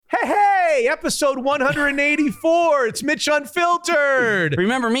Hey, episode 184. It's Mitch Unfiltered.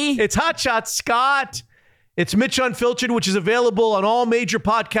 Remember me? It's Hot Shot Scott. It's Mitch Unfiltered, which is available on all major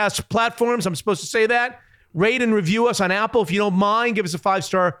podcast platforms. I'm supposed to say that. Rate and review us on Apple. If you don't mind, give us a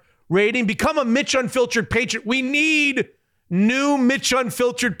 5-star rating. Become a Mitch Unfiltered patron. We need new Mitch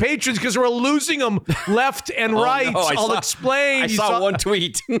Unfiltered patrons because we're losing them left and right. No, I'll explain. I saw one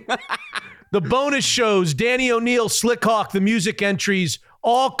tweet. The bonus shows, Danny O'Neill, Slickhawk, the music entries,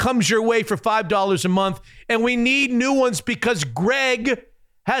 all comes your way for $5 a month. And we need new ones because Greg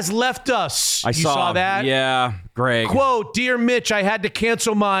has left us. You saw that? Yeah, Greg. Quote, Dear Mitch, I had to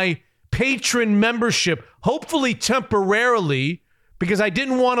cancel my patron membership, hopefully temporarily, because I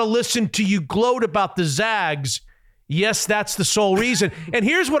didn't want to listen to you gloat about the Zags. Yes, that's the sole reason. And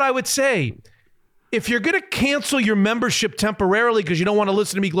here's what I would say. If you're going to cancel your membership temporarily because you don't want to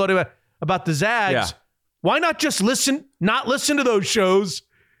listen to me gloat about the Zags, why not just not listen to those shows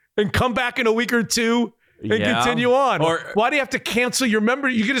and come back in a week or two and continue on? Or why do you have to cancel your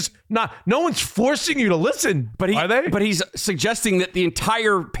membership? You can just not. No one's forcing you to listen. Are they? But he's suggesting that the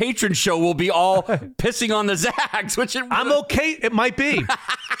entire patron show will be all pissing on the Zags, which I'm okay. It might be.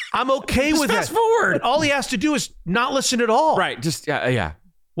 I'm okay with that. Fast forward. But all he has to do is not listen at all. Right. Just yeah.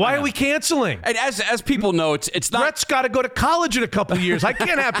 Why are we canceling? And as people know, it's not. Brett's got to go to college in a couple of years. I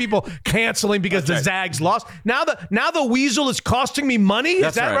can't have people canceling because the Zags lost. Now the Weasel is costing me money.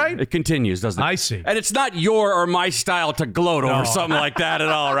 Is that right? It continues, doesn't it? I see. And it's not your or my style to gloat over something like that at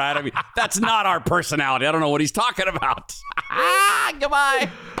all, right? I mean, that's not our personality. I don't know what he's talking about. Goodbye.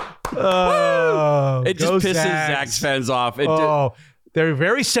 It just pisses Zags fans off. They're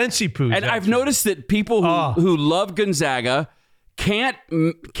very sensy poos. And I've noticed that people who love Gonzaga can't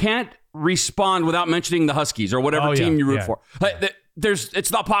respond without mentioning the Huskies or whatever team you root for.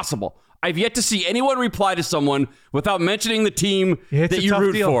 It's not possible. I've yet to see anyone reply to someone without mentioning the team that you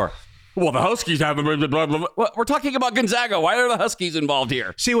root for. Well, the Huskies have blah, blah, blah. Well, we're talking about Gonzaga. Why are the Huskies involved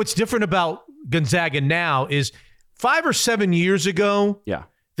here? See, what's different about Gonzaga now is 5 or 7 years ago,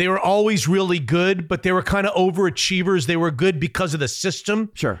 they were always really good, but they were kind of overachievers. They were good because of the system.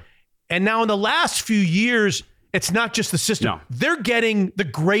 Sure. And now in the last few years, it's not just the system. No. They're getting the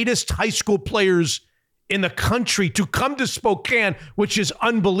greatest high school players in the country to come to Spokane, which is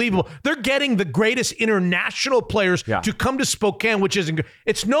unbelievable. They're getting the greatest international players to come to Spokane, which isn't good.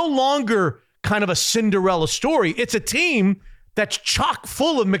 It's no longer kind of a Cinderella story. It's a team that's chock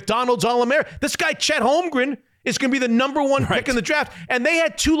full of McDonald's All-American. This guy, Chet Holmgren, is going to be the number one pick in the draft. And they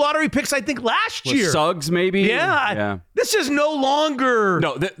had 2 lottery picks, I think, last year. Suggs, maybe? Yeah. This is no longer...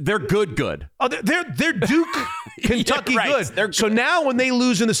 No, they're good. Oh, they're Duke, Kentucky good. So now when they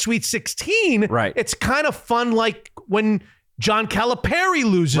lose in the Sweet 16, it's kind of fun like when John Calipari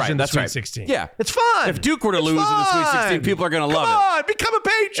loses in the Sweet 16. Yeah. It's fun. If Duke were to lose in the Sweet 16, people are going to love it. Come on, become a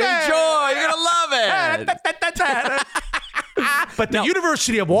patron. Enjoy. You're going to love it. But the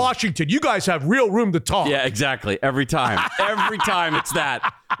University of Washington, you guys have real room to talk. Yeah, exactly. Every time. Every time it's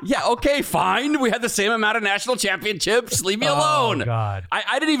that. Yeah, okay, fine. We had the same amount of national championships. Leave me alone. Oh, God.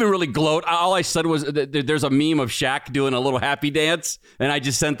 I didn't even really gloat. All I said was there's a meme of Shaq doing a little happy dance, and I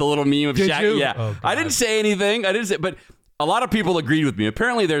just sent the little meme of Did Shaq. you? Yeah. Oh, I didn't say anything. But a lot of people agreed with me.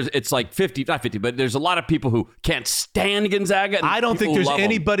 Apparently, it's like 50, not 50, but there's a lot of people who can't stand Gonzaga. I don't think there's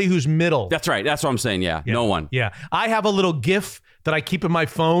anybody who's middle. That's right. That's what I'm saying. Yeah. No one. Yeah. I have a little GIF that I keep in my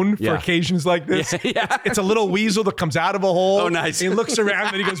phone for occasions like this. Yeah. It's a little weasel that comes out of a hole. Oh, nice. He looks around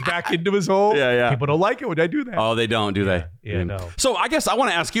and then he goes back into his hole. Yeah. People don't like it when I do that. Oh, they don't, do they? Yeah, no. So I guess I want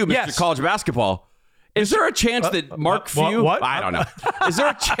to ask you, Mr. College Basketball, is there a chance that Mark Few... What? I don't know. Is there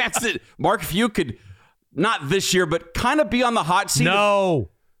a chance that Mark Few could, not this year, but kind of be on the hot seat?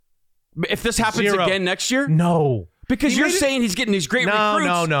 No. If this happens again next year? No. Because you're saying he's getting these great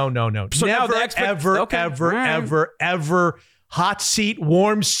recruits. No. So never, ever, hot seat,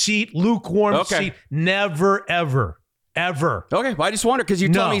 warm seat, lukewarm seat. Never, ever. Okay, well, I just wonder because you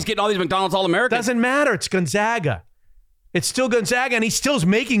told me he's getting all these McDonald's All-Americans. Doesn't matter. It's Gonzaga. It's still Gonzaga, and he still's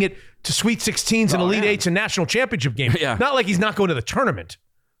making it to Sweet 16s and Elite Eights and national championship games. Not like he's not going to the tournament.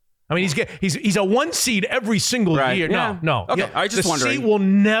 I mean, he's a 1 seed every single year. Yeah. No. Okay, I just wondering. The seat will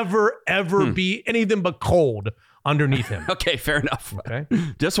never, ever be anything but cold underneath him. Okay, fair enough. Okay.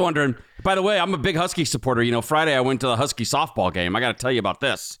 Just wondering. By the way, I'm a big Husky supporter. You know, Friday I went to the Husky softball game. I got to tell you about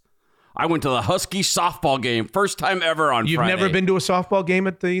this. I went to the Husky softball game. First time ever on Friday. You've never been to a softball game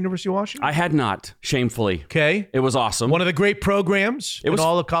at the University of Washington? I had not, shamefully. Okay. It was awesome. One of the great programs in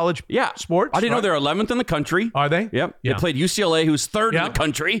all of college sports. I didn't know they're 11th in the country. Are they? Yep. Yeah. They played UCLA, who's 3rd in the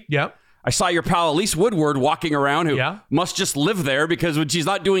country. Yep. I saw your pal Elise Woodward walking around who must just live there because when she's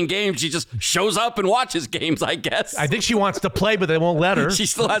not doing games, she just shows up and watches games, I guess. I think she wants to play, but they won't let her. She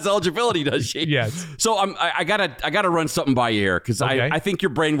still has eligibility, does she? Yes. So I gotta run something by you here because I think your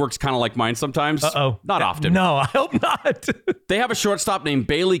brain works kind of like mine sometimes. Uh-oh. Not often. No, I hope not. They have a shortstop named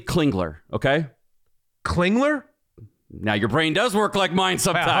Bailey Klingler, okay? Klingler? Now, your brain does work like mine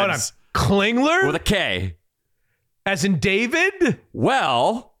sometimes. Hold on. Klingler? With a K. As in David?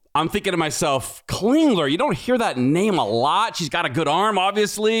 Well... I'm thinking to myself, Klingler, you don't hear that name a lot. She's got a good arm,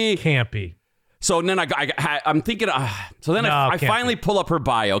 obviously. Can't be. So then I'm thinking, I finally pull up her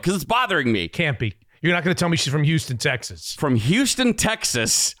bio because it's bothering me. Can't be. You're not going to tell me she's from Houston, Texas. From Houston,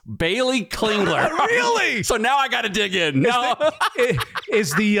 Texas, Bailey Klingler. Really? So now I got to dig in.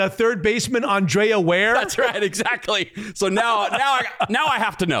 Is the third baseman Andrea Ware? That's right, exactly. So now I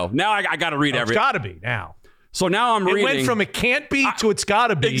have to know. Now I got to read everything. It's got to be now. So now I'm reading. It went from it can't be to it's got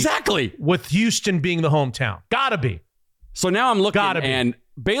to be. Exactly. With Houston being the hometown. Got to be. So now I'm looking, and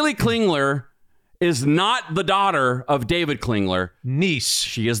Bailey Klingler is not the daughter of David Klingler. Niece.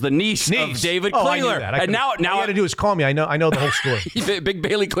 She is the niece of David Klingler. I knew that. And now all you got to do is call me. I know the whole story. You a big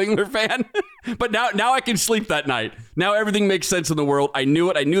Bailey Klingler fan? But now I can sleep that night. Now everything makes sense in the world. I knew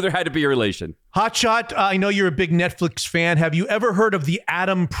it. I knew there had to be a relation. Hotshot, I know you're a big Netflix fan. Have you ever heard of the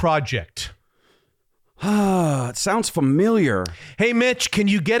Adam Project? It sounds familiar. Hey, Mitch, can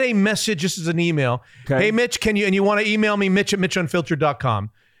you get a message? This is an email. Okay. Hey, Mitch, and you want to email me, Mitch at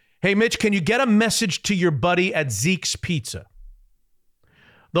MitchUnfiltered.com. Hey, Mitch, can you get a message to your buddy at Zeke's Pizza?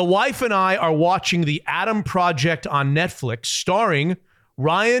 The wife and I are watching The Adam Project on Netflix, starring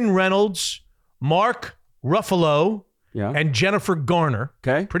Ryan Reynolds, Mark Ruffalo, and Jennifer Garner.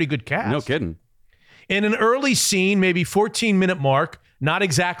 Okay. Pretty good cast. No kidding. In an early scene, maybe 14-minute mark, not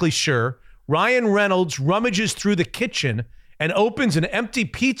exactly sure, Ryan Reynolds rummages through the kitchen and opens an empty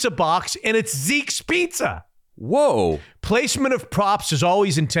pizza box, and it's Zeke's Pizza. Whoa. Placement of props is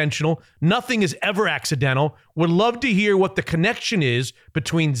always intentional. Nothing is ever accidental. Would love to hear what the connection is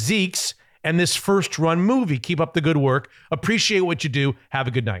between Zeke's and this first-run movie. Keep up the good work. Appreciate what you do. Have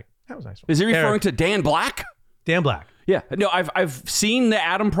a good night. That was nice. Is he referring to Dan Black? Dan Black. Yeah. No, I've seen The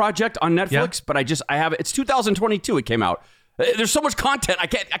Adam Project on Netflix, but I have it's 2022 it came out. There's so much content. I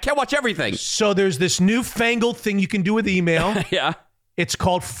can't watch everything. So there's this newfangled thing you can do with email. Yeah. It's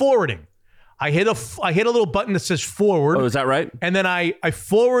called forwarding. I hit a little button that says forward. Oh, is that right? And then I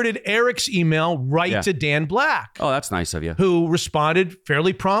forwarded Eric's email to Dan Black. Oh, that's nice of you. Who responded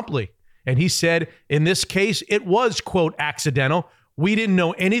fairly promptly. And he said, in this case, it was, quote, accidental. We didn't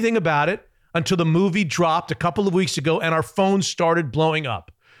know anything about it until the movie dropped a couple of weeks ago and our phones started blowing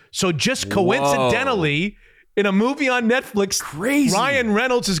up. So just coincidentally, in a movie on Netflix, crazy, Ryan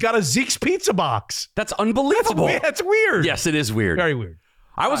Reynolds has got a Zeke's Pizza box. That's unbelievable. That's weird. Yes, it is weird. Very weird.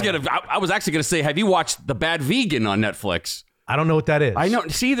 I was actually gonna say, have you watched The Bad Vegan on Netflix? I don't know what that is. I know.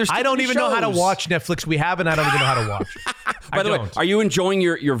 See, I don't even know how to watch Netflix. We haven't. I don't even know how to watch. By the way, are you enjoying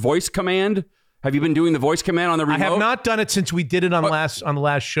your voice command? Have you been doing the voice command on the remote? I have not done it since we did it on the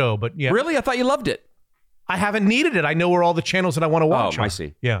last show. But yeah, really, I thought you loved it. I haven't needed it. I know where all the channels that I want to watch. Oh, I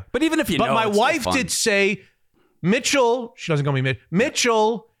see. Yeah, but even if you know, my wife did say, Mitchell. She doesn't call me Mitch.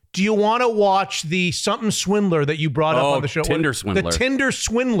 Mitchell. Do you want to watch the something swindler that you brought up on the show? Tinder swindler. The Tinder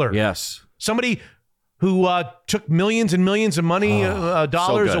swindler. Yes. Somebody who took millions and millions of money,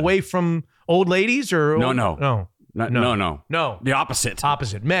 dollars away from old ladies, or No. The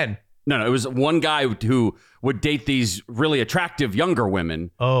opposite. Men. No. It was one guy who would date these really attractive younger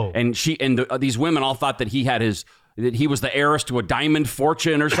women. Oh. And these women all thought that he was the heiress to a diamond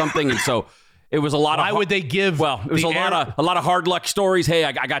fortune or something, and so. It was a lot of. Why would they give? Well, it was a lot of hard luck stories. Hey,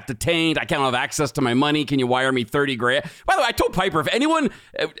 I got detained. I can't have access to my money. Can you wire me $30,000? By the way, I told Piper, if anyone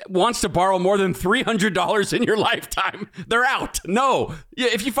wants to borrow more than $300 in your lifetime, they're out. No,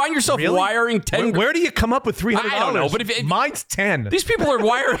 if you find yourself wiring $10, where do you come up with $300? I don't know, but mine's $10. These people are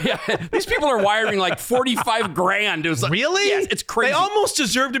wiring. These people are wiring like $45,000. It was like, really? Yes, it's crazy. They almost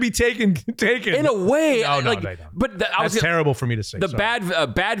deserve to be taken in a way. No, they don't. But that's terrible for me to say. The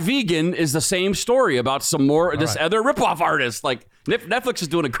bad vegan is the same story about some more other ripoff artist. Like Netflix is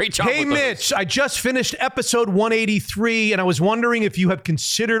doing a great job. Hey, Mitch, I just finished episode 183, and I was wondering if you have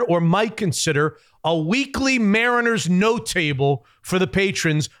considered or might consider a weekly Mariners note table for the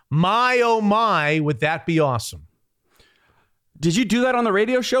patrons. My, oh my, would that be awesome? Did you do that on the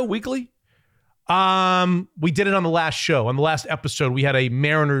radio show weekly? We did it on the last show. On the last episode, we had a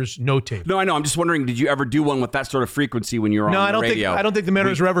Mariners note table. No, I know. I'm just wondering, did you ever do one with that sort of frequency when you were on the radio? I don't think the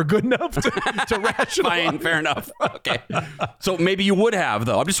Mariners were ever good enough to rationalize. Fine, fair enough. Okay. So maybe you would have,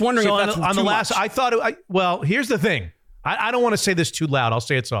 though. I'm just wondering if that's on the last. Much. I thought. Well, here's the thing. I don't want to say this too loud. I'll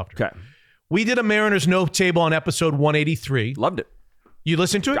say it softer. Okay. We did a Mariners note table on episode 183. Loved it. You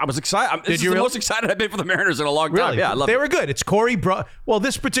listened to it? I was excited. This is the most excited I've been for the Mariners in a long time. Really? Yeah, I loved it. They were good. It's Corey Brock. Well,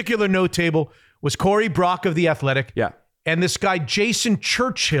 this particular note table was Corey Brock of The Athletic. Yeah. And this guy, Jason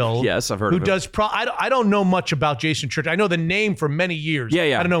Churchill. Yes, I've heard of him. Who does I don't know much about Jason Churchill. I know the name for many years.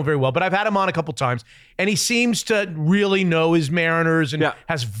 Yeah. I don't know him very well, but I've had him on a couple times. And he seems to really know his Mariners and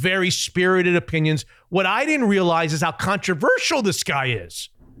has very spirited opinions. What I didn't realize is how controversial this guy is.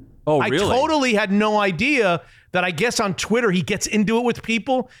 Oh, really? I totally had no idea that I guess on Twitter he gets into it with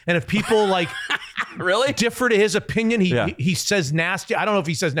people. And if people like really differ to his opinion, he says nasty. I don't know if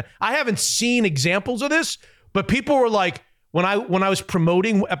he says I haven't seen examples of this. But people were like, when I was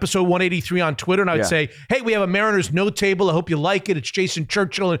promoting episode 183 on Twitter, and I would say, hey, we have a Mariners note table. I hope you like it. It's Jason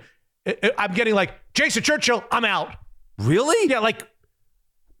Churchill. And I'm getting like, Jason Churchill, I'm out. Really? Yeah, like,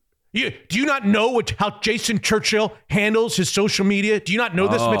 do you not know how Jason Churchill handles his social media? Do you not know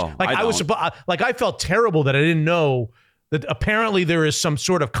this, Mitch? Like I felt terrible that I didn't know that apparently there is some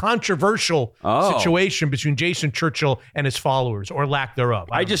sort of controversial situation between Jason Churchill and his followers, or lack thereof.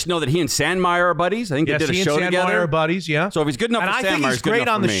 I just know that he and Sandmeyer are buddies. I think they did a show together. He and Sandmeyer are buddies, yeah. So if he's good enough for Sandmeyer, I think he's great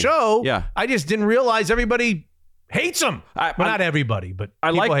on the show. Yeah. I just didn't realize everybody hates him. Not everybody, but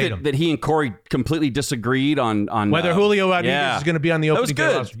I people like hate him. that he and Corey completely disagreed on whether Julio Rodriguez is going to be on the opening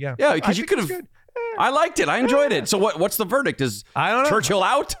day roster. Yeah, because you could have. I liked it. I enjoyed it. So what's the verdict? Is I don't know. Churchill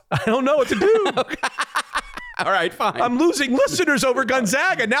out? I don't know what to do. All right, fine. I'm losing listeners over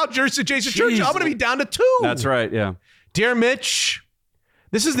Gonzaga. Now Jason Churchill. I'm going to be down to 2. That's right, yeah. Dear Mitch,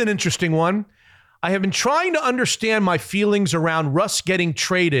 this is an interesting one. I have been trying to understand my feelings around Russ getting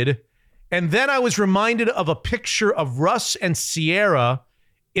traded, and then I was reminded of a picture of Russ and Sierra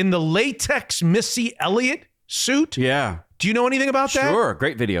in the latex Missy Elliott suit. Yeah. Do you know anything about that? Sure,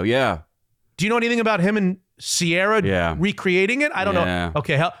 great video, yeah. Do you know anything about him and Sierra recreating it? I don't know.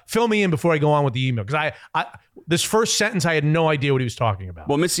 Okay, fill me in before I go on with the email, because I this first sentence I had no idea what he was talking about.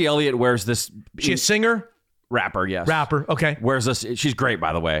 Well, Missy Elliott wears this. She a singer? Rapper, yes. Rapper, okay. Wears this. She's great,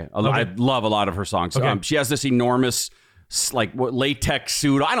 by the way. I love a lot of her songs. Okay. She has this enormous latex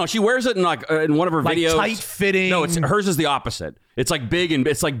suit. I don't know. She wears it in in one of her videos. Tight fitting. No, hers is the opposite. It's like big and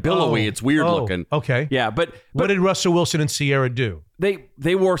it's like billowy. It's weird looking. Okay. Yeah, but what did Russell Wilson and Sierra do?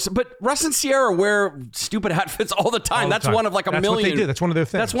 They wore, but Russ and Sierra wear stupid outfits all the time. That's one of like a million. That's what they do. That's one of their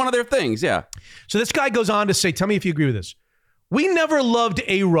things. That's one of their things. Yeah. So this guy goes on to say, tell me if you agree with this. We never loved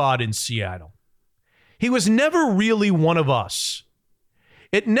A-Rod in Seattle. He was never really one of us.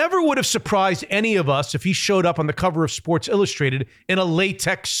 It never would have surprised any of us if he showed up on the cover of Sports Illustrated in a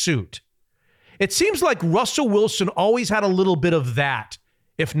latex suit. It seems like Russell Wilson always had a little bit of that,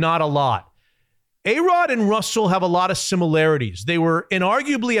 if not a lot. A-Rod and Russell have a lot of similarities. They were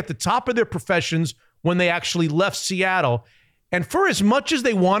inarguably at the top of their professions when they actually left Seattle. And for as much as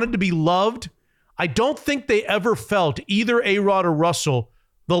they wanted to be loved, I don't think they ever felt, either A-Rod or Russell,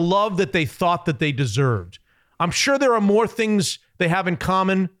 the love that they thought that they deserved. I'm sure there are more things they have in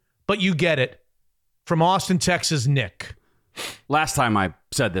common, but you get it. From Austin, Texas, Nick. Last time I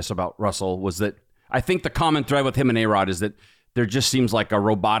said this about Russell was that I think the common thread with him and A-Rod is that there just seems like a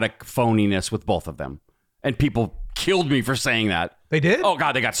robotic phoniness with both of them. And people killed me for saying that. They did? Oh,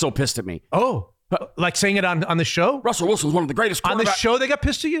 God, they got so pissed at me. Oh, like saying it on the show? Russell Wilson's one of the greatest quarterbacks. On the show, they got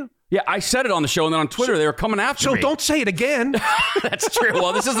pissed at you? Yeah, I said it on the show, and then on Twitter, they were coming after me. So don't say it again. That's true.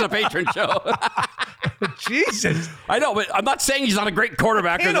 Well, this isn't a patron show. Jesus. I know, but I'm not saying he's not a great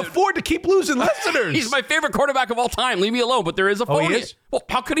quarterback. Can't afford to keep losing listeners. He's my favorite quarterback of all time. Leave me alone. But there is a phony. He is? Well,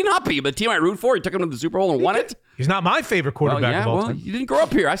 how could he not be? But the team I root for, he took him to the Super Bowl and won it. He's not my favorite quarterback of all time. You didn't grow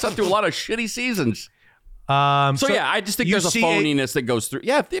up here. I sat through a lot of shitty seasons. So yeah, I just think there's a phoniness that goes through.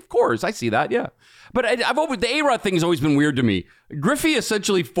 Yeah, of course, I see that. Yeah, but the A-Rod thing has always been weird to me. Griffey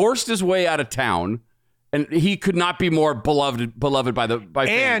essentially forced his way out of town, and he could not be more beloved by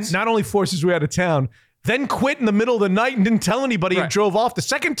fans. And not only forced his way out of town, then quit in the middle of the night and didn't tell anybody and drove off the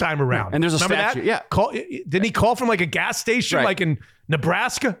second time around. And there's a statue. That? Yeah, didn't he call from like a gas station, like in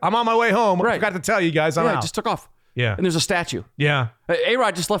Nebraska? I'm on my way home. I forgot to tell you guys. I'm out. Just took off. Yeah, and there's a statue. Yeah,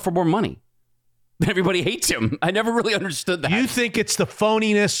 A-Rod just left for more money. Everybody hates him. I never really understood that. You think it's the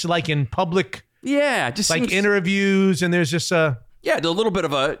phoniness, like in public? Yeah, just like interviews, and there's just a little bit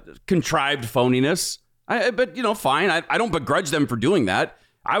of a contrived phoniness. But fine. I don't begrudge them for doing that.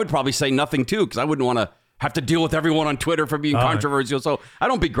 I would probably say nothing too, because I wouldn't want to have to deal with everyone on Twitter for being controversial. So I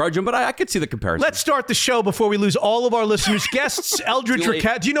don't begrudge them, but I could see the comparison. Let's start the show before we lose all of our listeners. Guests, Eldridge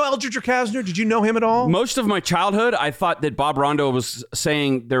Recasner. Do you know Eldridge Recasner? Did you know him at all? Most of my childhood, I thought that Bob Rondo was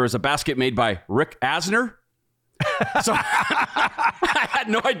saying there was a basket made by Rick Asner. So I had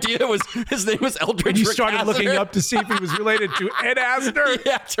no idea his name was Eldridge. And you started looking up to see if he was related to Ed Asner.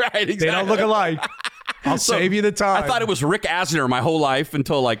 Yeah, that's right. Exactly. They don't look alike. I'll save you the time. I thought it was Rick Asner my whole life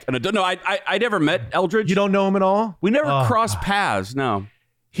until like an adult. No, I never met Eldridge. You don't know him at all? We never crossed paths. No.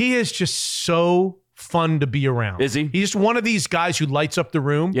 He is just so fun to be around. Is he? He's just one of these guys who lights up the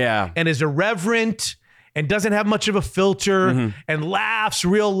room. Yeah. And is irreverent and doesn't have much of a filter and laughs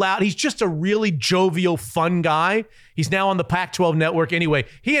real loud. He's just a really jovial, fun guy. He's now on the Pac-12 network. Anyway,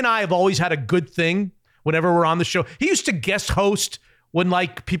 he and I have always had a good thing whenever we're on the show. He used to guest host when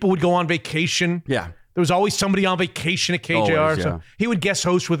like people would go on vacation. Yeah. There was always somebody on vacation at KJR. Always, yeah. So he would guest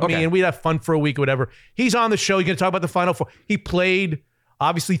host with me and we'd have fun for a week or whatever. He's on the show. He's going to talk about the Final Four. He played,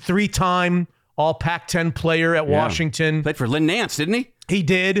 obviously, 3-time All Pac-10 player at Washington. Played for Lynn Nance, didn't he? He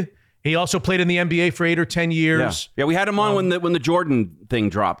did. He also played in the NBA for 8 or 10 years. Yeah, we had him on when the Jordan thing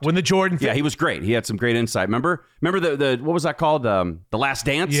dropped. When the Jordan thing. Yeah, he was great. He had some great insight. Remember the what was that called? The Last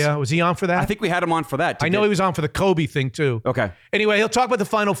Dance? Yeah, was he on for that? I think we had him on for that. I know he was on for the Kobe thing too. Okay. Anyway, he'll talk about the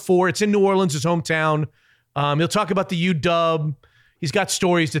Final Four. It's in New Orleans, his hometown. He'll talk about the UW. He's got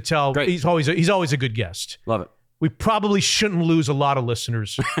stories to tell. Great. He's always a good guest. Love it. We probably shouldn't lose a lot of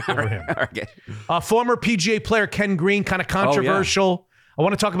listeners over him. Okay. Former PGA player Ken Green, kind of controversial. I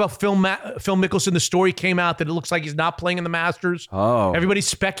want to talk about Phil Mickelson. The story came out that it looks like he's not playing in the Masters. Oh. Everybody's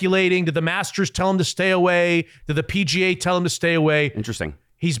speculating. Did the Masters tell him to stay away? Did the PGA tell him to stay away? Interesting.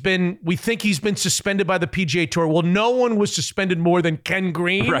 We think he's been suspended by the PGA Tour. Well, no one was suspended more than Ken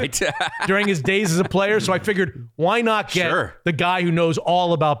Green during his days as a player. So I figured, why not get the guy who knows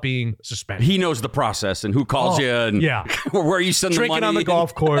all about being suspended? He knows the process and who calls you and where you send the money. Drinking on the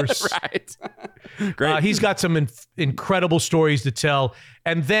golf course. Right. Great. He's got some incredible stories to tell.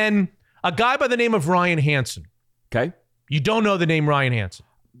 And then a guy by the name of Ryan Hansen. Okay. You don't know the name Ryan Hansen?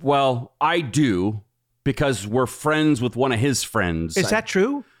 Well, I do. Because we're friends with one of his friends. Is that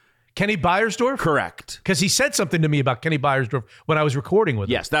true? Kenny Beiersdorf? Correct. Because he said something to me about Kenny Beiersdorf when I was recording with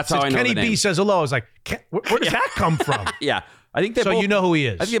him. Yes, that's how I know Kenny the name. B says hello. I was like, where does that come from? Yeah. I think you know who he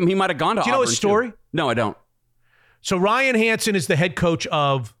is. I think he might have gone to Auburn. Do you know his story? Too. No, I don't. So Ryan Hansen is the head coach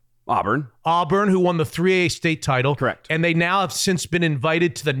of Auburn, who won the 3A state title. Correct. And they now have since been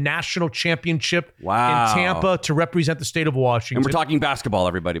invited to the national championship in Tampa to represent the state of Washington. And we're talking basketball,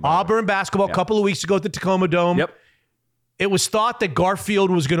 everybody. Auburn basketball, a couple of weeks ago at the Tacoma Dome. Yep. It was thought that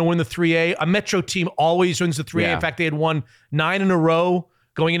Garfield was going to win the 3A. A Metro team always wins the 3A. Yeah. In fact, they had won 9 in a row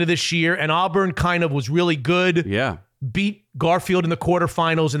going into this year. And Auburn kind of was really good. Yeah. Beat Garfield in the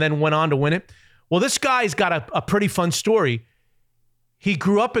quarterfinals and then went on to win it. Well, this guy's got a pretty fun story. He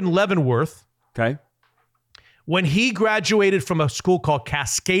grew up in Leavenworth. Okay. When he graduated from a school called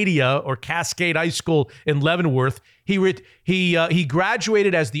Cascadia or Cascade High School in Leavenworth, he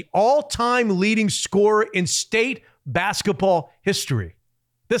graduated as the all-time leading scorer in state basketball history.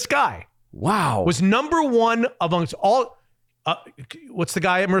 This guy, was number one amongst all. What's the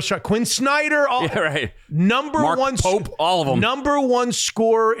guy at Mercer? Quinn Snyder. Number Mark one, Pope, all of them. Number one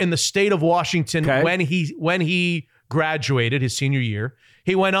scorer in the state of Washington when he graduated his senior year.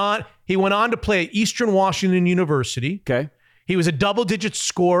 He went on to play at Eastern Washington University. Okay. He was a double-digit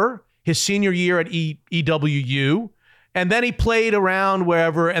scorer his senior year at EWU. And then he played around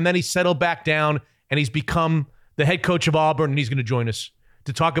wherever, and then he settled back down, and he's become the head coach of Auburn, and he's going to join us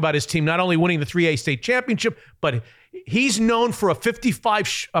to talk about his team not only winning the 3A state championship, but he's known for a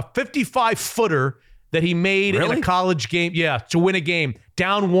 55-footer that he made in a college game. Yeah, to win a game.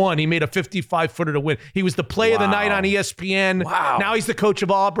 Down one, he made a 55-footer to win. He was the play of the night on ESPN. Wow. Now he's the coach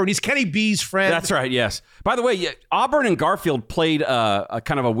of Auburn. He's Kenny B's friend. That's right, yes. By the way, Auburn and Garfield played a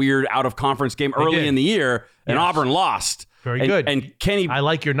kind of a weird out-of-conference game early in the year, and Auburn lost. Very good. And Kenny... I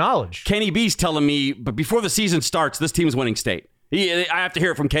like your knowledge. Kenny B's telling me, but before the season starts, this team's winning state. I have to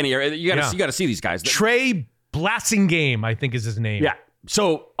hear it from Kenny. You got to see these guys. Trey Blassingame, I think is his name. Yeah.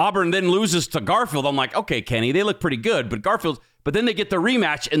 So Auburn then loses to Garfield. I'm like, okay, Kenny, they look pretty good, but then they get the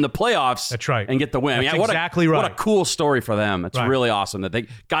rematch in the playoffs. That's right. And get the win. That's exactly right. What a cool story for them. It's really awesome that they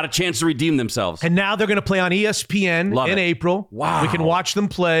got a chance to redeem themselves. And now they're going to play on ESPN in April. Wow. We can watch them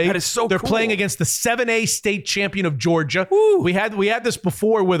play. That is so They're cool. playing against the 7A state champion of Georgia. Woo. We had this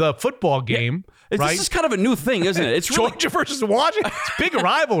before with a football game. Yeah. Right? This is kind of a new thing, isn't it? It's really, Georgia versus Washington. It's a big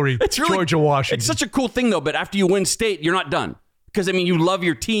rivalry. It's really, Georgia-Washington. It's such a cool thing, though, but after you win state, you're not done. Because, I mean, you love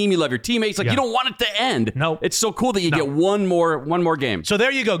your team, you love your teammates. You don't want it to end. No. It's so cool that you get one more game. So there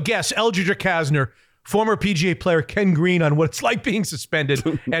you go. Guess Eldridge Recasner, former PGA player Ken Green on what it's like being suspended,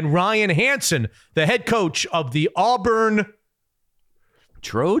 and Ryan Hansen, the head coach of the Auburn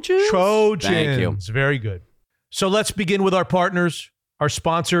Trojans. Thank you. It's very good. So let's begin with our partners, our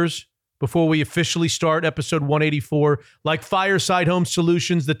sponsors, before we officially start episode 184. Like Fireside Home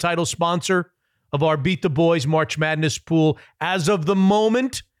Solutions, the title sponsor of our Beat the Boys March Madness pool. As of the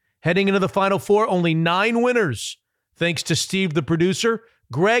moment, heading into the Final Four, only 9 winners. Thanks to Steve, the producer.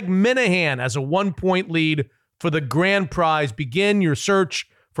 Greg Minahan has a 1-point lead for the grand prize. Begin your search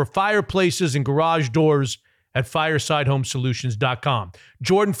for fireplaces and garage doors at firesidehomesolutions.com.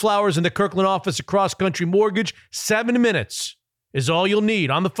 Jordan Flowers in the Kirkland office of Cross Country Mortgage. 7 minutes is all you'll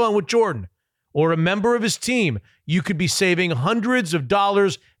need on the phone with Jordan or a member of his team. You could be saving hundreds of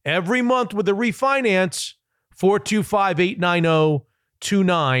dollars every month with a refinance.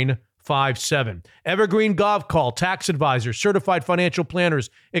 425-890-2957. Evergreen Golf Call, tax advisors, certified financial planners,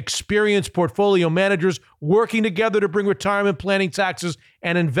 experienced portfolio managers working together to bring retirement planning, taxes,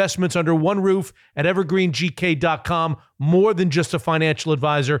 and investments under one roof at evergreengk.com. More than just a financial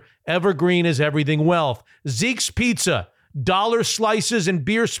advisor, Evergreen is everything wealth. Zeke's Pizza, dollar slices and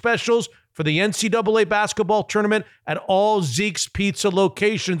beer specials for the NCAA basketball tournament at all Zeke's Pizza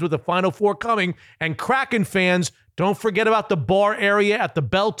locations with the Final Four coming. And Kraken fans, don't forget about the bar area at the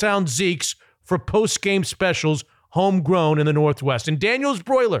Belltown Zeke's for post-game specials, homegrown in the Northwest. And Daniel's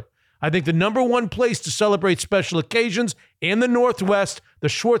Broiler, I think the number one place to celebrate special occasions in the Northwest. The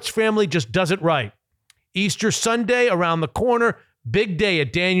Schwartz family just does it right. Easter Sunday around the corner, big day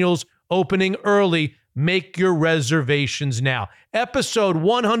at Daniel's, opening early. Make your reservations now. Episode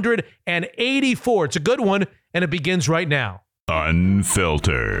 184. It's a good one, and it begins right now.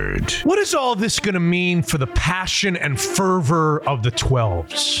 Unfiltered. What is all this going to mean for the passion and fervor of the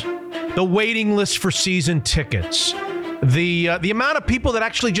 12s? The waiting list for season tickets. The amount of people that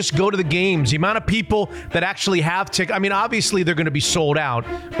actually just go to the games, the amount of people that actually have tickets. I mean, obviously they're going to be sold out,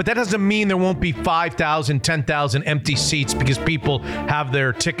 but that doesn't mean there won't be 5,000, 10,000 empty seats because people have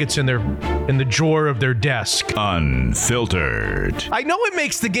their tickets in the drawer of their desk. Unfiltered. I know it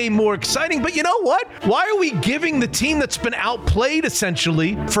makes the game more exciting, but you know what? Why are we giving the team that's been outplayed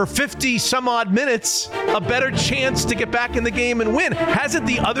essentially for 50 some odd minutes a better chance to get back in the game and win? Hasn't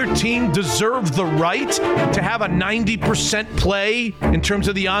the other team deserved the right to have a 90% play in terms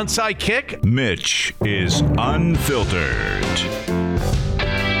of the onside kick? Mitch is unfiltered.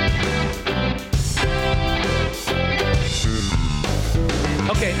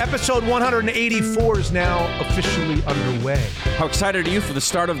 Okay, episode 184 is now officially underway. How excited are you for the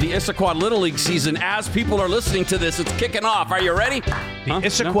start of the Issaquah Little League season? As people are listening to this, it's kicking off. Are you ready? The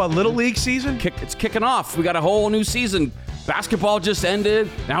Issaquah Little League season? It's kicking off. We got a whole new season. Basketball just ended.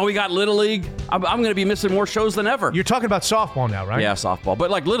 Now we got Little League. I'm going to be missing more shows than ever. You're talking about softball now, right? Yeah, softball.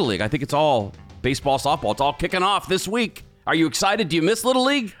 But like Little League, I think it's all baseball, softball. It's all kicking off this week. Are you excited? Do you miss Little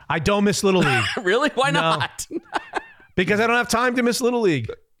League? I don't miss Little League. Really? Why not? Because I don't have time to miss Little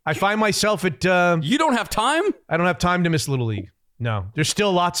League. I find myself at... You don't have time? I don't have time to miss Little League. No. There's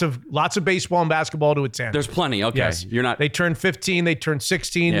still lots of baseball and basketball to attend. There's plenty. Okay. Yes. You're not... They turn 15. They turn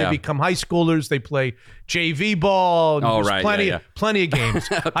 16. Yeah. They become high schoolers. They play JV ball. Oh, right. Plenty of games.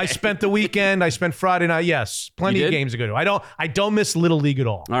 Okay. I spent the weekend. I spent Friday night. Yes. Plenty of games to go to. I don't miss Little League at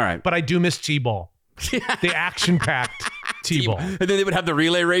all. All right. But I do miss T-ball. The action-packed T-ball. And then they would have the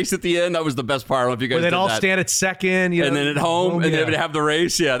relay race at the end. That was the best part. I don't know if you guys where they'd did all that. stand at second. And then at home, and they would have the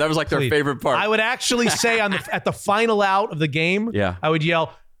race. Yeah, that was like their favorite part. I would actually say at the final out of the game, yeah. I would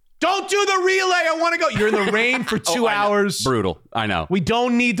yell, "Don't do the relay. I want to go." You're in the rain for 2 hours. Brutal. I know. We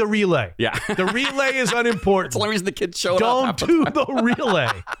don't need the relay. Yeah. The relay is unimportant. That's the only reason the kids showed up. Don't do the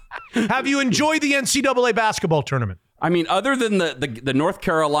relay. Have you enjoyed the NCAA basketball tournament? I mean, other than the North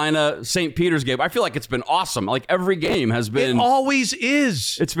Carolina St. Peter's game, I feel like it's been awesome. Like every game has been. It always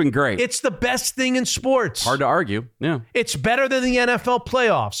is. It's been great. It's the best thing in sports. Hard to argue. Yeah. It's better than the NFL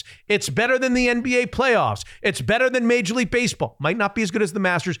playoffs. It's better than the NBA playoffs. It's better than Major League Baseball. Might not be as good as the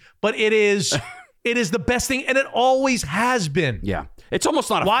Masters, but it is. It is the best thing, and it always has been. Yeah. It's almost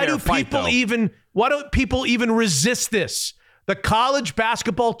not a fair fight, though. Why don't people even resist this? The college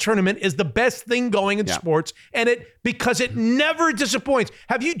basketball tournament is the best thing going in sports, and because it never disappoints.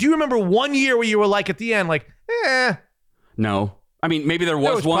 Do you remember one year where you were like at the end, like, No. I mean, maybe there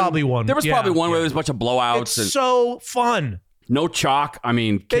was one. Probably one. There was probably one where there was a bunch of blowouts. It's so fun. No chalk. I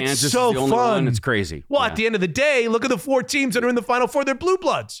mean, Kansas is the only one. It's crazy. Well, at the end of the day, look at the 4 teams that are in the Final Four. They're blue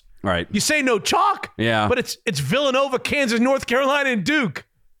bloods. Right. You say no chalk, but it's Villanova, Kansas, North Carolina, and Duke.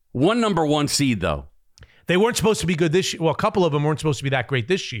 One number 1 seed, though. They weren't supposed to be good this year. Well, a couple of them weren't supposed to be that great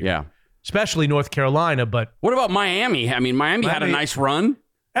this year. Yeah. Especially North Carolina, but... What about Miami? I mean, Miami had a nice run.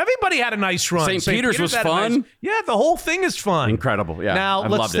 Everybody had a nice run. St. Peter's was fun. The whole thing is fun. Incredible, yeah. Now,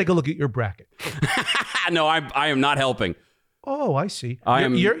 let's take a look at your bracket. No, I am not helping. Oh, I see.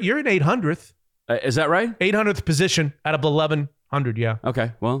 You're in 800th. Is that right? 800th position out of 1,100, yeah.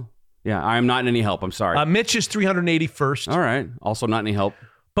 Okay, well... Yeah, I am not any help. I'm sorry. Mitch is 381st. All right. Also not any help.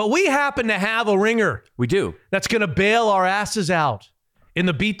 But we happen to have a ringer. We do. That's going to bail our asses out in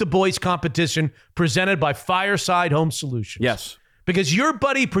the Beat the Boys competition presented by Fireside Home Solutions. Yes. Because your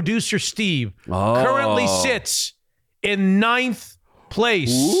buddy, producer Steve, currently sits in 9th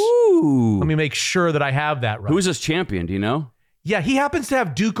place. Ooh. Let me make sure that I have that right. Who is this champion? Do you know? Yeah, he happens to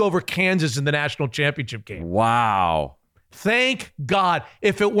have Duke over Kansas in the national championship game. Wow. Thank God.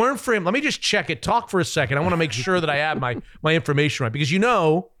 If it weren't for him, let me just check it. Talk for a second. I want to make sure that I have my information right. Because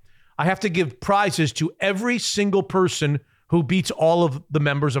I have to give prizes to every single person who beats all of the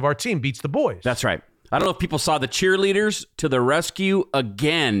members of our team, beats the boys. That's right. I don't know if people saw the cheerleaders to the rescue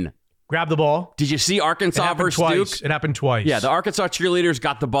again. Grab the ball. Did you see Arkansas versus Duke? It happened twice. Yeah, the Arkansas cheerleaders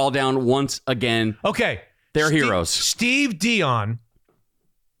got the ball down once again. Okay. They're heroes. Steve Dion,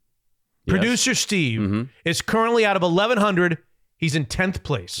 Yes. producer Steve, is currently out of 1,100. He's in 10th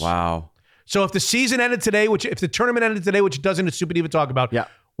place. Wow. So if the season ended today, if the tournament ended today, which it doesn't, it's stupid to even talk about,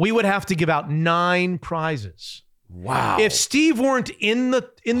 we would have to give out 9 prizes. Wow. If Steve weren't in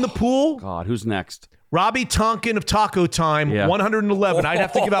the pool, God, who's next? Robbie Tonkin of Taco Time, 111. I'd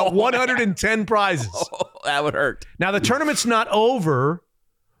have to give out 110 prizes. Oh, that would hurt. Now, the tournament's not over,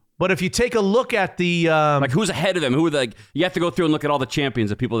 but if you take a look at the... like, who's ahead of him? You have to go through and look at all the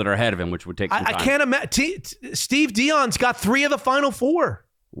champions of people that are ahead of him, which would take some time. I can't imagine. Steve Dion's got 3 of the Final 4.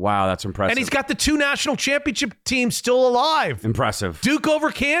 Wow, that's impressive. And he's got the 2 national championship teams still alive. Impressive. Duke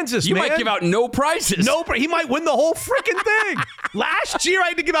over Kansas, You man. might give out no prizes. He might win the whole freaking thing. Last year, I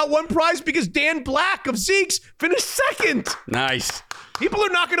had to give out 1 prize because Dan Black of Zeke's finished 2nd. Nice. People are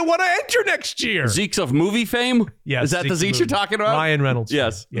not going to want to enter next year. Zeke's of movie fame? Yes. Is that the Zeke's you're talking about? Ryan Reynolds.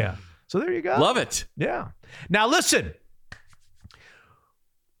 Yes. Yeah. So there you go. Love it. Yeah. Now, listen.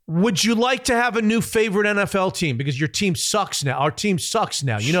 Would you like to have a new favorite NFL team? Because your team sucks now. Our team sucks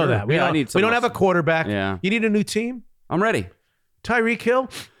now. You know that. We don't have a quarterback. Yeah. You need a new team? I'm ready. Tyreek Hill?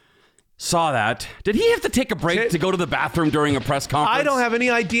 Saw that. Did he have to take a break to go to the bathroom during a press conference? I don't have any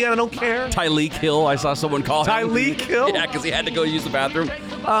idea. I don't care. Tyreek Hill. I saw someone call him. Tyreek Hill? Yeah, because he had to go use the bathroom.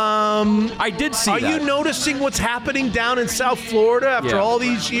 I did see that. Are you noticing what's happening down in South Florida after all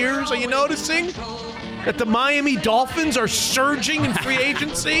these years? Are you noticing that the Miami Dolphins are surging in free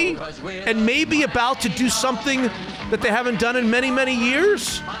agency and maybe about to do something that they haven't done in many, many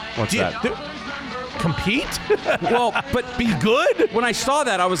years? What's that? Compete? Well, but be good? When I saw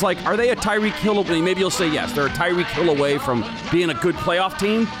that, I was like, are they a Tyreek Hill away? Maybe you'll say yes. They're a Tyreek Hill away from being a good playoff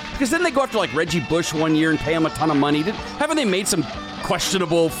team. Because then they go after like Reggie Bush one year and pay him a ton of money. Haven't they made some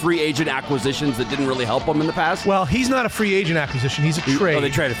questionable free agent acquisitions that didn't really help them in the past? Well, he's not a free agent acquisition. He's a trade. Oh, they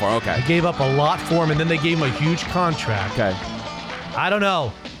traded for him. Okay. They gave up a lot for him, and then they gave him a huge contract. Okay. I don't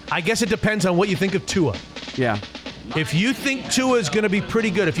know. I guess it depends on what you think of Tua. Yeah. If you think Tua is going to be pretty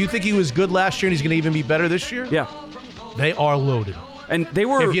good, if you think he was good last year and he's going to even be better this year, they are loaded. And they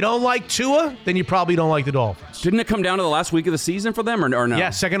were. If you don't like Tua, then you probably don't like the Dolphins. Didn't it come down to the last week of the season for them, or no?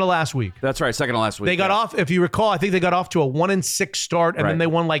 Yeah, second to last week. That's right, second to last week. They got off, if you recall, I think they got off to a 1-6 start, and then they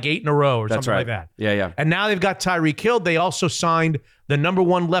won like 8 in a row or something like that. Yeah. And now they've got Tyreek Hill. They also signed the number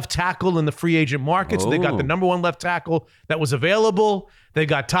 1 left tackle in the free agent market. So they got the number 1 left tackle that was available. They've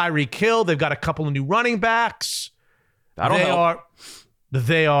got Tyreek Hill. They've got a couple of new running backs. They are. Look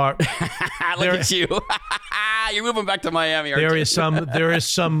at you. You're moving back to Miami. There is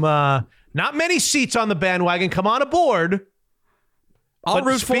some. Not many seats on the bandwagon. Come on aboard. I'll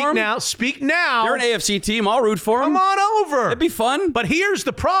root for them. Speak now. They're an AFC team. I'll root for them. Come on over. It'd be fun. But here's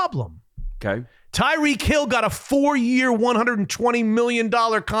the problem. Okay. Tyreek Hill got a 4-year, $120 million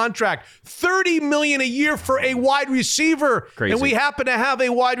contract, $30 million a year for a wide receiver. Crazy. And we happen to have a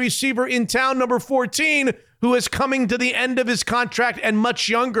wide receiver in town, number 14, who is coming to the end of his contract and much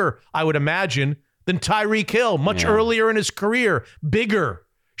younger, I would imagine, than Tyreek Hill, much earlier in his career, bigger,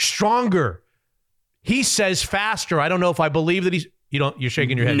 stronger. He says faster. I don't know if I believe that you're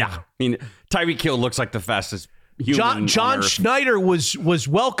shaking your head. No. I mean, Tyreek Hill looks like the fastest human John on Earth. Schneider was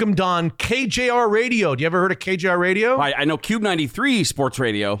welcomed on KJR Radio. Do you ever heard of KJR Radio? I know Cube 93 Sports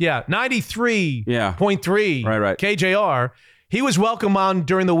Radio. Yeah, 93.3. Right. KJR. He was welcomed on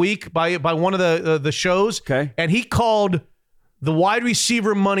during the week by one of the shows. Okay. And he called the wide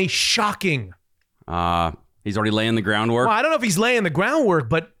receiver money shocking. He's already laying the groundwork. Well, I don't know if he's laying the groundwork,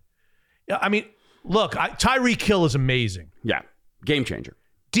 but I mean, look, Tyreek Hill is amazing. Yeah, game changer.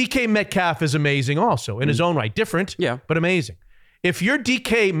 DK Metcalf is amazing also in his own right. Different, but amazing. If you're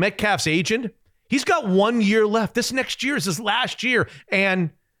DK Metcalf's agent, he's got 1 year left. This next year is his last year,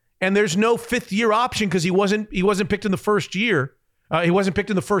 and there's no 5th year option because he wasn't picked in the first year. He wasn't picked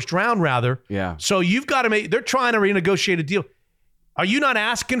in the first round, rather. Yeah. So you've got to they're trying to renegotiate a deal. Are you not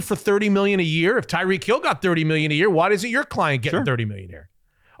asking for $30 million a year? If Tyreek Hill got $30 million a year, why isn't your client getting $30 million a year?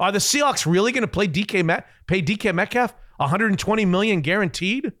 Are the Seahawks really going to pay DK Metcalf $120 million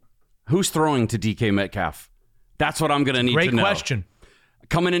guaranteed? Who's throwing to DK Metcalf? That's what I'm going to need to know. Great question.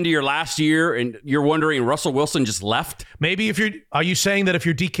 Coming into your last year and you're wondering Russell Wilson just left? Maybe are you saying that if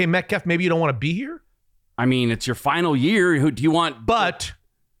you're DK Metcalf, maybe you don't want to be here? I mean, it's your final year. Who do you want? But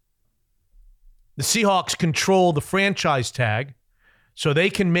the Seahawks control the franchise tag, so they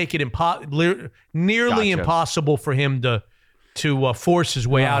can make it nearly impossible for him to force his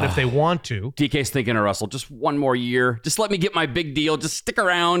way out if they want to. DK's thinking of Russell, just one more year. Just let me get my big deal. Just stick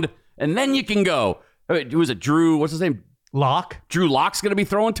around, and then you can go. Who was it? Drew, what's his name? Lock. Drew Lock's going to be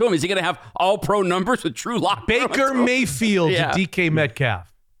throwing to him? Is he going to have all-pro numbers with Drew Lock? Baker Mayfield to DK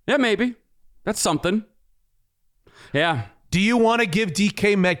Metcalf. Yeah, maybe. That's something. Yeah. Do you want to give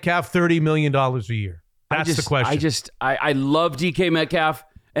DK Metcalf $30 million a year? That's the question. I love DK Metcalf,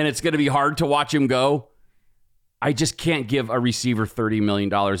 and it's going to be hard to watch him go. I just can't give a receiver $30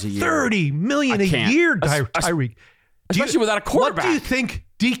 million a year. $30 million a year, Tyreek. Especially without a quarterback. What do you think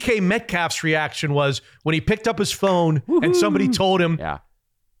DK Metcalf's reaction was when he picked up his phone and somebody told him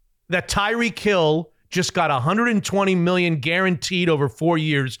that Tyreek Hill just got $120 million guaranteed over 4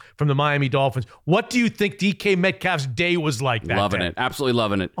 years from the Miami Dolphins? What do you think DK Metcalf's day was like that Loving day? it. Absolutely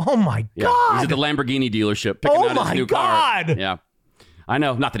loving it. Oh, my God. He's at the Lamborghini dealership picking out his new car. God. Yeah. I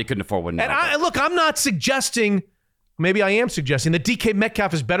know. Not that he couldn't afford one now. And look, I'm not suggesting, maybe I am suggesting that DK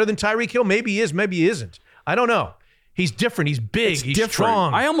Metcalf is better than Tyreek Hill. Maybe he is, maybe he isn't. I don't know. He's different. He's big. He's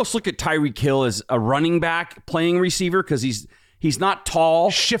strong. I almost look at Tyreek Hill as a running back playing receiver because he's not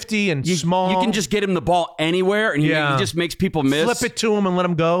tall. Shifty and small. You can just get him the ball anywhere, and he just makes people miss. Flip it to him and let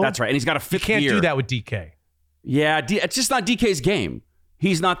him go. That's right. And he's got a fifth gear. You can't do that with DK. Yeah, it's just not DK's game.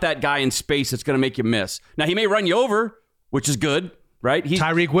 He's not that guy in space that's going to make you miss. Now, he may run you over, which is good, right?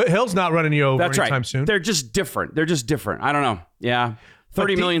 Tyreek Hill's not running you over anytime soon. They're just different. I don't know. Yeah.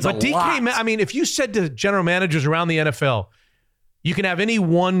 $30 million's a lot. But DK, I mean, if you said to general managers around the NFL, you can have any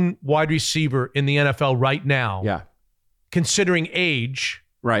one wide receiver in the NFL right now, considering age.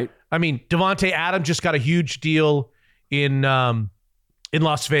 Right. I mean, Devontae Adams just got a huge deal in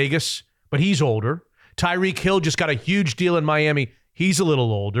Las Vegas, but he's older. Tyreek Hill just got a huge deal in Miami. He's a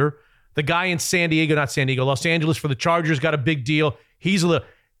little older. The guy in Los Angeles for the Chargers got a big deal. He's a little...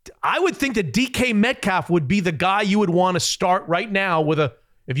 I would think that DK Metcalf would be the guy you would want to start right now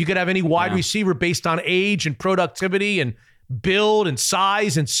if you could have any wide receiver based on age and productivity and build and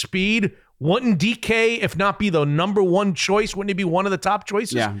size and speed. Wouldn't DK, if not be the number one choice, wouldn't he be one of the top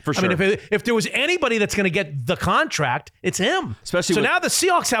choices? Yeah, for sure. I mean, if there was anybody that's going to get the contract, it's him. Especially now the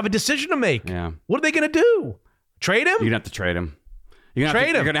Seahawks have a decision to make. Yeah. What are they going to do? Trade him? You're going to have to trade him. You're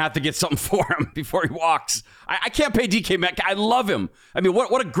going to have to get something for him before he walks. I can't pay DK Metcalf. I love him. I mean,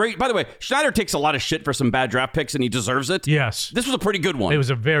 what a great... By the way, Schneider takes a lot of shit for some bad draft picks, and he deserves it. Yes. This was a pretty good one. It was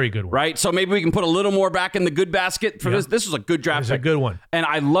a very good one. Right? So maybe we can put a little more back in the good basket for this. This was a good draft pick. It was a good one. And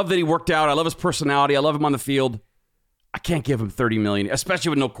I love that he worked out. I love his personality. I love him on the field. I can't give him $30 million, especially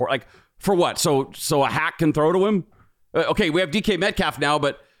with no core. Like, for what? So a hack can throw to him? Okay, we have DK Metcalf now,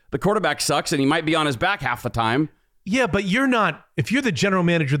 but the quarterback sucks, and he might be on his back half the time. Yeah, but you're not, if you're the general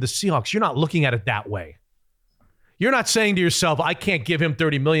manager of the Seahawks, you're not looking at it that way. You're not saying to yourself, I can't give him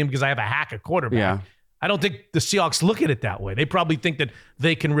 $30 million because I have a hack at quarterback. Yeah. I don't think the Seahawks look at it that way. They probably think that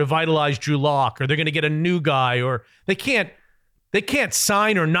they can revitalize Drew Lock, or they're going to get a new guy, or they can't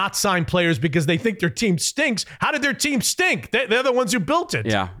sign or not sign players because they think their team stinks. How did their team stink? They're the ones who built it.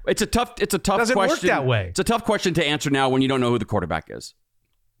 Yeah. It's a tough Doesn't question. Work that way. It's a tough question to answer now when you don't know who the quarterback is.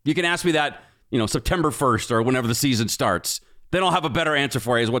 You can ask me that, September 1st or whenever the season starts. Then I'll have a better answer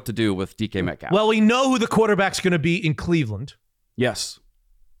for you as what to do with DK Metcalf. Well, we know who the quarterback's going to be in Cleveland. Yes.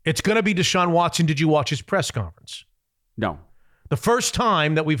 It's going to be Deshaun Watson. Did you watch his press conference? No. The first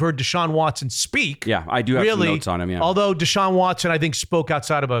time that we've heard Deshaun Watson speak. Yeah, I do have some notes on him, yeah. Although Deshaun Watson, I think, spoke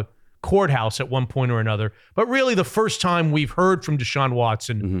outside of a courthouse at one point or another. But really the first time we've heard from Deshaun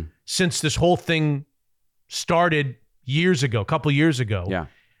Watson since this whole thing started a couple years ago. Yeah.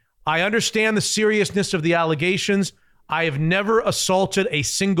 I understand the seriousness of the allegations. I have never assaulted a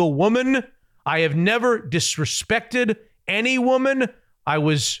single woman. I have never disrespected any woman. I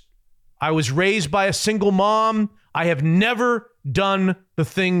was raised by a single mom. I have never done the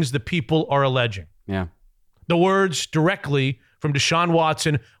things that people are alleging. Yeah. The words directly from Deshaun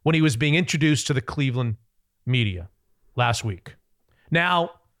Watson when he was being introduced to the Cleveland media last week. Now,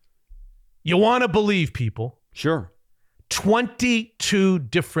 you want to believe people. Sure. 22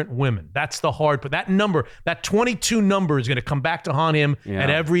 different women. That's the hard part. That 22 number is going to come back to haunt him at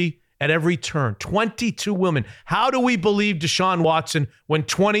every at every turn. 22 women. How do we believe Deshaun Watson when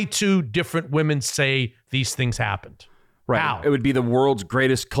 22 different women say these things happened? Right. How? It would be the world's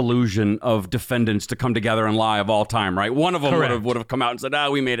greatest collusion of defendants to come together and lie of all time, right? One of them would have come out and said,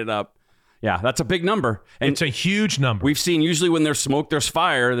 we made it up. Yeah, that's a big number. And it's a huge number. We've seen usually when there's smoke, there's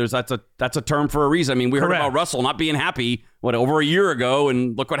fire. That's a term for a reason. I mean, we heard about Russell not being happy, over a year ago,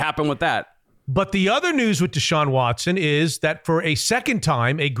 and look what happened with that. But the other news with Deshaun Watson is that for a second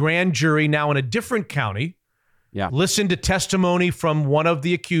time, a grand jury now in a different county listened to testimony from one of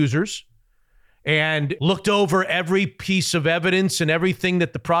the accusers and looked over every piece of evidence and everything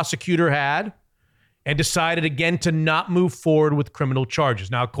that the prosecutor had and decided again to not move forward with criminal charges.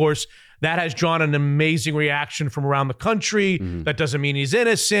 Now, of course, that has drawn an amazing reaction from around the country. Mm-hmm. That doesn't mean he's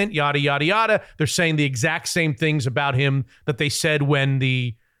innocent, yada, yada, yada. They're saying the exact same things about him that they said when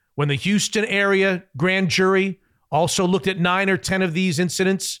the Houston area grand jury also looked at 9 or 10 of these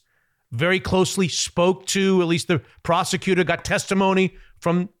incidents, very closely spoke to, at least the prosecutor got testimony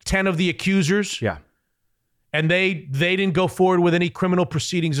from 10 of the accusers. Yeah. And they didn't go forward with any criminal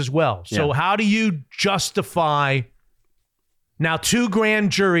proceedings as well. So how do you justify now 2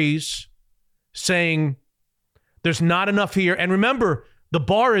 grand juries saying there's not enough here? And remember, the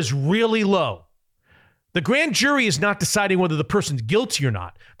bar is really low. The grand jury is not deciding whether the person's guilty or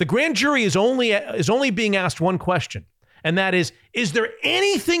not. The grand jury is only being asked one question, and that is there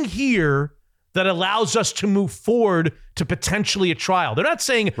anything here that allows us to move forward to potentially a trial? They're not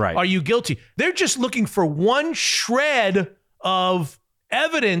saying, are you guilty? They're just looking for one shred of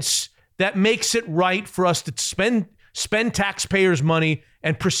evidence that makes it right for us to spend taxpayers' money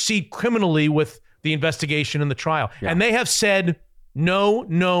and proceed criminally with the investigation and the trial. Yeah. And they have said no,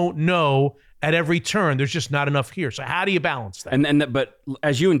 no, no at every turn. There's just not enough here. So how do you balance that? But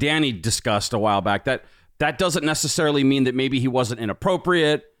as you and Danny discussed a while back, that doesn't necessarily mean that maybe he wasn't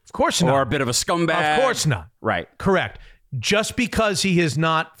inappropriate. Of course not. Or a bit of a scumbag. Of course not. Right. Correct. Just because he is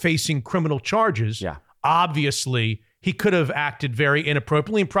not facing criminal charges, obviously he could have acted very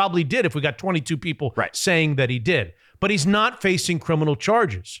inappropriately and probably did if we got 22 people saying that he did. But he's not facing criminal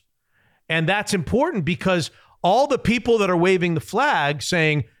charges. And that's important because all the people that are waving the flag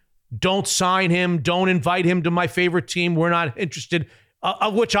saying, don't sign him, don't invite him to my favorite team, we're not interested,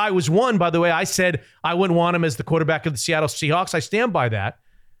 of which I was one, by the way. I said I wouldn't want him as the quarterback of the Seattle Seahawks. I stand by that.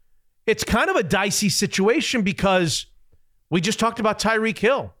 It's kind of a dicey situation because we just talked about Tyreek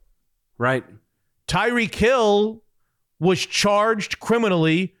Hill. Right. Tyreek Hill was charged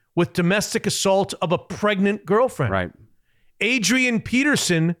criminally with domestic assault of a pregnant girlfriend. Right. Adrian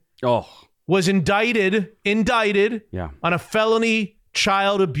Peterson was indicted on a felony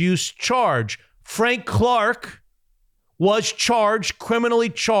child abuse charge. Frank Clark was criminally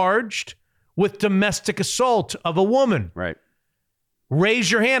charged with domestic assault of a woman. Right.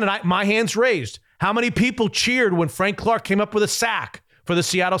 Raise your hand, and my hand's raised. How many people cheered when Frank Clark came up with a sack for the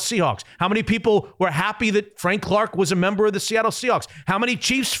Seattle Seahawks? How many people were happy that Frank Clark was a member of the Seattle Seahawks? How many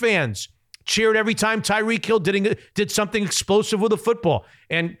Chiefs fans cheered every time Tyreek Hill did something explosive with a football?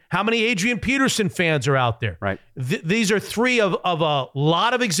 And how many Adrian Peterson fans are out there? Right. These are 3 of a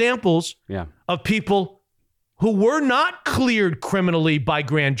lot of examples of people who were not cleared criminally by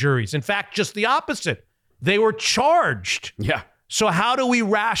grand juries. In fact, just the opposite. They were charged. Yeah. So how do we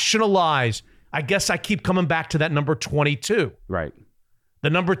rationalize? I guess I keep coming back to that number 22. Right. The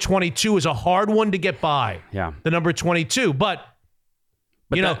number 22 is a hard one to get by. Yeah. The number 22. But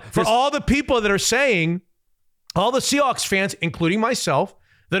for all the people that are saying, all the Seahawks fans, including myself,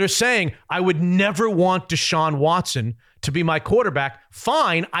 that are saying, I would never want Deshaun Watson to be my quarterback.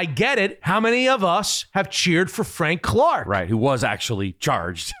 Fine, I get it. How many of us have cheered for Frank Clark? Right, who was actually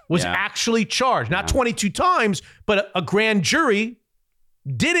charged. Actually charged. Not 22 times, but a grand jury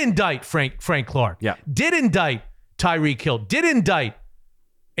did indict Frank Clark. Yeah. Did indict Tyreek Hill. Did indict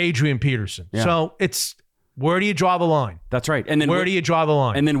Adrian Peterson. Yeah. So it's, where do you draw the line? That's right. And then where do you draw the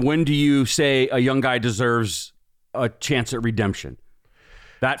line? And then when do you say a young guy deserves a chance at redemption?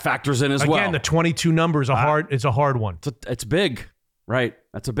 That factors in as well. Again, the 22 number is a hard one. It's big, right?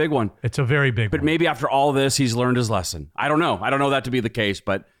 That's a big one. It's a very big one. But maybe after all this, he's learned his lesson. I don't know. I don't know that to be the case,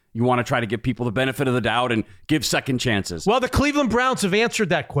 but you want to try to give people the benefit of the doubt and give second chances. Well, the Cleveland Browns have answered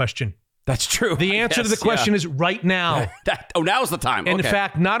that question. That's true. The answer to the question is right now. Now's the time. And in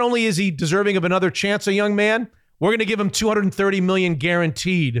fact, not only is he deserving of another chance, a young man, we're going to give him $230 million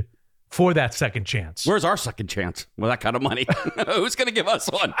guaranteed for that second chance. Where's our second chance with that kind of money? Who's going to give us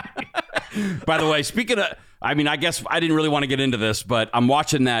one? By the way, speaking of, I guess I didn't really want to get into this, but I'm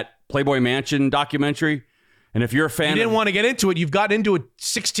watching that Playboy Mansion documentary. And if you're a fan, you didn't want to get into it. You've gotten into it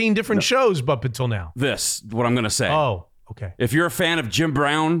 16 different shows up until now. What I'm going to say. Oh, okay. If you're a fan of Jim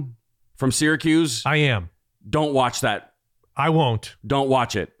Brown from Syracuse. I am. Don't watch that. I won't. Don't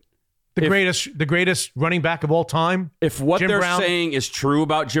watch it. The greatest running back of all time. If what Jim they're Brown, saying is true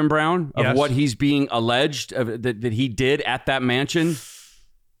about Jim Brown, of yes. what he's being alleged that he did at that mansion,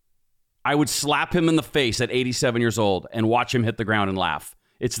 I would slap him in the face at 87 years old and watch him hit the ground and laugh.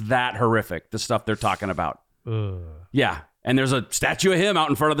 It's that horrific, the stuff they're talking about. Yeah. And there's a statue of him out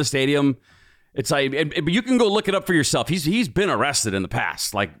in front of the stadium. It's like, but you can go look it up for yourself. He's been arrested in the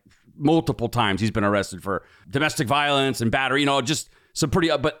past, like multiple times. He's been arrested for domestic violence and battery, just some pretty,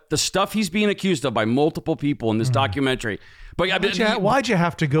 but the stuff he's being accused of by multiple people in this documentary. But why'd you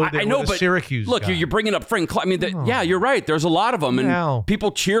have to go there? I know, with but Syracuse. Look, guy? You're bringing up Frank. Yeah, you're right. There's a lot of them, and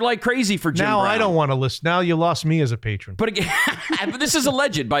people cheer like crazy for Jim Brown. I don't want to listen. Now you lost me as a patron. But again, this is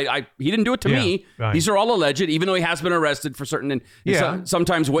alleged. He didn't do it to me. Right. These are all alleged, even though he has been arrested for certain. And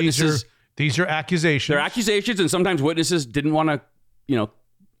sometimes witnesses. These are accusations. They're accusations, and sometimes witnesses didn't want to,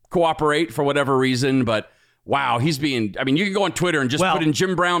 cooperate for whatever reason. But wow, he's being. I mean, you can go on Twitter and just put in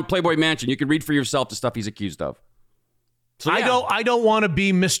Jim Brown Playboy Mansion. You can read for yourself the stuff he's accused of. So, yeah. I don't want to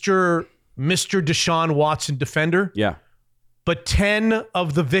be Mr. Deshaun Watson defender. Yeah. But 10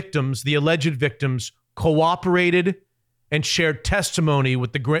 of the victims, the alleged victims, cooperated and shared testimony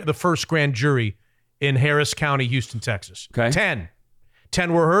with the first grand jury in Harris County, Houston, Texas. Okay.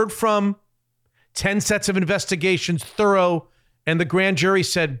 10 were heard from, 10 sets of investigations, thorough, and the grand jury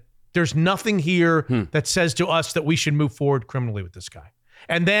said, there's nothing here that says to us that we should move forward criminally with this guy.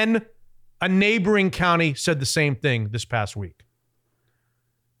 And then a neighboring county said the same thing this past week.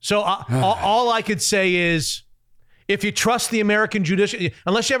 So all I could say is, if you trust the American judicial,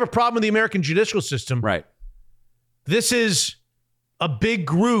 unless you have a problem with the American judicial system, right? This is a big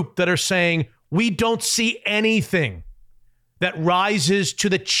group that are saying we don't see anything that rises to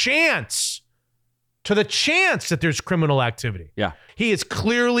the chance that there's criminal activity. Yeah. He is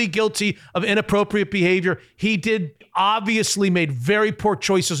clearly guilty of inappropriate behavior. He obviously made very poor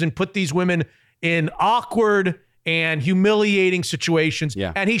choices and put these women in awkward and humiliating situations.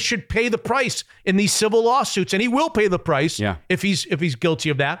 Yeah. And he should pay the price in these civil lawsuits. And he will pay the price if he's guilty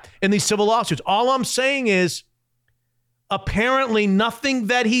of that in these civil lawsuits. All I'm saying is, apparently nothing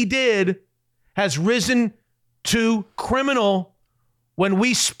that he did has risen to criminal when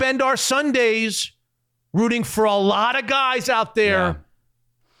we spend our Sundays rooting for a lot of guys out there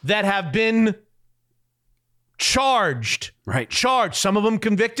that have been charged. Right. Charged. Some of them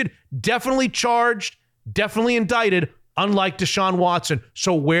convicted, definitely charged, definitely indicted, unlike Deshaun Watson.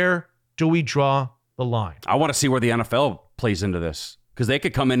 So where do we draw the line? I want to see where the NFL plays into this, because they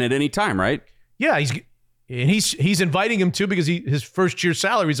could come in at any time, right? Yeah, he's inviting him to, because his first year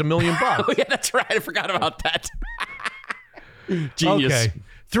salary is $1 million. Oh, yeah, that's right. I forgot about that. Genius. Okay.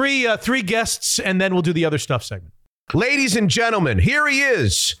 Three guests, and then we'll do the other stuff segment. Ladies and gentlemen, here he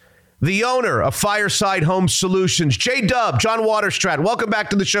is, the owner of Fireside Home Solutions, J-Dub, John Waterstrat. Welcome back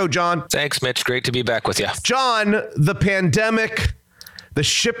to the show, John. Thanks, Mitch. Great to be back with you. John, the pandemic, the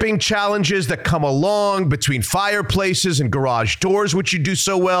shipping challenges that come along between fireplaces and garage doors, which you do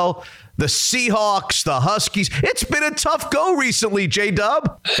so well, the Seahawks, the Huskies. It's been a tough go recently,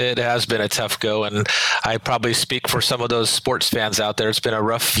 J-Dub. It has been a tough go, and I probably speak for some of those sports fans out there. It's been a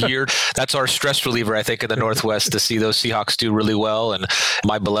rough year. That's our stress reliever, I think, in the Northwest, to see those Seahawks do really well, and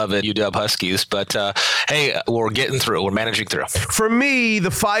my beloved UW Huskies. But, hey, we're getting through. We're managing through. For me,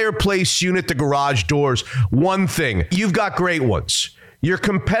 the fireplace unit, the garage doors, one thing, you've got great ones. Your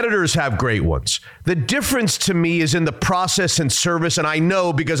competitors have great ones. The difference to me is in the process and service, and I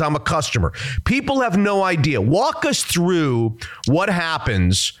know because I'm a customer. People have no idea. Walk us through what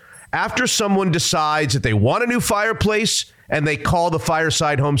happens after someone decides that they want a new fireplace and they call the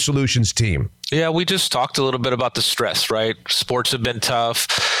Fireside Home Solutions team. Yeah, we just talked a little bit about the stress, right? Sports have been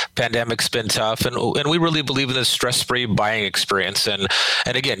tough. Pandemic's been tough. And we really believe in this stress-free buying experience. And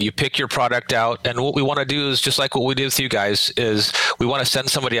again, you pick your product out. And what we want to do is just like what we did with you guys is we want to send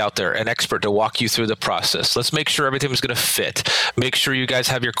somebody out there, an expert, to walk you through the process. Let's make sure everything's going to fit. Make sure you guys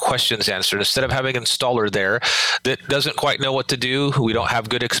have your questions answered. Instead of having an installer there that doesn't quite know what to do, we don't have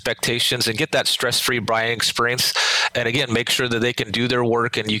good expectations, and get that stress-free buying experience. And again, make sure that they can do their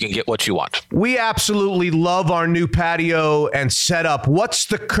work and you can get what you want. We absolutely love our new patio and setup. What's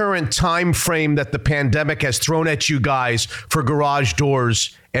the current time frame that the pandemic has thrown at you guys for garage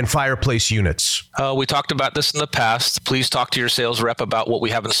doors and fireplace units? We talked about this in the past. Please talk to your sales rep about what we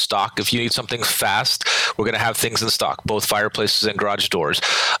have in stock. If you need something fast, we're going to have things in stock, both fireplaces and garage doors.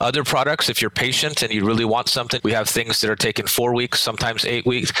 Other products, if you're patient and you really want something, we have things that are taking 4 weeks, sometimes 8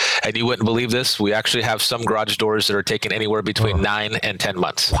 weeks. And you wouldn't believe this. We actually have some garage doors that are taking anywhere between 9 and 10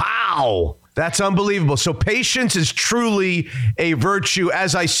 months. Wow. That's unbelievable. So patience is truly a virtue.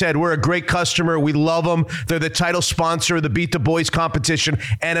 As I said, we're a great customer. We love them. They're the title sponsor of the Beat the Boys competition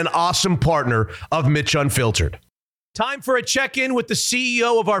and an awesome partner of Mitch Unfiltered. Time for a check-in with the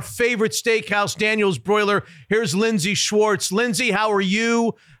CEO of our favorite steakhouse, Daniel's Broiler. Here's Lindsay Schwartz. Lindsay, how are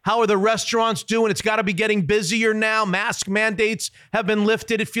you? How are the restaurants doing? It's got to be getting busier now. Mask mandates have been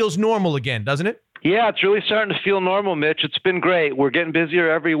lifted. It feels normal again, doesn't it? Yeah, it's really starting to feel normal, Mitch. It's been great. We're getting busier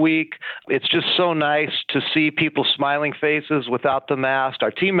every week. It's just so nice to see people smiling faces without the mask.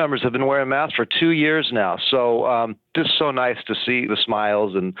 Our team members have been wearing masks for 2 years now. So just so nice to see the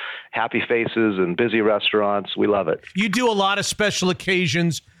smiles and happy faces and busy restaurants. We love it. You do a lot of special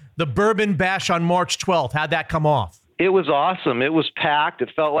occasions. The Bourbon Bash on March 12th. How'd that come off? It was awesome. It was packed. It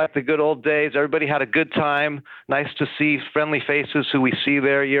felt like the good old days. Everybody had a good time. Nice to see friendly faces who we see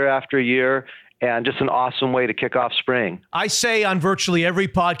there year after year. And just an awesome way to kick off spring. I say on virtually every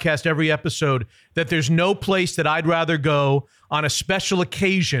podcast, every episode, that there's no place that I'd rather go on a special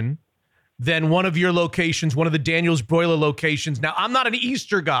occasion than one of your locations, one of the Daniel's Broiler locations. Now, I'm not an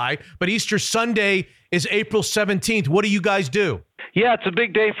Easter guy, but Easter Sunday is April 17th. What do you guys do? Yeah, it's a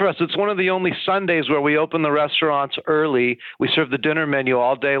big day for us. It's one of the only Sundays where we open the restaurants early. We serve the dinner menu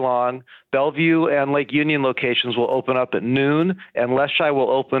all day long. Bellevue and Lake Union locations will open up at noon, and Leshai will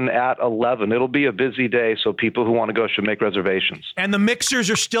open at 11. It'll be a busy day, so people who want to go should make reservations. And the mixers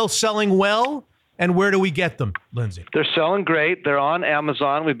are still selling well? And where do we get them, Lindsay? They're selling great. They're on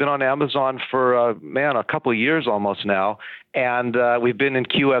Amazon. We've been on Amazon for, a couple of years almost now. And we've been in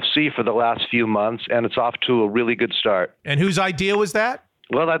QFC for the last few months, and it's off to a really good start. And whose idea was that?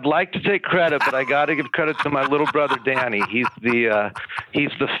 Well, I'd like to take credit, but I got to give credit to my little brother, Danny. He's the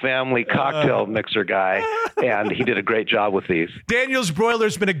family cocktail mixer guy, and he did a great job with these. Daniel's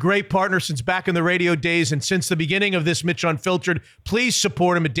Broiler's been a great partner since back in the radio days, and since the beginning of this Mitch Unfiltered. Please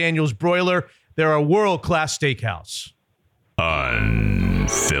support him at Daniel's Broiler. They're a world-class steakhouse.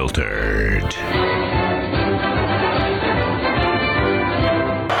 Unfiltered.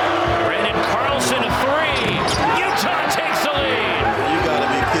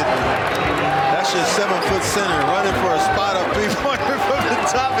 Center running for a spot up three-pointer from the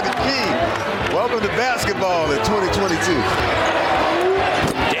top of the key. Welcome to basketball in 2022.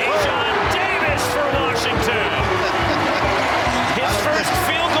 Dejon Davis for Washington. His first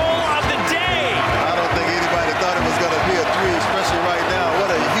field goal of the day. I don't think anybody thought it was going to be a three, especially right now.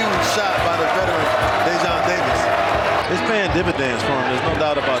 What a huge shot by the veteran Dejon Davis. It's paying dividends for him. There's no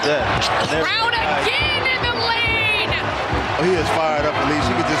doubt about that. Brown again in the lane. He is fired up, at least.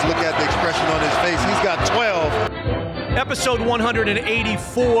 You can just look at the expression on his face. He's got 12. Episode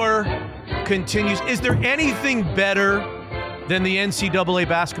 184 continues. Is there anything better than the NCAA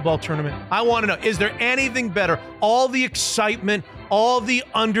basketball tournament? I want to know, is there anything better? All the excitement, all the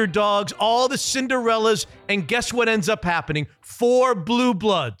underdogs, all the Cinderellas, and guess what ends up happening? 4 blue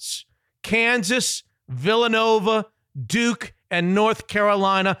bloods. Kansas, Villanova, Duke, and North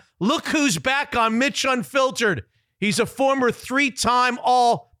Carolina. Look who's back on Mitch Unfiltered. He's a former 3-time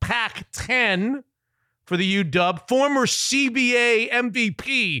All-Pac-10 for the UW, former CBA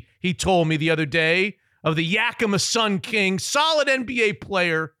MVP, he told me the other day, of the Yakima Sun Kings, solid NBA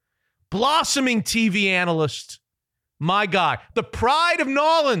player, blossoming TV analyst. My guy, the pride of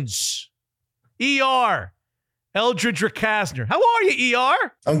Nolans, ER, Eldridge Recasner. How are you,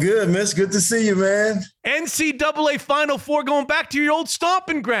 ER? I'm good, Miss. Good to see you, man. NCAA Final Four, going back to your old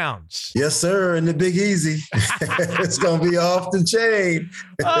stomping grounds. Yes, sir, in the Big Easy. It's going to be off the chain.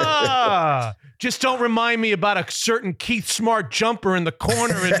 Just don't remind me about a certain Keith Smart jumper in the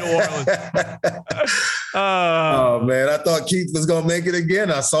corner in New Orleans. Oh, man, I thought Keith was going to make it again.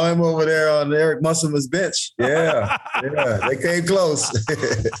 I saw him over there on Eric Musselman's bench. Yeah, they came close.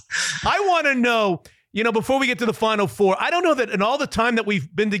 I want to know, before we get to the Final Four, I don't know that in all the time that we've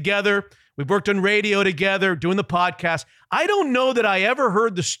been together, we've worked on radio together, doing the podcast, I don't know that I ever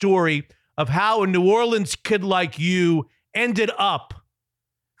heard the story of how a New Orleans kid like you ended up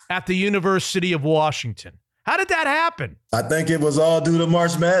at the University of Washington. How did that happen? I think it was all due to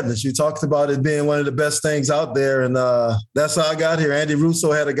March Madness. You talked about it being one of the best things out there, and that's how I got here. Andy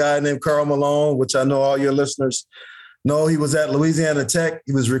Russo had a guy named Karl Malone, which I know all your listeners know. He was at Louisiana Tech.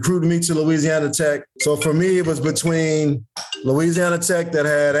 He was recruiting me to Louisiana Tech. So for me, it was between Louisiana Tech that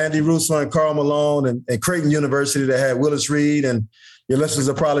had Andy Russo and Karl Malone and Creighton University that had Willis Reed. And your listeners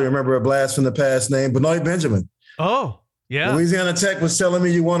will probably remember a blast from the past name, Benoit Benjamin. Oh, yeah. Louisiana Tech was telling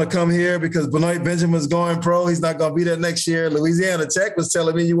me, you want to come here because Benoit Benjamin's going pro. He's not going to be there next year. Louisiana Tech was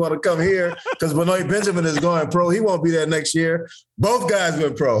telling me, you want to come here because Benoit Benjamin is going pro. He won't be there next year. Both guys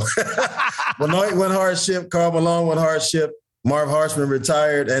went pro. Benoit went hardship. Karl Malone went hardship. Marv Harshman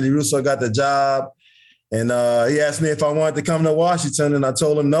retired. Andy Russo got the job. And he asked me if I wanted to come to Washington, and I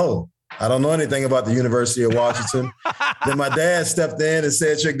told him no. I don't know anything about the University of Washington. Then my dad stepped in and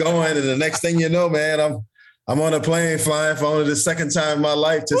said, "You're going." And the next thing you know, man, I'm on a plane flying for only the second time in my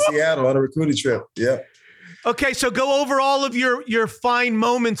life to Seattle on a recruiting trip. Yeah. Okay, so go over all of your fine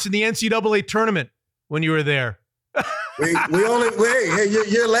moments in the NCAA tournament when you were there. we only hey,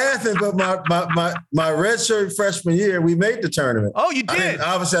 you're laughing, but my redshirt freshman year, we made the tournament. Oh, you did?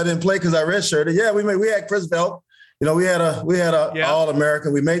 Obviously, I didn't play because I redshirted. Yeah, we had Chris Belt. You know, we had a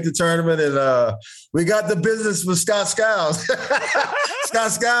All-American. We made the tournament, and we got the business with Scott Skiles.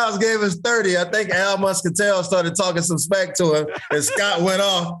 Scott Skiles gave us 30. I think Al Muscatel started talking some smack to him, and Scott went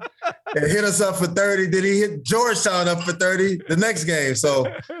off and hit us up for 30. Then he hit Georgetown up for 30 the next game. So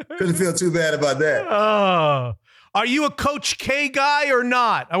couldn't feel too bad about that. Oh. Are you a Coach K guy or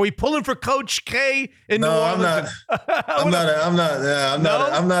not? Are we pulling for Coach K in New Orleans? I'm not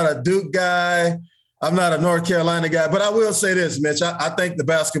a Duke guy. I'm not a North Carolina guy. But I will say this, Mitch. I think the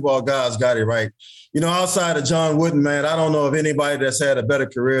basketball guys got it right. You know, outside of John Wooden, man, I don't know of anybody that's had a better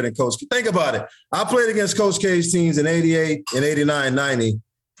career than Coach K. Think about it. I played against Coach K's teams in 88 and 89, 90.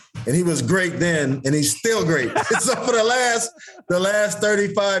 And he was great then, and he's still great. So for the last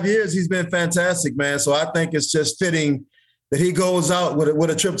 35 years, he's been fantastic, man. So I think it's just fitting that he goes out with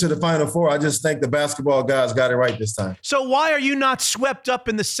a trip to the Final Four. I just think the basketball guys got it right this time. So why are you not swept up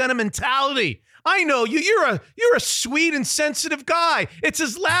in the sentimentality? I know you're a sweet and sensitive guy. It's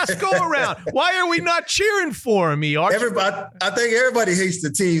his last go around. Why are we not cheering for him, ER? I think everybody hates the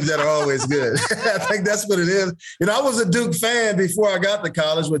teams that are always good. I think that's what it is. You know, I was a Duke fan before I got to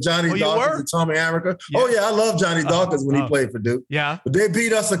college with Johnny Dawkins and Tommy America. Yeah. Oh yeah, I love Johnny Dawkins when he played for Duke. Yeah, but they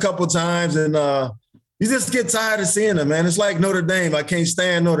beat us a couple times, and you just get tired of seeing them, man. It's like Notre Dame. I can't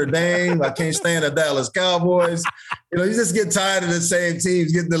stand Notre Dame. I can't stand the Dallas Cowboys. You know, you just get tired of the same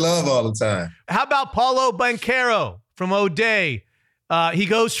teams getting the love all the time. How about Paulo Banchero from O'Day? He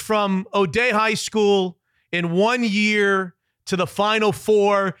goes from O'Day High School in 1 year to the Final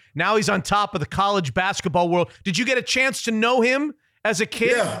Four. Now he's on top of the college basketball world. Did you get a chance to know him as a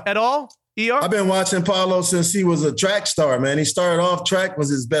kid at all? ER? I've been watching Paulo since he was a track star, man. He started off track was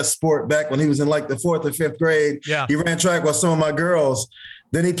his best sport back when he was in like the 4th or 5th grade. Yeah. He ran track with some of my girls.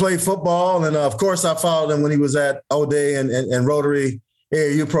 Then he played football. And of course I followed him when he was at O'Day and Rotary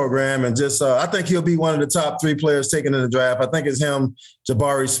AAU program. And just, I think he'll be one of the top 3 players taken in the draft. I think it's him,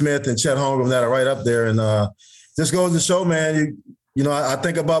 Jabari Smith and Chet Holmgren that are right up there. And just goes to show, man, you know, I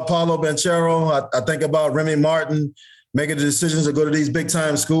think about Paulo Banchero. I think about Remy Martin, making the decisions to go to these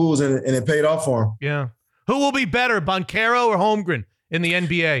big-time schools, and it paid off for him. Yeah. Who will be better, Banchero or Holmgren in the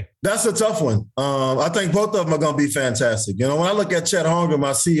NBA? That's a tough one. I think both of them are going to be fantastic. You know, when I look at Chet Holmgren,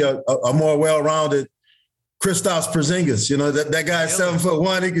 I see a more well-rounded Kristaps Porzingis. You know, that guy's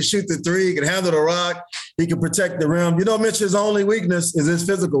 7'1". He can shoot the 3. He can handle the rock. He can protect the rim. You know, Mitch's only weakness is his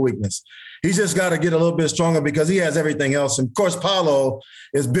physical weakness. He's just got to get a little bit stronger because he has everything else. And, of course, Paulo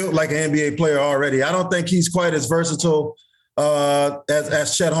is built like an NBA player already. I don't think he's quite as versatile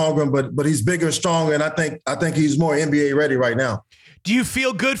as Chet Holmgren, but he's bigger, stronger, and I think he's more NBA ready right now. Do you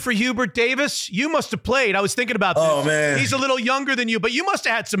feel good for Hubert Davis? You must have played. I was thinking about this. Oh, man. He's a little younger than you, but you must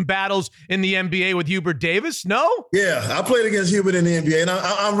have had some battles in the NBA with Hubert Davis, no? Yeah, I played against Hubert in the NBA, and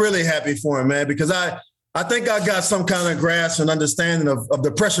I'm really happy for him, man, because I think I got some kind of grasp and understanding of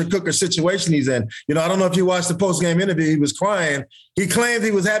the pressure cooker situation he's in. You know, I don't know if you watched the post-game interview. He was crying. He claimed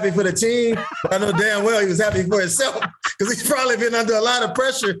he was happy for the team, but I know damn well he was happy for himself because he's probably been under a lot of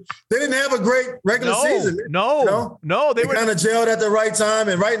pressure. They didn't have a great regular season. No. They were kind of gelled at the right time.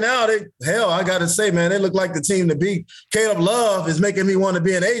 And right now, I got to say, man, they look like the team to beat. Caleb Love is making me want to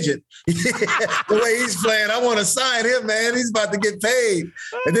be an agent. The way he's playing, I want to sign him, man. He's about to get paid.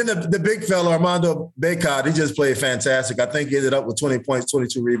 And then the big fella, Armando Bacot, he just played fantastic. I think he ended up with 20 points,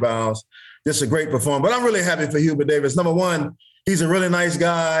 22 rebounds. Just a great performance. But I'm really happy for Hubert Davis. Number one, he's a really nice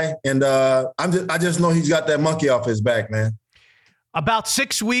guy, and I just know he's got that monkey off his back, man. About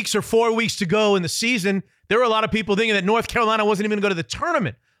 6 weeks or 4 weeks to go in the season, there were a lot of people thinking that North Carolina wasn't even going to go to the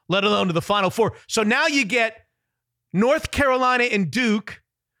tournament, let alone to the Final Four. So now you get North Carolina and Duke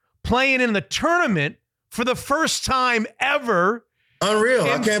playing in the tournament for the first time ever. Unreal.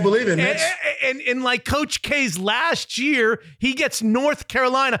 I can't believe it, Mitch. And like Coach K's last year, he gets North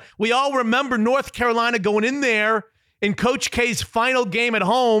Carolina. We all remember North Carolina going in there in Coach K's final game at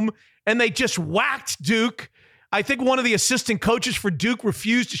home, and they just whacked Duke. I think one of the assistant coaches for Duke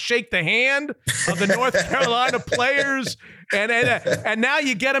refused to shake the hand of the North Carolina players, and now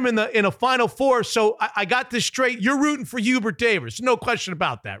you get them in a Final Four. So I got this straight. You're rooting for Hubert Davis, no question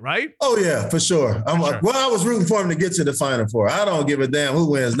about that, right? Oh yeah, for sure. Well, I was rooting for him to get to the Final Four. I don't give a damn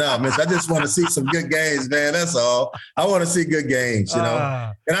who wins now, Mitch. I just want to see some good games, man. That's all. I want to see good games, you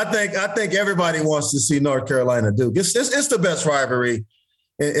know. And I think everybody wants to see North Carolina Duke. It's the best rivalry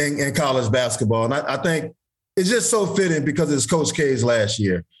in college basketball, and I think. It's just so fitting because it's Coach K's last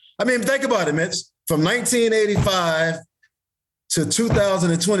year. I mean, think about it, Mitch. From 1985 to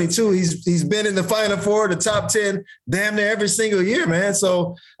 2022, he's been in the Final Four, the top 10, damn near every single year, man.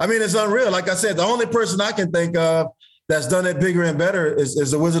 So, I mean, it's unreal. Like I said, the only person I can think of that's done it bigger and better is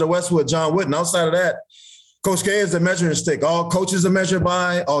the Wizard of Westwood, John Wooden. Outside of that, Coach K is the measuring stick. All coaches are measured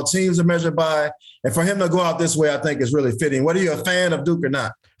by, all teams are measured by. And for him to go out this way, I think is really fitting, whether you're a fan of Duke or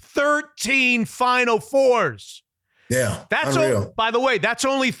not. 13 Final Fours. Yeah, that's by the way, that's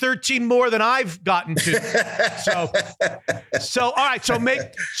only 13 more than I've gotten to. So all right. So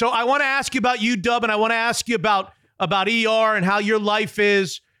I want to ask you about UW, and I want to ask you about ER and how your life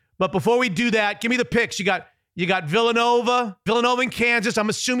is. But before we do that, give me the picks. You got Villanova and Kansas. I'm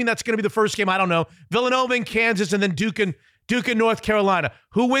assuming that's going to be the first game. I don't know. Villanova and Kansas, and then Duke and North Carolina.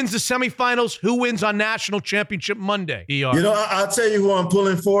 Who wins the semifinals? Who wins on National Championship Monday? ER. You know, I'll tell you who I'm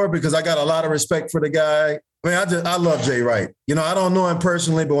pulling for because I got a lot of respect for the guy. I mean, I love Jay Wright. You know, I don't know him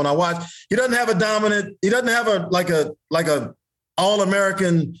personally, but when I watch, he doesn't have a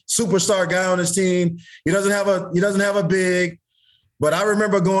All-American superstar guy on his team. He doesn't have a big. But I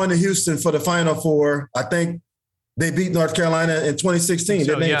remember going to Houston for the Final Four. I think they beat North Carolina in 2016.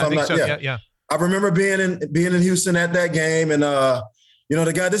 So, yeah, I think so. Yeah. I remember being in Houston at that game, and you know,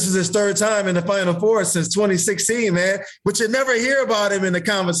 the guy, this is his third time in the Final Four since 2016, man. But you never hear about him in the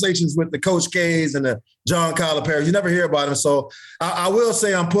conversations with the Coach K's and the John Calipari. You never hear about him. So I will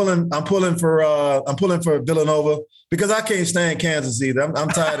say I'm pulling for Villanova because I can't stand Kansas either. I'm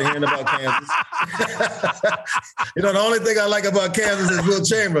tired of hearing about Kansas. You know, the only thing I like about Kansas is Will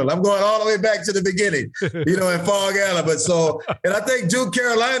Chamberlain. I'm going all the way back to the beginning, you know, in Fog Allen. But and I think Duke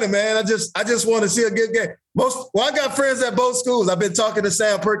Carolina, man, I just want to see a good game. I got friends at both schools. I've been talking to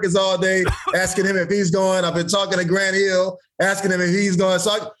Sam Perkins all day, asking him if he's going. I've been talking to Grant Hill, asking him if he's going.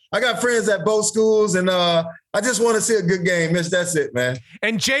 So I got friends at both schools, and I just want to see a good game, Mitch. That's it, man.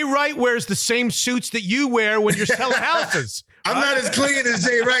 And Jay Wright wears the same suits that you wear when you're selling houses. I'm not as clean as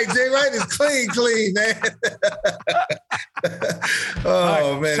Jay Wright. Jay Wright is clean, man.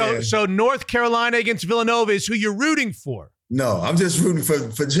 Oh, right, man. So North Carolina against Villanova is who you're rooting for. No, I'm just rooting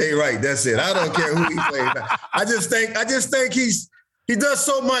for Jay Wright. That's it. I don't care who he plays. I just think he does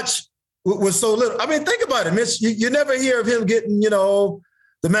so much with so little. I mean, think about it, Mitch. You never hear of him getting, you know,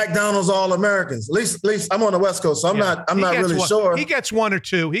 the McDonald's All-Americans. At least I'm on the West Coast, so I'm not really sure. He gets one or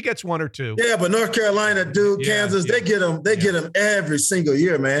two. Yeah, but North Carolina, Duke, Kansas, they get them every single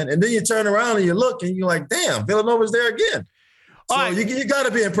year, man. And then you turn around and you look and you're like, damn, Villanova's there again. So right. you got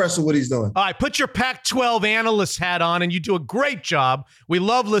to be impressed with what he's doing. All right, put your Pac-12 analyst hat on, and you do a great job. We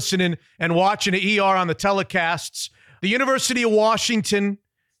love listening and watching the ER on the telecasts. The University of Washington,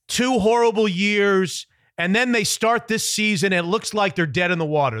 2 horrible years, and then they start this season, and it looks like they're dead in the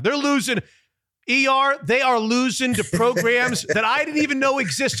water. They're losing. ER, they are losing to programs that I didn't even know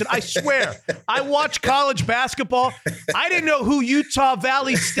existed. I swear. I watch college basketball. I didn't know who Utah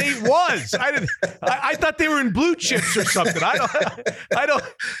Valley State was. I thought they were in blue chips or something. I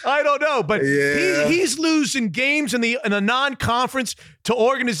don't know. But he's losing games in the non-conference to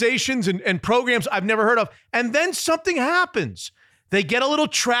organizations and programs I've never heard of. And then something happens. They get a little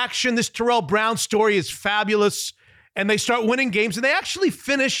traction. This Terrell Brown story is fabulous. And they start winning games, and they actually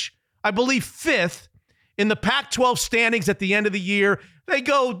finish, I believe, 5th in the Pac-12 standings at the end of the year. They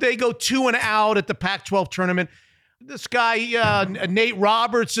go 2-out at the Pac-12 tournament. This guy, Nate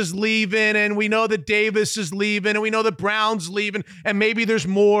Roberts, is leaving, and we know that Davis is leaving, and we know that Brown's leaving, and maybe there's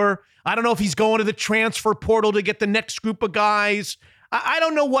more. I don't know if he's going to the transfer portal to get the next group of guys. I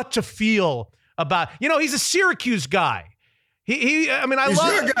don't know what to feel about. You know, he's a Syracuse guy. He's your guy. Yeah, he's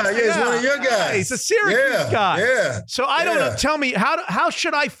one of your guys. He's a Syracuse guy. Yeah. So I don't know. Tell me, how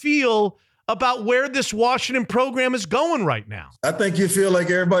should I feel about where this Washington program is going right now? I think you feel like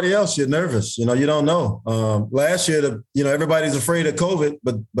everybody else. You're nervous. You know, you don't know. Last year, everybody's afraid of COVID,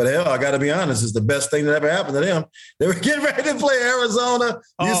 but hell, I got to be honest, it's the best thing that ever happened to them. They were getting ready to play Arizona,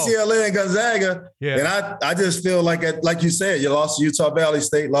 UCLA, and Gonzaga. Yeah. And I just feel like you said, you lost to Utah Valley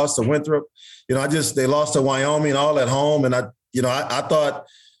State, lost to Winthrop. You know, they lost to Wyoming all at home. And I thought,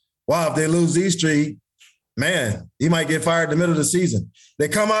 wow, if they lose these 3, man, he might get fired in the middle of the season. They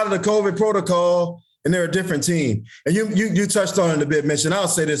come out of the COVID protocol and they're a different team. And you touched on it a bit, Mitch, and I'll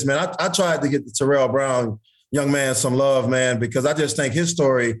say this, man. I tried to get the Terrell Brown young man some love, man, because I just think his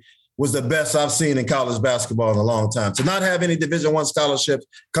story was the best I've seen in college basketball in a long time. To not have any Division I scholarships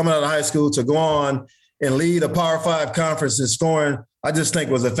coming out of high school, to go on and lead a Power 5 conference in scoring, I just think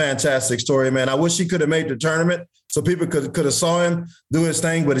was a fantastic story, man. I wish he could have made the tournament so people could have saw him do his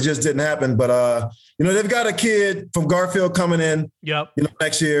thing, but it just didn't happen. But, they've got a kid from Garfield coming in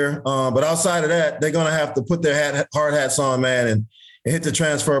next year. But outside of that, they're going to have to put their hard hats on, man, and hit the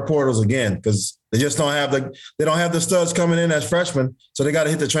transfer portals again, because they just don't have the studs coming in as freshmen. So they got to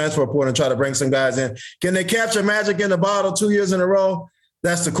hit the transfer portal and try to bring some guys in. Can they capture magic in the bottle 2 years in a row?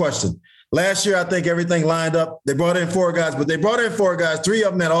 That's the question. Last year, I think everything lined up. They brought in 4 guys, but they brought in 4 guys, 3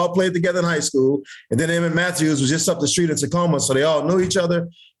 of them that all played together in high school. And then Emmett Matthews was just up the street in Tacoma, so they all knew each other.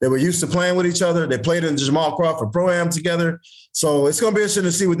 They were used to playing with each other. They played in the Jamal Crawford Pro-Am together. So it's going to be interesting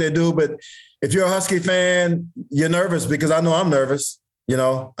to see what they do. But if you're a Husky fan, you're nervous, because I know I'm nervous. They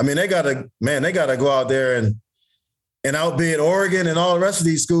got to go out there and outbid Oregon and all the rest of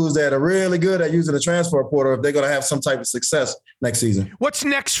these schools that are really good at using the transfer portal if they're going to have some type of success next season. What's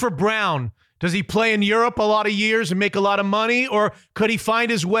next for Brown? Does he play in Europe a lot of years and make a lot of money, or could he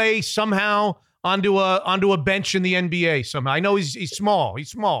find his way somehow onto a bench in the NBA somehow? I know he's small.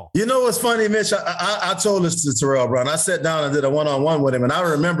 He's small. You know what's funny, Mitch? I told this to Terrell Brown. I sat down and did a one-on-one with him, and I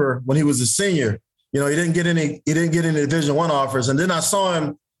remember when he was a senior, he didn't get any Division I offers, and then I saw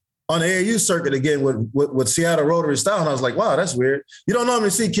him on the AAU circuit again with Seattle Rotary Style, and I was like, wow, that's weird. You don't normally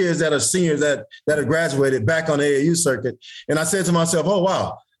see kids that are seniors that have graduated back on the AAU circuit. And I said to myself, oh,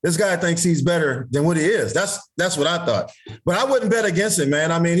 wow, this guy thinks he's better than what he is. That's what I thought. But I wouldn't bet against him,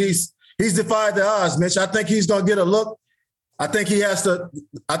 man. I mean, he's defied the odds, Mitch. I think he's going to get a look. I think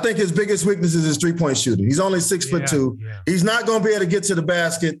his biggest weakness is his three-point shooting. He's only 6'2". Yeah. He's not going to be able to get to the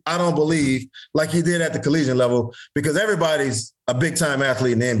basket, I don't believe, like he did at the collegiate level, because everybody's a big-time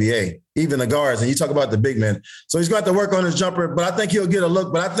athlete in the NBA, even the guards, and you talk about the big men. So he's got to work on his jumper, but I think he'll get a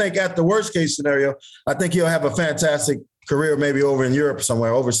look. But I think at the worst-case scenario, I think he'll have a fantastic career maybe over in Europe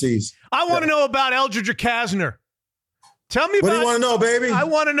somewhere, overseas. I want to know about Eldridge Recasner. Tell me what do you want to know, baby? I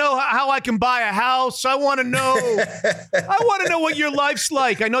want to know how I can buy a house. I want to know. What your life's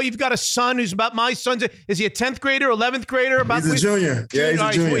like. I know you've got a son who's about my son's. Is he a 10th grader, 11th grader? He's a junior. Yeah, he's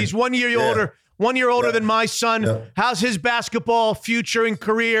a junior. He's 1 year older. 1 year older than my son. Yeah. How's his basketball future and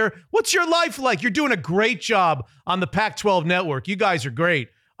career? What's your life like? You're doing a great job on the Pac-12 network. You guys are great.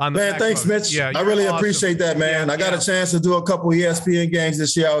 Man, thanks, Mitch. Yeah, I really appreciate that, man. I got a chance to do a couple ESPN games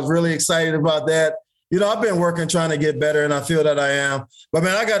this year. I was really excited about that. I've been working, trying to get better, and I feel that I am. But,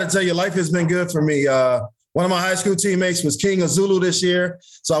 man, I got to tell you, life has been good for me. One of my high school teammates was King of Zulu this year.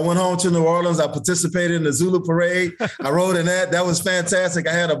 So I went home to New Orleans. I participated in the Zulu parade. I rode in that. That was fantastic.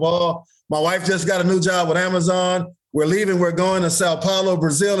 I had a ball. My wife just got a new job with Amazon. We're leaving. We're going to Sao Paulo,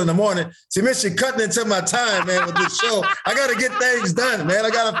 Brazil in the morning. See, Mitch, you're cutting into my time, man, with this show. I got to get things done, man.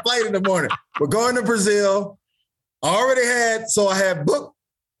 I got a flight in the morning. We're going to Brazil. I had booked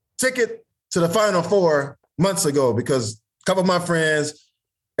ticket to the Final Four months ago because a couple of my friends,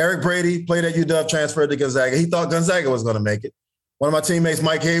 Eric Brady, played at UW, transferred to Gonzaga. He thought Gonzaga was going to make it. One of my teammates,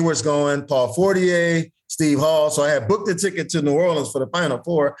 Mike Hayward's going, Paul Fortier, Steve Hall. So I had booked the ticket to New Orleans for the Final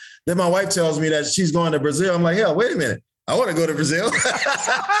Four. Then my wife tells me that she's going to Brazil. I'm like, hell, wait a minute. I want to go to Brazil.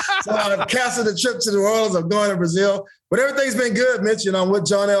 So I've canceled the trip to New Orleans. I'm going to Brazil. But everything's been good, Mitch. I'm with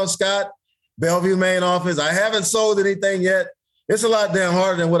John L. Scott, Bellevue main office. I haven't sold anything yet. It's a lot damn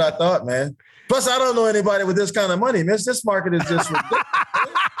harder than what I thought, man. Plus, I don't know anybody with this kind of money, Mitch. This market is just ridiculous.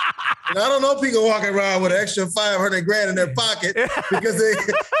 And I don't know people walking around with an extra $500,000 in their pocket because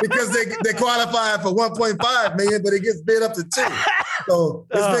they qualify for 1.5 million, but it gets bid up to 2. So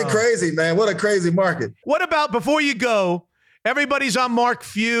it's been crazy, man. What a crazy market. What about, before you go, everybody's on Mark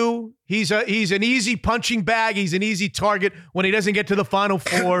Few. He's an easy punching bag. He's an easy target when he doesn't get to the Final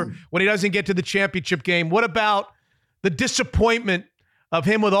Four, when he doesn't get to the championship game. What about the disappointment of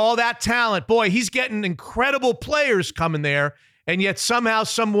him with all that talent? Boy, he's getting incredible players coming there, and yet somehow,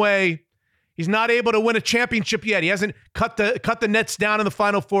 some way, he's not able to win a championship yet. He hasn't cut the nets down in the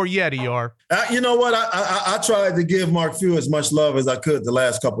Final Four yet, ER. You know what? I tried to give Mark Few as much love as I could the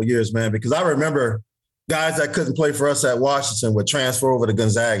last couple of years, man, because I remember guys that couldn't play for us at Washington would transfer over to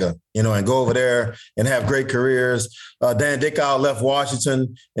Gonzaga, and go over there and have great careers. Dan Dickow left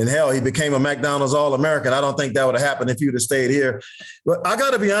Washington, and hell, he became a McDonald's All-American. I don't think that would have happened if you'd have stayed here. But I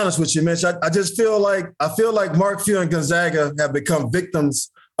got to be honest with you, Mitch. I just feel like Mark Few and Gonzaga have become victims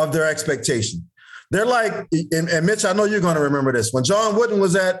of their expectation. They're like, and Mitch, I know you're going to remember this. When John Wooden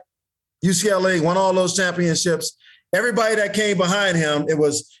was at UCLA, won all those championships, everybody that came behind him, it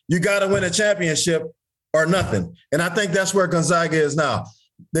was, you got to win a championship or nothing. And I think that's where Gonzaga is now.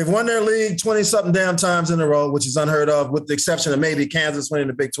 They've won their league 20-something damn times in a row, which is unheard of, with the exception of maybe Kansas winning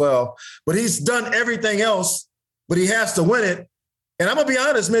the Big 12. But he's done everything else, but he has to win it. And I'm going to be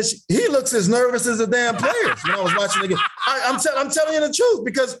honest, Mitch, he looks as nervous as the damn players when I was watching the game. I'm telling you the truth,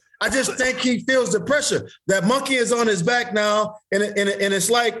 because I just think he feels the pressure. That monkey is on his back now, and it's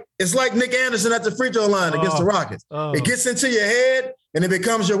like Nick Anderson at the free throw line against the Rockets. It gets into your head, and it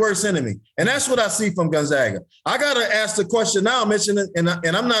becomes your worst enemy. And that's what I see from Gonzaga. I got to ask the question now, Mitch, and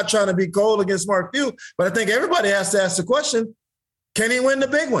I'm not trying to be cold against Mark Few, but I think everybody has to ask the question, can he win the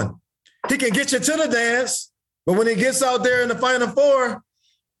big one? He can get you to the dance, but when he gets out there in the Final Four,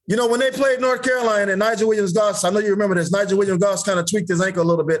 you know, when they played North Carolina and Nigel Williams-Goss, I know you remember this, Nigel Williams-Goss kind of tweaked his ankle a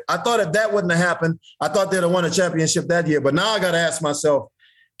little bit. I thought if that wouldn't have happened, I thought they'd have won a championship that year. But now I got to ask myself,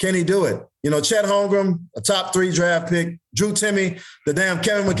 can he do it? You know, Chet Holmgren, a top 3 draft pick, Drew Timme, the damn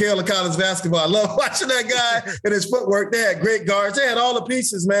Kevin McHale of college basketball. I love watching that guy and his footwork. They had great guards. They had all the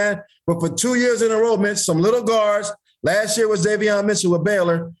pieces, man. But for 2 years in a row, Mitch, some little guards. Last year was Davion Mitchell with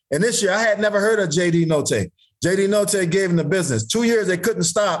Baylor. And this year I had never heard of J.D. Notte. J.D. Notte gave him the business. 2 years they couldn't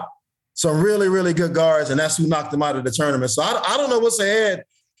stop some really, really good guards, and that's who knocked them out of the tournament. So I don't know what's ahead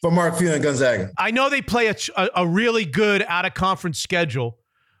for Mark Few and Gonzaga. I know they play a really good out-of-conference schedule,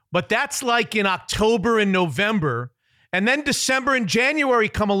 but that's like in October and November. And then December and January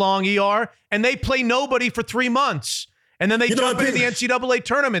come along, ER, and they play nobody for 3 months. And then they jump into the NCAA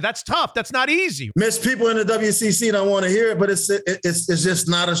tournament. That's tough. That's not easy. Miss, people in the WCC don't want to hear it, but it's just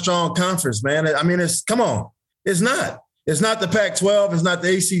not a strong conference, man. I mean, come on. It's not. It's not the Pac-12. It's not the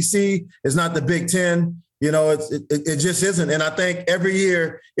ACC. It's not the Big Ten. You know, it just isn't. And I think every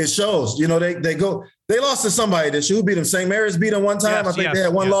year it shows. You know, they lost to somebody this year. Who beat them? St. Mary's beat them one time. I think they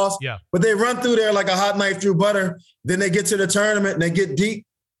had one loss. Yeah. But they run through there like a hot knife through butter. Then they get to the tournament and they get deep.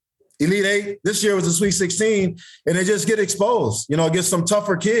 Elite 8. This year was the Sweet 16, and they just get exposed. You know, against some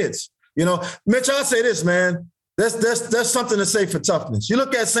tougher kids. You know, Mitch, I'll say this, man. That's something to say for toughness. You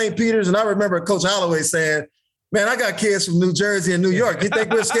look at St. Peter's, and I remember Coach Holloway saying, man, I got kids from New Jersey and New York. You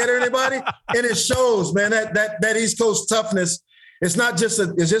think we're scared of anybody? And it shows, man, that East Coast toughness, it's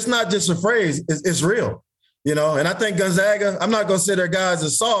just not just a phrase. It's real, you know? And I think Gonzaga, I'm not going to say their guys are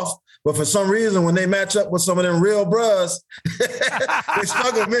soft, but for some reason, when they match up with some of them real bros, they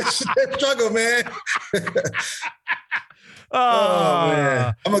struggle, man. They struggle, man. Oh,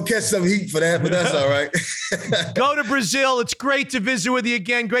 man. I'm going to catch some heat for that, but that's all right. Go to Brazil. It's great to visit with you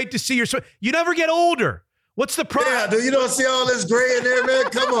again. Great to see you. You never get older. What's the problem? Yeah, dude, you don't see all this gray in there, man?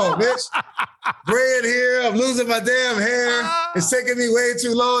 Come on, bitch. Gray in here. I'm losing my damn hair. It's taking me way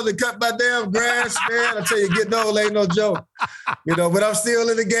too long to cut my damn grass, man. I tell you, getting old ain't no joke. You know, but I'm still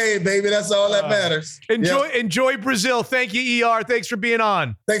in the game, baby. That's all that matters. Enjoy Brazil. Thank you, ER. Thanks for being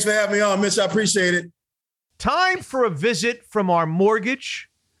on. Thanks for having me on, Mitch. I appreciate it. Time for a visit from our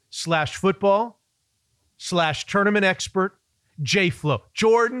mortgage/football/tournament expert, J-Flo.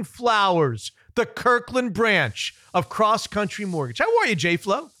 Jordan Flowers, the Kirkland branch of Cross Country Mortgage. How are you,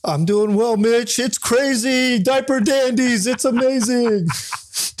 J-Flo? I'm doing well, Mitch. It's crazy. Diaper dandies. It's amazing.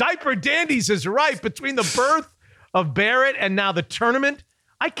 Diaper dandies is right. Between the birth of Barrett and now the tournament,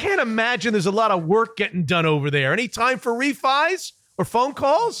 I can't imagine there's a lot of work getting done over there. Any time for refis or phone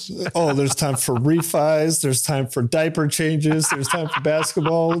calls? Oh, there's time for refis. There's time for diaper changes. There's time for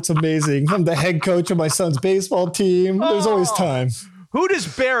basketball. It's amazing. I'm the head coach of my son's baseball team. There's always time. How old is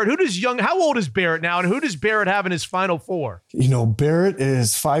Barrett now, and who does Barrett have in his Final Four? You know, Barrett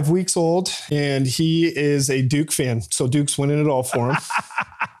is 5 weeks old, and he is a Duke fan. So Duke's winning it all for him.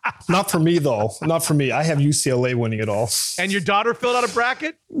 Not for me, though. Not for me. I have UCLA winning it all. And your daughter filled out a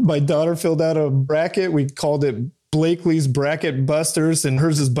bracket? My daughter filled out a bracket. We called it Blakely's Bracket Busters, and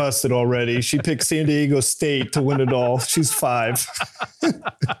hers is busted already. She picked San Diego State to win it all. She's 5. All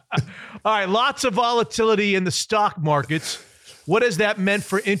right, lots of volatility in the stock markets. What has that meant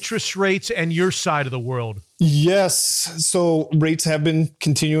for interest rates and your side of the world? Yes. So rates have been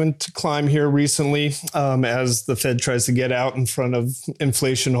continuing to climb here recently as the Fed tries to get out in front of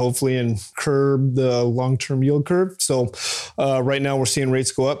inflation, hopefully, and curb the long-term yield curve. So right now we're seeing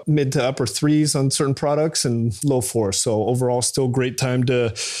rates go up mid to upper 3s on certain products and low 4s. So overall, still great time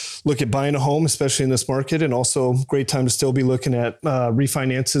to look at buying a home, especially in this market, and also great time to still be looking at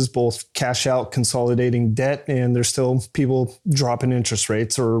refinances, both cash out, consolidating debt, and there's still people dropping interest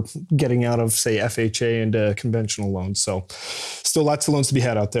rates or getting out of, say, FHA and conventional loans. So still lots of loans to be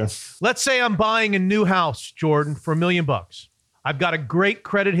had out there. Let's say I'm buying a new house, Jordan, for $1 million. I've got a great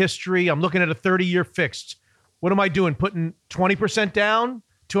credit history. I'm looking at a 30-year fixed. What am I doing? Putting 20% down,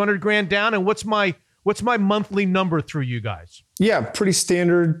 $200,000 down? And what's my What's my monthly number through you guys? Yeah, pretty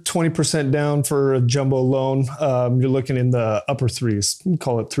standard, 20% down for a jumbo loan. You're looking in the upper threes. We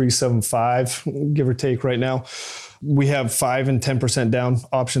call it 375, give or take right now. We have 5 and 10% down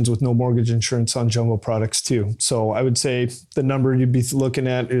options with no mortgage insurance on jumbo products too. So I would say the number you'd be looking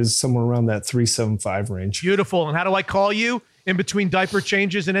at is somewhere around that 375 range. Beautiful. And how do I call you in between diaper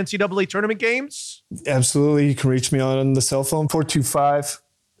changes and NCAA tournament games? Absolutely. You can reach me on the cell phone,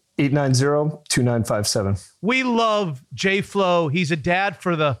 425-890-2957. We love J-Flo. He's a dad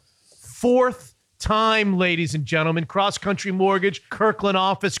for the 4th time, ladies and gentlemen. Cross Country Mortgage, Kirkland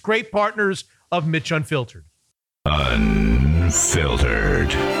office, great partners of Mitch Unfiltered.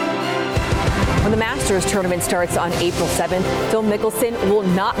 Unfiltered. When the Masters tournament starts on April 7th, Phil Mickelson will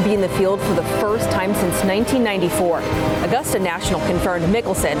not be in the field for the first time since 1994. Augusta National confirmed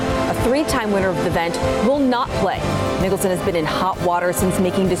Mickelson, a 3-time winner of the event, will not play. Mickelson has been in hot water since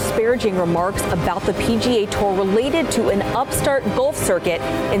making disparaging remarks about the PGA Tour related to an upstart golf circuit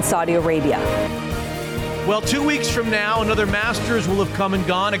in Saudi Arabia. Well, 2 weeks from now, another Masters will have come and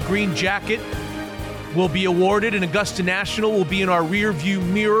gone. A green jacket will be awarded, and Augusta National will be in our rear view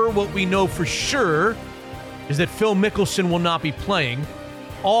mirror. What we know for sure is that Phil Mickelson will not be playing.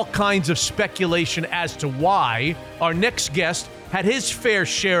 All kinds of speculation as to why. Our next guest had his fair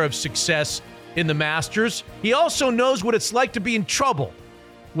share of success in the Masters. He also knows what it's like to be in trouble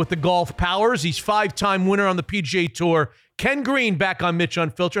with the golf powers. He's 5-time winner on the PGA Tour. Ken Green back on Mitch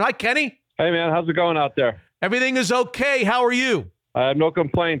Unfiltered. Hi, Kenny. Hey, man. How's it going out there? Everything is okay. How are you? I have no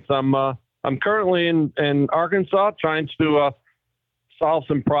complaints. I'm currently in Arkansas trying to solve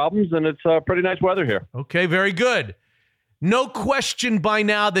some problems, and it's pretty nice weather here. Okay, very good. No question by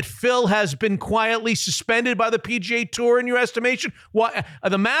now that Phil has been quietly suspended by the PGA Tour in your estimation. Why,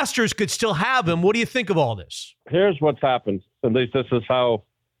 the Masters could still have him. What do you think of all this? Here's what's happened. At least this is how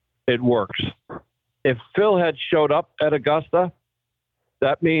it works. If Phil had showed up at Augusta,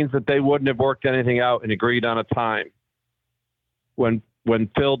 that means that they wouldn't have worked anything out and agreed on a time. When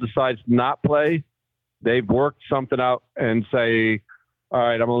Phil decides to not play, they've worked something out and say, all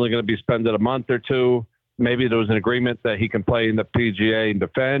right, I'm only going to be spending a month or two. Maybe there was an agreement that he can play in the PGA and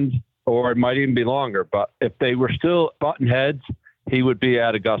defend, or it might even be longer. But if they were still button heads, he would be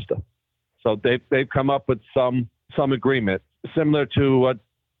at Augusta. So they've come up with some agreement, similar to what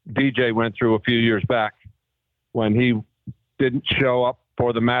DJ went through a few years back when he didn't show up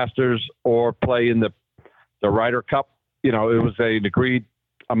for the Masters or play in the Ryder Cup. You know, it was an agreed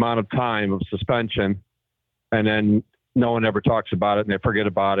amount of time of suspension, and then no one ever talks about it and they forget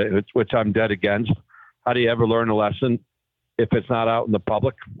about it, which I'm dead against. How do you ever learn a lesson if it's not out in the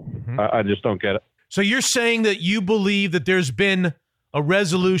public? Mm-hmm. I just don't get it. So you're saying that you believe that there's been a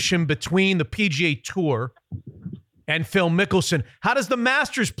resolution between the PGA Tour and Phil Mickelson. How does the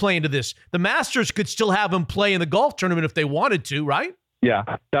Masters play into this? The Masters could still have him play in the golf tournament if they wanted to, right? Yeah,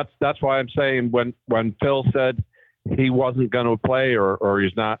 that's why I'm saying when Phil said he wasn't going to play or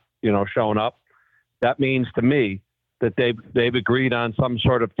he's not, showing up, that means to me that they've agreed on some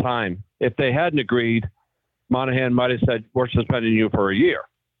sort of time. If they hadn't agreed, Monahan might have said, we're suspending you for a year.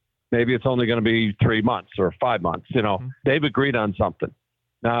 Maybe it's only going to be 3 months or 5 months. Mm-hmm. They've agreed on something.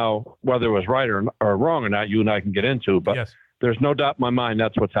 Now, whether it was right or wrong or not, you and I can get into, but yes. There's no doubt in my mind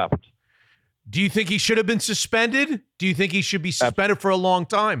that's what's happened. Do you think he should have been suspended? Do you think he should be suspended for a long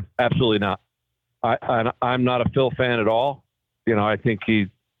time? Absolutely not. I'm not a Phil fan at all. I think he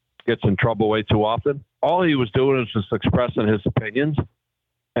gets in trouble way too often. All he was doing was just expressing his opinions.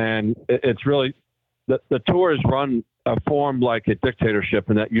 And it's really, the tour is run a form like a dictatorship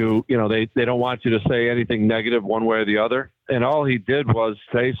in that they don't want you to say anything negative one way or the other. And all he did was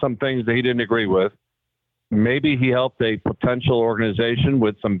say some things that he didn't agree with. Maybe he helped a potential organization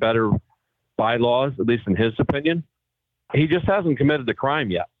with some better bylaws, at least in his opinion. He just hasn't committed the crime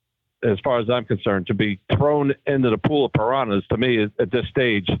yet, as far as I'm concerned. To be thrown into the pool of piranhas, to me, at this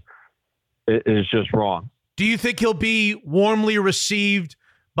stage, is just wrong. Do you think he'll be warmly received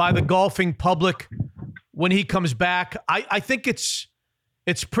by the golfing public when he comes back? I think it's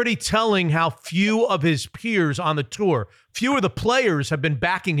pretty telling how few of his peers on the tour, few of the players have been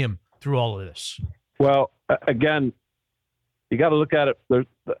backing him through all of this. Well, again, you got to look at it.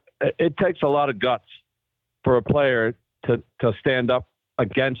 It takes a lot of guts for a player to stand up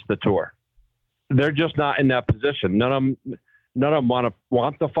against the tour. They're just not in that position. None of them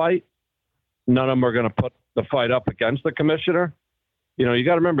want the fight. None of them are going to put the fight up against the commissioner. You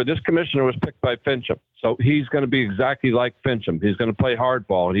got to remember, this commissioner was picked by Fincham. So he's going to be exactly like Fincham. He's going to play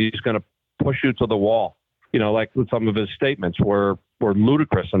hardball, and he's going to push you to the wall. Like some of his statements were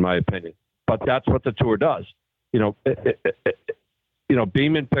ludicrous, in my opinion. But that's what the tour does.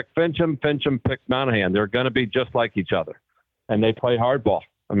 Beeman picked Fincham picked Monahan. They're going to be just like each other, and they play hardball.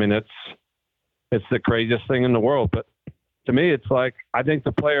 I mean, it's the craziest thing in the world. But to me, it's like I think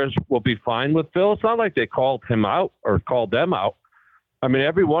the players will be fine with Phil. It's not like they called him out or called them out. I mean,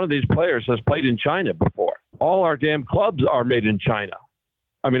 every one of these players has played in China before. All our damn clubs are made in China.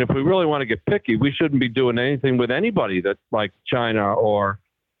 I mean, if we really want to get picky, we shouldn't be doing anything with anybody that like China or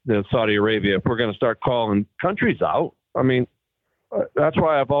Saudi Arabia if we're going to start calling countries out. I mean, that's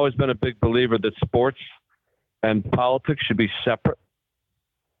why I've always been a big believer that sports and politics should be separate.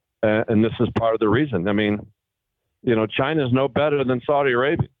 And this is part of the reason. I mean, China's no better than Saudi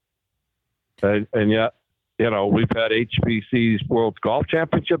Arabia. And yet, we've had HBC's World Golf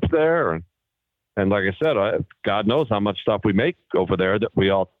Championships there. And like I said, God knows how much stuff we make over there that we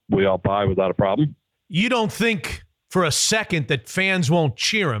all buy without a problem. You don't think for a second that fans won't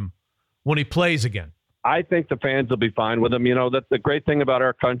cheer him when he plays again? I think the fans will be fine with him. That the great thing about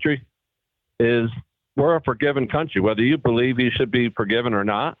our country is we're a forgiving country. Whether you believe he should be forgiven or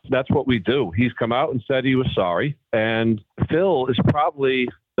not, that's what we do. He's come out and said he was sorry. And Phil is probably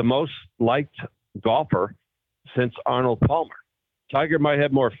the most liked golfer since Arnold Palmer. Tiger might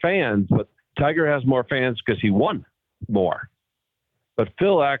have more fans, but Tiger has more fans because he won more. But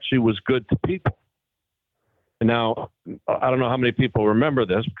Phil actually was good to people. And now, I don't know how many people remember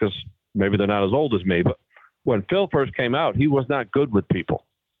this because maybe they're not as old as me, but when Phil first came out, he was not good with people.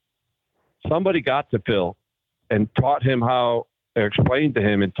 Somebody got to Phil and explained to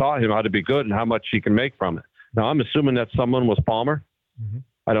him and taught him how to be good and how much he can make from it. Now, I'm assuming that someone was Palmer. Mm-hmm.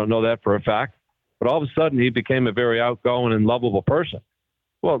 I don't know that for a fact. But all of a sudden, he became a very outgoing and lovable person.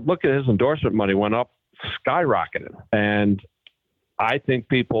 Well, look at his endorsement money went up, skyrocketed. And I think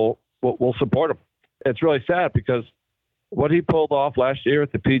people will support him. It's really sad because what he pulled off last year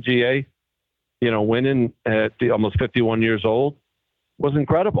at the PGA, winning at almost 51 years old, was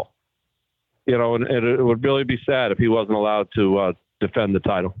incredible. And it would really be sad if he wasn't allowed to defend the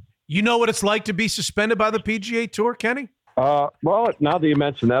title. You know what it's like to be suspended by the PGA Tour, Kenny? Well, now that you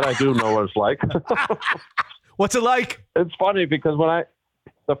mention that, I do know what it's like. What's it like? It's funny because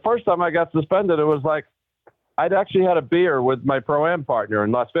the first time I got suspended, it was like I'd actually had a beer with my Pro-Am partner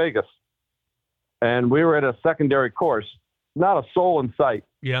in Las Vegas. And we were at a secondary course, not a soul in sight.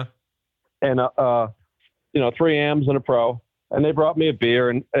 Yeah. And, 3 Ams and a pro. And they brought me a beer,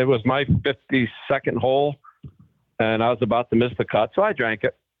 and it was my 52nd hole. And I was about to miss the cut, so I drank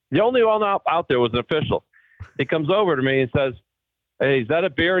it. The only one out there was an official. He comes over to me and says, "Hey, is that a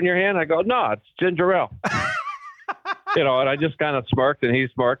beer in your hand?" I go, "No, it's ginger ale." And I just kind of smirked, and he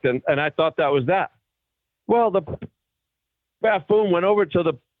smirked, and I thought that was that. Well, the buffoon went over to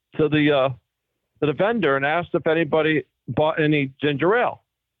the vendor and asked if anybody bought any ginger ale.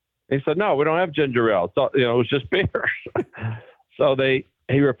 He said, "No, we don't have ginger ale. So, it was just beer." So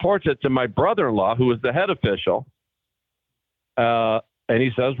he reports it to my brother-in-law, who was the head official, and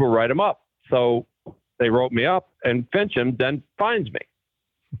he says, "We'll write him up." So they wrote me up, and Fincham then fines me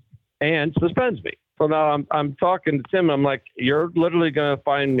and suspends me. So now I'm talking to Tim. I'm like, "You're literally going to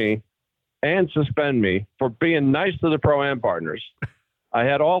fine me and suspend me for being nice to the Pro-Am partners." I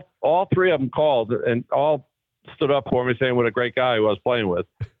had all 3 of them called and all stood up for me saying what a great guy I was playing with.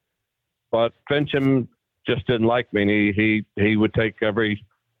 But Fincham just didn't like me, and he would take every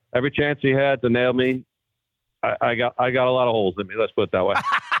chance he had to nail me. I got a lot of holes in me. Let's put it that way.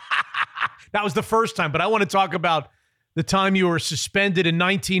 That was the first time, but I want to talk about the time you were suspended in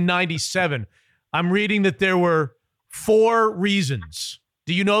 1997. I'm reading that there were 4 reasons.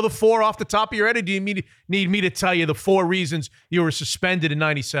 Do you know the 4 off the top of your head, or do you need me to tell you the 4 reasons you were suspended in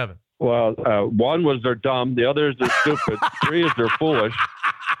 97? Well, 1 was they're dumb. The other is they're stupid. 3 is they're foolish.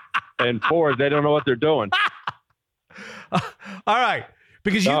 And 4 is they don't know what they're doing. All right.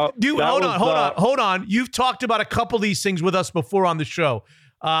 Because hold on. You've talked about a couple of these things with us before on the show.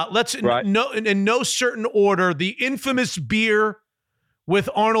 Let's in no certain order, the infamous beer with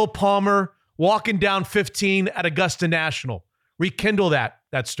Arnold Palmer walking down 15 at Augusta National. Rekindle that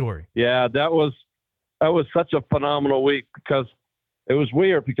story. Yeah, that was such a phenomenal week because it was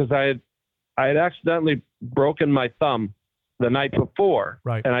weird because I had accidentally broken my thumb the night before,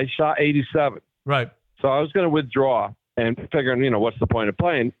 right? And I shot 87, right? So I was going to withdraw and figuring, what's the point of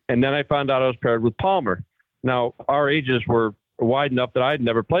playing? And then I found out I was paired with Palmer. Now our ages were wide enough that I had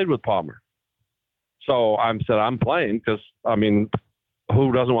never played with Palmer, so I said I'm playing because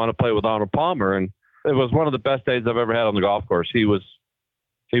who doesn't want to play with Arnold Palmer? And it was one of the best days I've ever had on the golf course. He was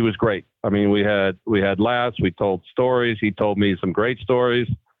great. We had laughs. We told stories. He told me some great stories.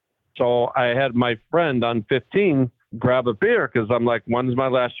 So I had my friend on 15 grab a beer because I'm like, when's my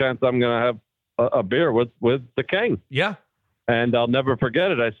last chance I'm going to have a beer with the king? Yeah. And I'll never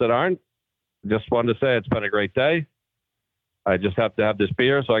forget it. I said, Arn, just wanted to say it's been a great day. I just have to have this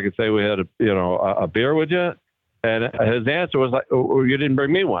beer so I could say we had a beer with you. And his answer was like, oh, you didn't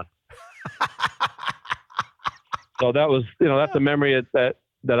bring me one. So that was, that's a memory that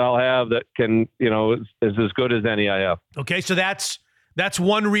I'll have that can, is as good as any I have. Okay, so that's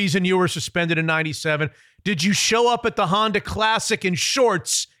one reason you were suspended in 97. Did you show up at the Honda Classic in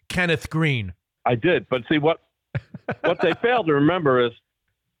shorts, Kenneth Green? I did, but see what they failed to remember is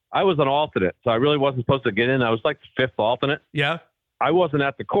I was an alternate, so I really wasn't supposed to get in. I was like the fifth alternate. Yeah. I wasn't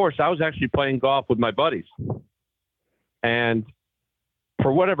at the course. I was actually playing golf with my buddies. And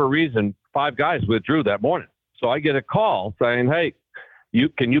for whatever reason, 5 guys withdrew that morning. So I get a call saying, hey,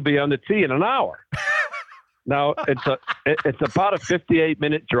 can you be on the tee in an hour? Now it's about a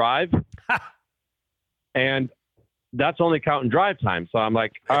 58-minute drive. And that's only counting drive time. So I'm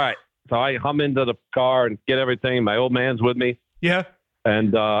like, all right. So I hum into the car and get everything. My old man's with me. Yeah.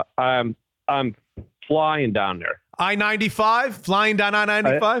 And I'm flying down there. I-95, flying down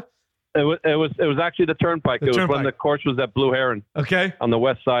I-95? It was actually the Turnpike. It was when the course was at Blue Heron. Okay. On the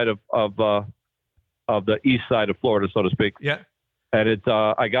west side of the east side of Florida, so to speak. Yeah. And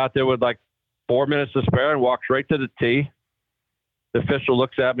I got there with like 4 minutes to spare and walked right to the tee. The official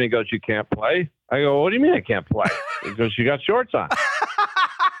looks at me and goes, "You can't play." I go, "What do you mean I can't play?" He goes, "You got shorts on."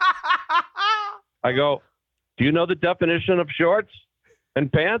 I go, "Do you know the definition of shorts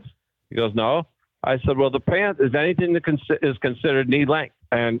and pants?" He goes, "No." I said, "Well, the pants is anything that is considered knee length."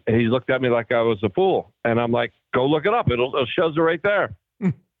 And he looked at me like I was a fool. And I'm like, "Go look it up. It shows it right there."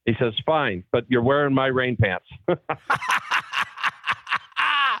 He says, "Fine, but you're wearing my rain pants."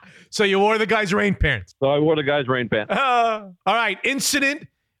 So you wore the guy's rain pants. So I wore the guy's rain pants. All right. Incident.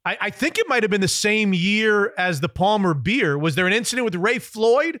 I think it might have been the same year as the Palmer beer. Was there an incident with Ray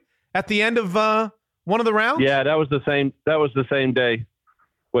Floyd at the end of one of the rounds? Yeah, that was the same day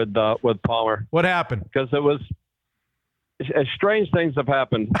with Palmer. What happened? Because it was strange things have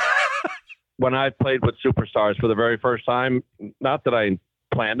happened when I played with superstars for the very first time. Not that I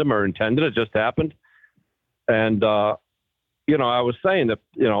planned them or intended, it just happened. And I was saying that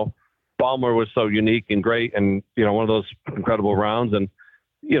Palmer was so unique and great, and one of those incredible rounds. And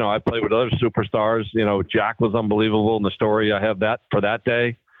I played with other superstars. Jack was unbelievable in the story I have that for that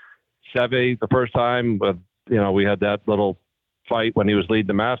day. Seve, the first time, we had that little fight when he was leading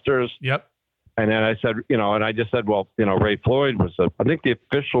the Masters. Yep. And then I said, and I just said, well, Ray Floyd was I think the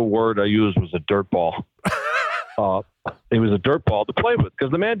official word I used was a dirt ball. He was a dirt ball to play with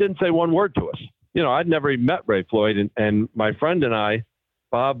because the man didn't say one word to us. I'd never even met Ray Floyd, and my friend and I,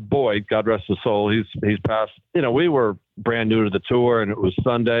 Bob Boyd, God rest his soul, he's passed. We were brand new to the tour, and it was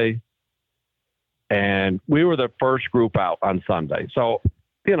Sunday, and we were the first group out on Sunday. So,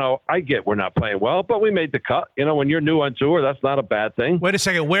 I get we're not playing well, but we made the cut. When you're new on tour, that's not a bad thing. Wait a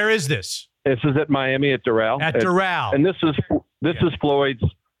second, where is this? This is at Miami at Doral. At Doral, and this is Floyd's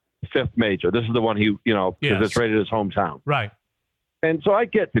 5th major. This is the one he, because it's right at his hometown. Right. And so I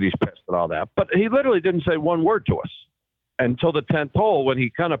get that he's pissed and all that, but he literally didn't say one word to us until the 10th hole when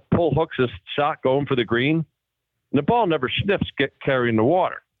he kind of pull hooks his shot going for the green, and the ball never sniffs carrying the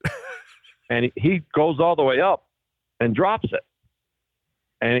water. And he goes all the way up and drops it.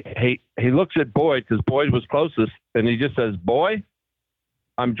 And he looks at Boyd because Boyd was closest, and he just says, "Boy,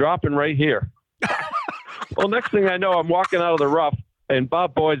 I'm dropping right here." Well, next thing I know, I'm walking out of the rough, and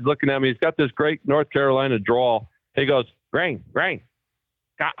Bob Boyd's looking at me. He's got this great North Carolina drawl. He goes, Green,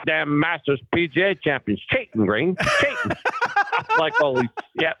 goddamn Masters PGA champions, cheating, Green, cheating. I'm like, holy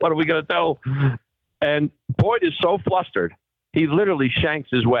shit, what are we going to do? And Boyd is so flustered, he literally shanks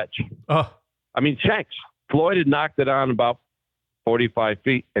his wedge. Oh. Shanks. Floyd had knocked it on about 45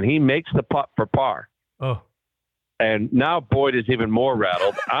 feet, and he makes the putt for par. Oh. And now Boyd is even more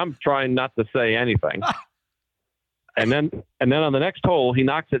rattled. I'm trying not to say anything. And then on the next hole, he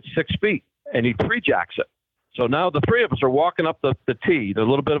knocks it 6 feet, and he 3-jacks it. So now the three of us are walking up the tee. There's a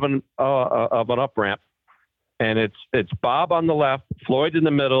little bit of an up ramp, and it's Bob on the left, Floyd in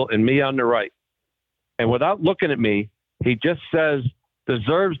the middle, and me on the right. And without looking at me, he just says,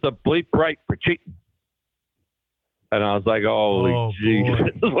 "Deserves the bleep right for cheating." And I was like, "Holy Jesus,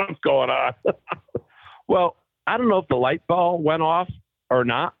 this is what's going on." Well, I don't know if the light bulb went off or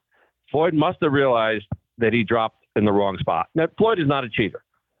not. Floyd must have realized that he dropped in the wrong spot. Now, Floyd is not a cheater.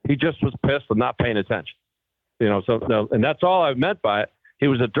 He just was pissed and not paying attention. And that's all I meant by it. He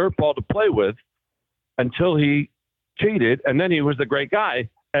was a dirt ball to play with until he cheated, and then he was the great guy,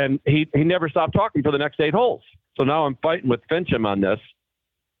 and he never stopped talking for the next 8 holes. So now I'm fighting with Fincham on this.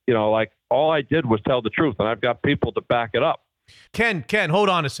 Like all I did was tell the truth, and I've got people to back it up. Ken, hold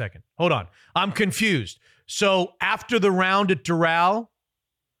on a second. Hold on. I'm confused. So after the round at Doral,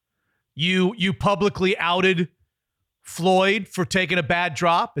 you publicly outed Floyd for taking a bad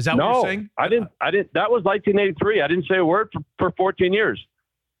drop? Is that what you're saying? I didn't. That was 1983. I didn't say a word for 14 years.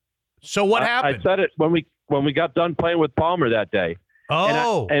 So what happened? I said it when we got done playing with Palmer that day.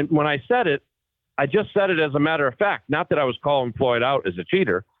 Oh. And when I said it, I just said it as a matter of fact. Not that I was calling Floyd out as a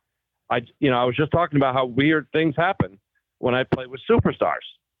cheater. I was just talking about how weird things happen when I play with superstars.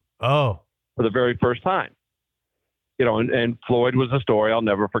 Oh. For the very first time. And Floyd was a story I'll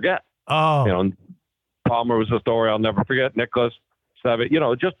never forget. Oh. And Palmer was a story I'll never forget. Nicholas,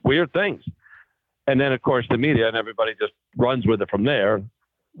 just weird things. And then, of course, the media and everybody just runs with it from there.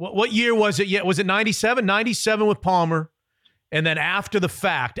 What year was it? Yeah, was it 97? 97 with Palmer. And then after the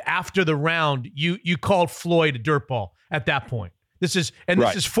fact, after the round, you called Floyd a dirtball at that point. This is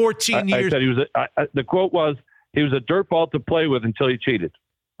 14 years. I said he was. The quote was, "He was a dirtball to play with until he cheated."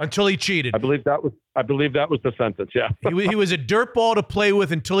 Until he cheated. I believe that was the sentence. Yeah. he was a dirtball to play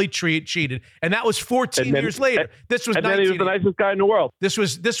with until he cheated, and that was 14 years later. This was. And then he was the nicest guy in the world. This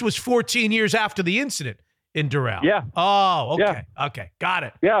was 14 years after the incident in Doral. Yeah. Oh, okay. Yeah. Okay. Got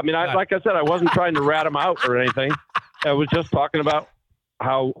it. Yeah. I mean, like I said, I wasn't trying to rat him out or anything. I was just talking about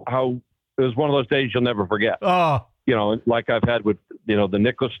how it was one of those days you'll never forget. Oh. Like I've had with, the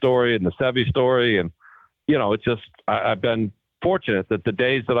Nicholas story and the Sevy story. And, it's just, I've been fortunate that the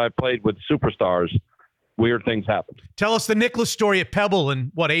days that I played with superstars, weird things happened. Tell us the Nicholas story at Pebble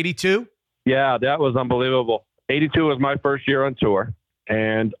in, 82? Yeah, that was unbelievable. 82 was my first year on tour,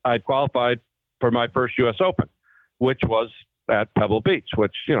 and I qualified for my first U.S. Open, which was at Pebble Beach,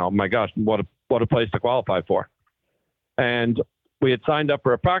 which, my gosh, what a place to qualify for. And we had signed up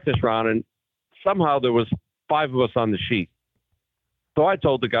for a practice round, and somehow there was 5 of us on the sheet. So I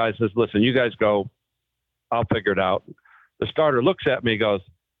told the guys, listen, you guys go, I'll figure it out. The starter looks at me, goes,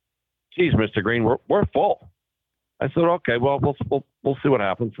 geez, Mr. Green, we're full. I said, okay, well, we'll see what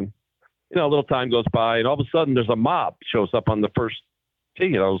happens. And, a little time goes by, and all of a sudden there's a mob shows up on the first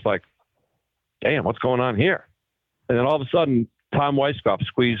tee. And I was like, damn, what's going on here? And then all of a sudden, Tom Weiskopf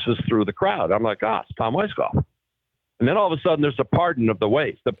squeezes through the crowd. I'm like, it's Tom Weiskopf. And then all of a sudden there's a pardon of the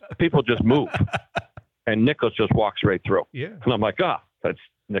waves. The people just move. And Nicholas just walks right through. Yeah. And I'm like, that's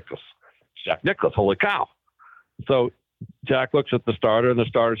Nicholas. Jack Nicholas, holy cow. So Jack looks at the starter, and the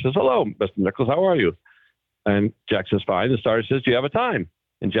starter says, hello, Mr. Nicholas, how are you? And Jack says, fine. The starter says, do you have a time?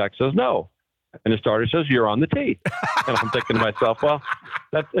 And Jack says, no. And the starter says, you're on the tee. And I'm thinking to myself, well,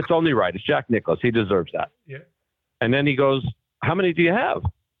 it's only right. It's Jack Nicholas. He deserves that. Yeah. And then he goes, how many do you have?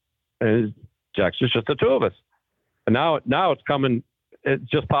 And Jack says, just the 2 of us. And now it's coming. It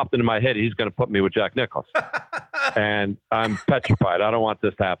just popped into my head. He's going to put me with Jack Nicholas. And I'm petrified. I don't want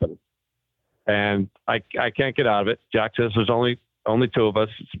this to happen. And I can't get out of it. Jack says, there's only 2 of us.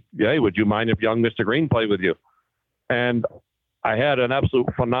 Hey, would you mind if young Mr. Green played with you? And I had an absolute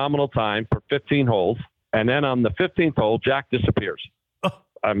phenomenal time for 15 holes. And then on the 15th hole, Jack disappears.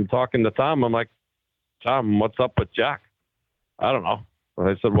 I'm talking to Tom. I'm like, Tom, what's up with Jack? I don't know. And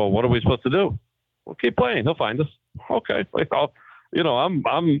I said, well, what are we supposed to do? Well, keep playing. He'll find us. Okay. I'm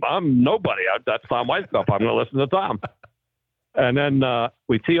nobody. That's Tom Weiskopf. I'm going to listen to Tom. And then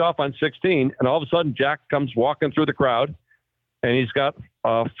we tee off on 16, and all of a sudden Jack comes walking through the crowd, and he's got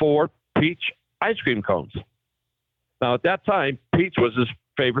 4 peach ice cream cones. Now, at that time, peach was his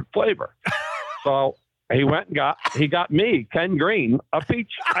favorite flavor. So he went and got me, Ken Green, a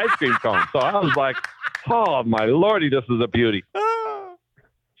peach ice cream cone. So I was like, oh, my Lordy, this is a beauty.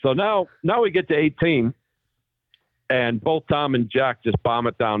 So now we get to 18, and both Tom and Jack just bomb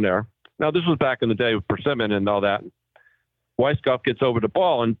it down there. Now, this was back in the day with persimmon and all that. Weiskopf gets over the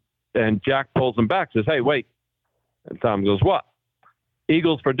ball, and Jack pulls him back, says, hey, wait. And Tom goes, what?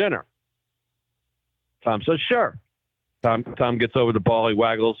 Eagles for dinner. Tom says, sure. Tom gets over the ball, he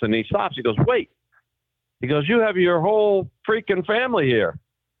waggles, and he stops. He goes, wait. He goes, you have your whole freaking family here.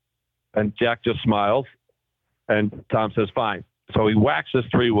 And Jack just smiles, and Tom says, fine. So he whacks his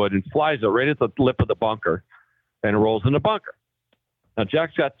 3-wood and flies it right at the lip of the bunker, and it rolls in the bunker. Now,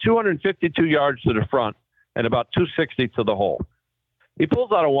 Jack's got 252 yards to the front and about 260 to the hole. He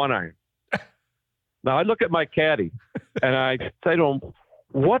pulls out a 1-iron. Now, I look at my caddy, and I say to him,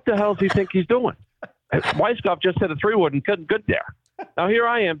 what the hell does he think he's doing? Weiskopf just hit a 3-wood and couldn't get there. Now, here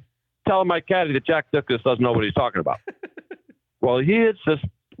I am telling my caddy that Jack Nicholas doesn't know what he's talking about. Well, he hits this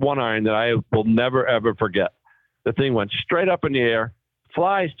 1-iron that I will never, ever forget. The thing went straight up in the air,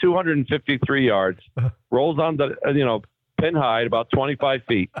 flies 253 yards, rolls on the, pin high at about 25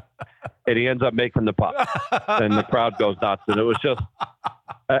 feet, and he ends up making the putt. And the crowd goes nuts. And it was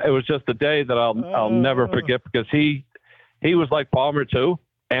just a day that I'll never forget, because he was like Palmer too.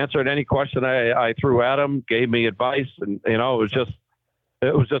 answered any question I threw at him, gave me advice. And, it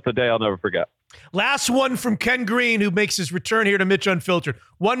was just a day I'll never forget. Last one from Ken Green, who makes his return here to Mitch Unfiltered.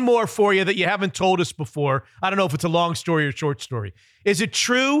 One more for you that you haven't told us before. I don't know if it's a long story or short story. Is it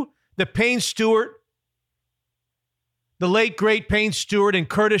true that Payne Stewart, the late, great Payne Stewart, and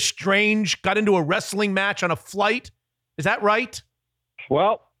Curtis Strange got into a wrestling match on a flight? Is that right?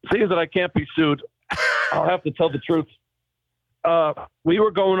 Well, seeing that I can't be sued, I'll have to tell the truth. We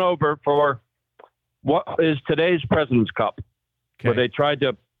were going over for what is today's President's Cup, where they tried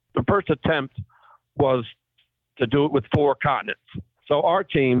to, the first attempt was to do it with 4 continents. So our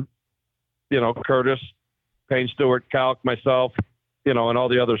team, Curtis, Payne Stewart, Calc, myself, and all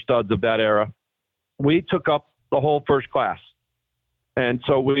the other studs of that era, we took up the whole first class. And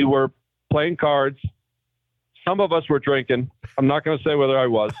so we were playing cards. Some of us were drinking. I'm not going to say whether I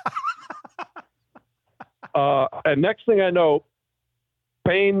was. And next thing I know,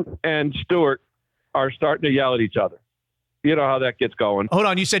 Payne and Stewart are starting to yell at each other. You know how that gets going. Hold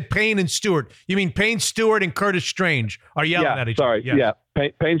on. You said Payne and Stewart. You mean Payne Stewart and Curtis Strange are yelling at each other? Yeah.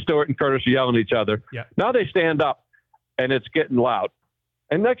 Payne Stewart and Curtis are yelling at each other. Yeah. Now they stand up, and it's getting loud.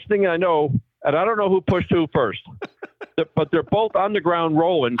 And next thing I know, and I don't know who pushed who first, but they're both on the ground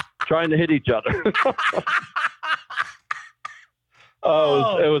rolling, trying to hit each other. It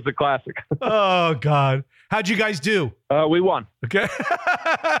was a classic. Oh, God. How'd you guys do? We won. Okay.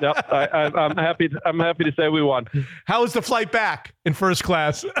 Yep. I'm happy to say we won. How was the flight back in first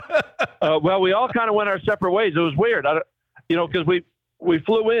class? Well, we all kind of went our separate ways. It was weird. Because we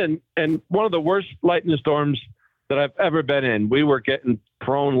flew in, and one of the worst lightning storms that I've ever been in. We were getting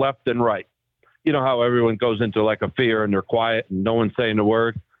thrown left and right. You know how everyone goes into like a fear and they're quiet and no one's saying a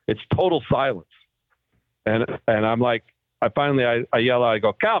word. It's total silence. And I'm like, I yell out, I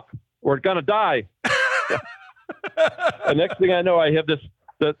go, Calc, we're gonna die. And next thing I know, I have this.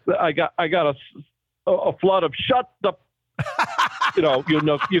 I got a flood of shut the.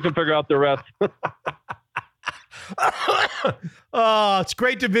 You can figure out the rest. Oh, it's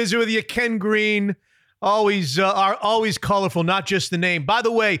great to visit with you, Ken Green. Always colorful, not just the name. By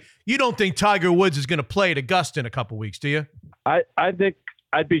the way, you don't think Tiger Woods is going to play at Augusta in a couple weeks, do you? I think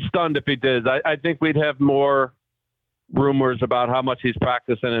I'd be stunned if he did. I think we'd have more rumors about how much he's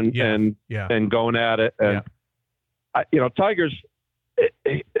practicing and going at it. And Tiger's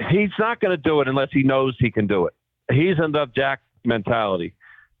he's not going to do it unless he knows he can do it. He's in the Jack mentality.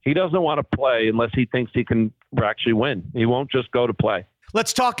 He doesn't want to play unless he thinks he can actually win. He won't just go to play.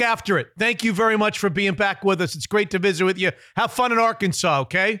 Let's talk after it. Thank you very much for being back with us. It's great to visit with you. Have fun in Arkansas,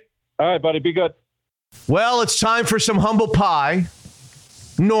 okay? All right, buddy. Be good. Well, it's time for some humble pie.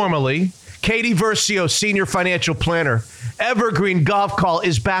 Normally, Katie Versio, Senior Financial Planner, Evergreen Golf Call,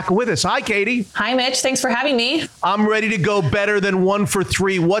 is back with us. Hi, Katie. Hi, Mitch. Thanks for having me. I'm ready to go better than 1 for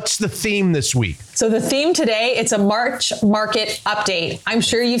 3. What's the theme this week? So the theme today, it's a March market update. I'm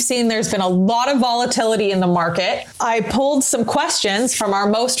sure you've seen there's been a lot of volatility in the market. I pulled some questions from our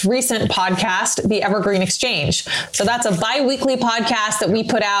most recent podcast, the Evergreen Exchange. So that's a bi-weekly podcast that we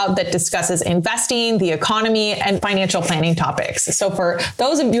put out that discusses investing, the economy, and financial planning topics. So for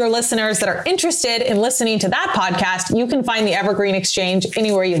those of your listeners that are interested in listening to that podcast, you can find the Evergreen Exchange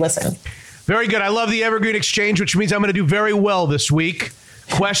anywhere you listen. Very good. I love the Evergreen Exchange, which means I'm going to do very well this week.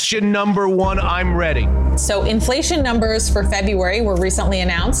 Question number 1, I'm ready. So inflation numbers for February were recently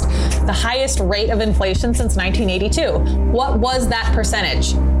announced, the highest rate of inflation since 1982. What was that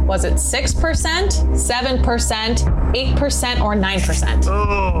percentage? Was it 6%, 7%, 8%, or 9%?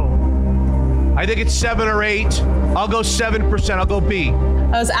 Oh, I think it's 7 or 8. I'll go 7%. I'll go B.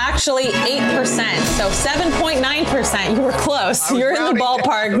 That was actually 8%. So 7.9%. You were close. You're in the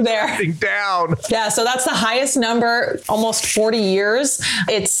ballpark there. Down. Yeah, so that's the highest number, almost 40 years.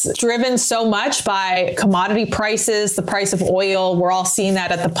 It's driven so much by commodity prices, the price of oil. We're all seeing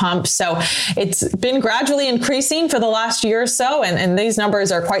that at the pump. So it's been gradually increasing for the last year or so, and these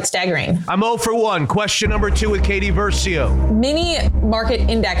numbers are quite staggering. I'm 0 for 1. Question number 2 with Katie Versio. Many market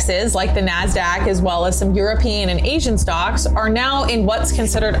indexes, like the NASDAQ, as well as some European and Asian stocks, are now in what's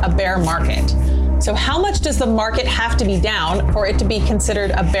considered a bear market. So how much does the market have to be down for it to be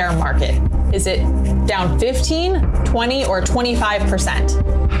considered a bear market? Is it down 15, 20, or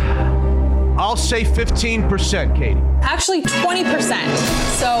 25%? I'll say 15%, Katie. Actually, 20%.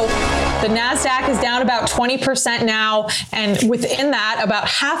 So the NASDAQ is down about 20% now. And within that, about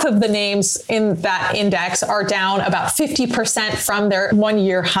half of the names in that index are down about 50% from their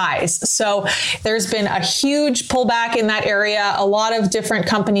one-year highs. So there's been a huge pullback in that area. A lot of different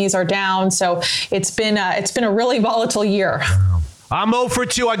companies are down. So it's been a really volatile year. I'm 0 for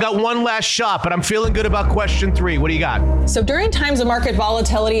 2. I got one last shot, but I'm feeling good about question 3. What do you got? So during times of market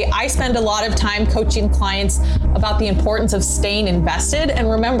volatility, I spend a lot of time coaching clients about the importance of staying invested and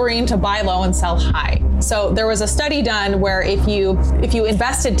remembering to buy low and sell high. So there was a study done where if you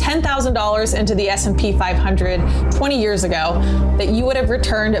invested $10,000 into the S&P 500 20 years ago, that you would have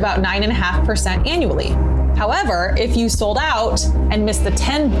returned about 9.5% annually. However, if you sold out and missed the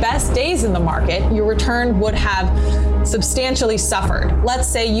 10 best days in the market, your return would have substantially suffered. Let's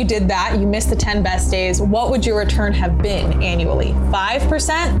say you did that, you missed the 10 best days. What would your return have been annually? 5%,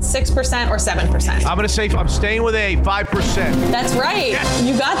 6%, or 7%? I'm going to say I'm staying with A, 5%. That's right. Yes.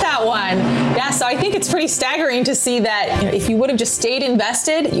 You got that one. Yeah, so I think it's pretty staggering to see that if you would have just stayed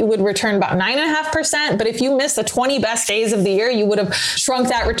invested, you would return about 9.5%. But if you missed the 20 best days of the year, you would have shrunk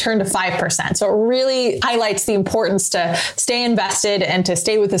that return to 5%. So it really highlights the importance to stay invested and to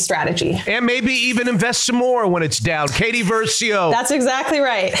stay with the strategy. And maybe even invest some more when it's down. Katie Versio. That's exactly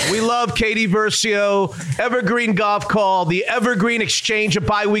right. We love Katie Versio. Evergreen Golf Call, the Evergreen Exchange, a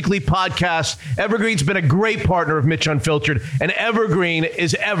bi-weekly podcast. Evergreen's been a great partner of Mitch Unfiltered, and Evergreen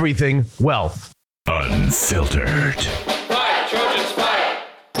is everything wealth. Unfiltered. Fight, Trojans, fight!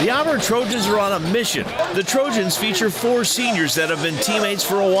 The Auburn Trojans are on a mission. The Trojans feature 4 seniors that have been teammates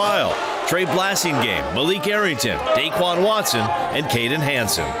for a while. Trey Blassingame, Malik Arrington, Daquan Watson, and Caden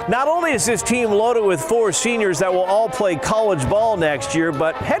Hansen. Not only is this team loaded with 4 seniors that will all play college ball next year,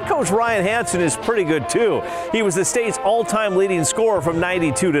 but head coach Ryan Hansen is pretty good too. He was the state's all-time leading scorer from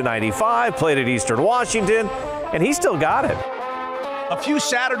 92 to 95, played at Eastern Washington, and he still got it. A few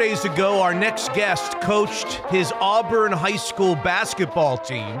Saturdays ago, our next guest coached his Auburn High School basketball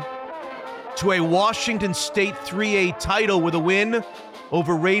team to a Washington State 3A title with a win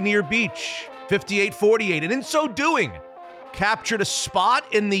over Rainier Beach, 58-48, and in so doing, captured a spot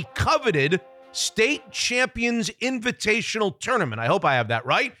in the coveted State Champions Invitational Tournament. I hope I have that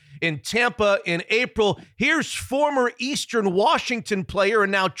right. In Tampa in April. Here's former Eastern Washington player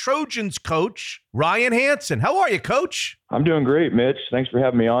and now Trojans coach, Ryan Hansen. How are you, Coach? I'm doing great, Mitch. Thanks for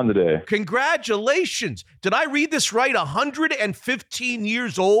having me on today. Congratulations. Did I read this right? 115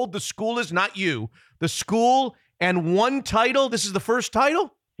 years old, the school is, not you, the school, and 1 title. This is the first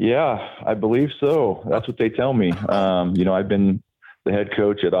title? Yeah, I believe so. That's what they tell me. I've been the head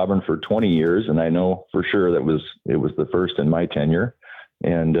coach at Auburn for 20 years, and I know for sure it was the first in my tenure.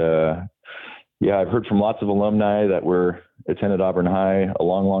 And I've heard from lots of alumni that were attended Auburn High a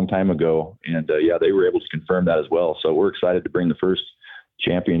long, long time ago. And they were able to confirm that as well. So we're excited to bring the first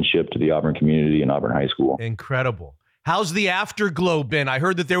championship to the Auburn community and Auburn High School. Incredible. How's the afterglow been? I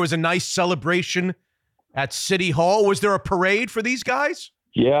heard that there was a nice celebration at City Hall. Was there a parade for these guys?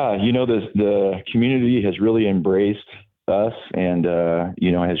 Yeah, the community has really embraced us and,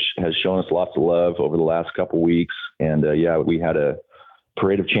 has shown us lots of love over the last couple weeks. And we had a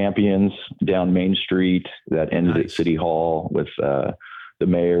Parade of Champions down Main Street that ended at City Hall with the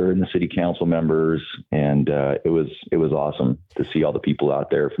mayor and the city council members. And it was awesome to see all the people out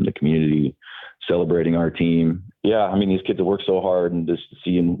there from the community celebrating our team. Yeah, I mean, these kids have worked so hard, and just to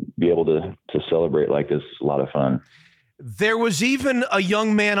see them be able to celebrate like this is a lot of fun. There was even a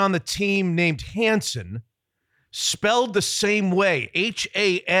young man on the team named Hansen, spelled the same way,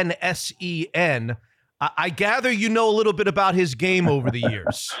 Hansen. I gather you know a little bit about his game over the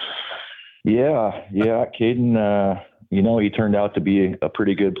years. Yeah. Caden, he turned out to be a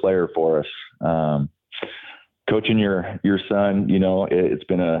pretty good player for us. Coaching your son, it's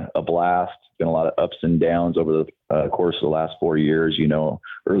been a blast. It's been a lot of ups and downs over the course of the last 4 years.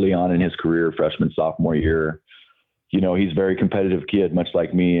 Early on in his career, freshman, sophomore year, he's a very competitive kid, much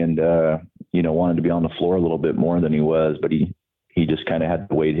like me, and wanted to be on the floor a little bit more than he was, but he just kind of had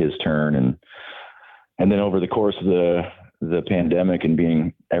to wait his turn. And then over the course of the pandemic and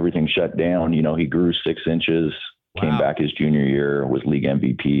being everything shut down, he grew 6 inches, came back his junior year, was league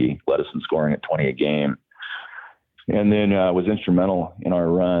MVP, led us in scoring at 20 a game, and then was instrumental in our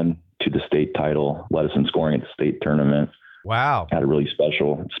run to the state title, led us in scoring at the state tournament. Wow. Had a really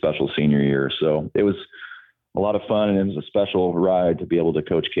special senior year. So it was a lot of fun, and it was a special ride to be able to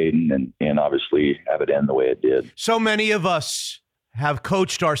coach Caden and obviously have it end the way it did. So many of us have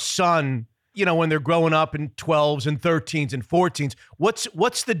coached our son, when they're growing up in 12s and 13s and 14s.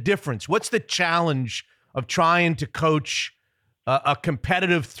 What's the difference? What's the challenge of trying to coach a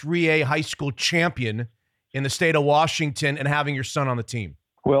competitive 3A high school champion in the state of Washington and having your son on the team?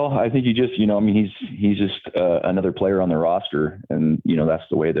 Well, I think he's just another player on the roster. And, that's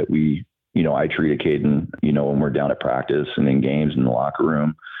the way that I treated Caden, when we're down at practice and in games in the locker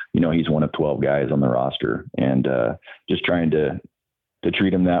room. He's one of 12 guys on the roster, and just trying to to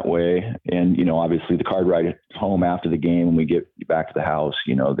treat them that way. And, obviously the card ride home after the game, when we get back to the house,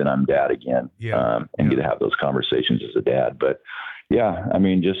 then I'm dad again, and get to have those conversations as a dad. But yeah, I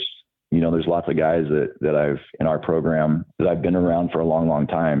mean, just, there's lots of guys that I've in our program that I've been around for a long, long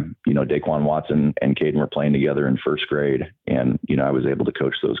time. Daquan Watson and Caden were playing together in first grade, and, I was able to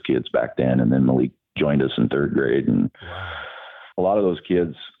coach those kids back then. And then Malik joined us in third grade. And a lot of those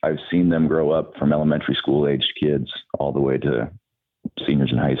kids, I've seen them grow up from elementary school aged kids all the way to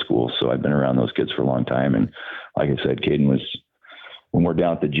seniors in high school. So I've been around those kids for a long time. And like I said, Caden was, when we're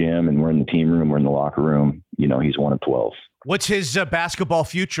down at the gym and we're in the team room, we're in the locker room, he's one of 12. What's his basketball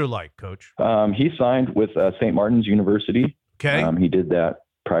future like, Coach? He signed with St. Martin's University. Okay. He did that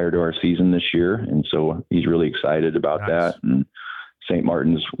prior to our season this year. And so he's really excited about that. And St.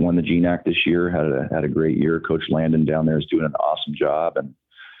 Martin's won the GNAC this year, had a great year. Coach Landon down there is doing an awesome job. And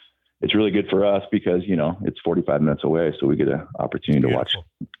it's really good for us because, it's 45 minutes away. So we get an opportunity to watch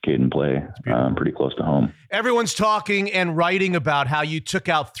Caden play pretty close to home. Everyone's talking and writing about how you took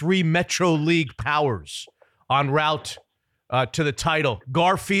out 3 Metro League powers en route to the title.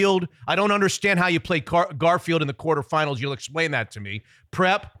 Garfield, I don't understand how you played Garfield in the quarterfinals. You'll explain that to me.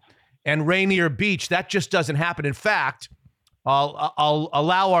 Prep and Rainier Beach, that just doesn't happen. In fact, I'll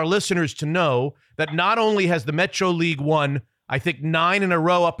allow our listeners to know that not only has the Metro League won, I think 9 in a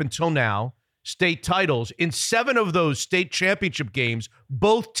row up until now, state titles. In 7 of those state championship games,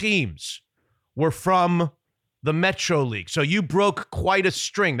 both teams were from the Metro League. So you broke quite a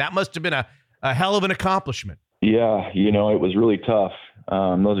string. That must have been a hell of an accomplishment. Yeah, it was really tough.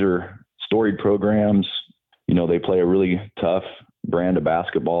 Those are storied programs. They play a really tough brand of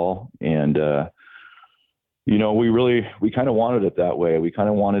basketball. And, we kind of wanted it that way. We kind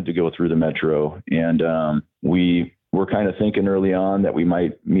of wanted to go through the Metro. And we were kind of thinking early on that we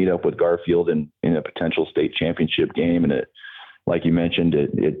might meet up with Garfield in a potential state championship game. And it, like you mentioned,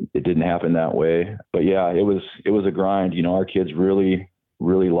 it didn't happen that way. But yeah, it was a grind. Our kids really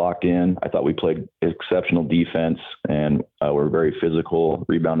locked in. I thought we played exceptional defense, and we're very physical,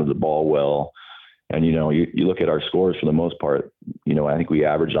 rebounded the ball well. And, you look at our scores for the most part, I think we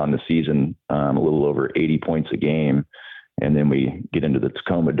averaged on the season a little over 80 points a game. And then we get into the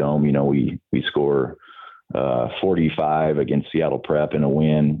Tacoma Dome, we score 45 against Seattle Prep in a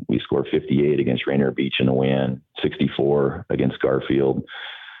win. We score 58 against Rainier Beach in a win, 64 against Garfield.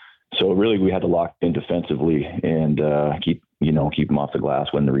 So really we had to lock in defensively and keep them off the glass,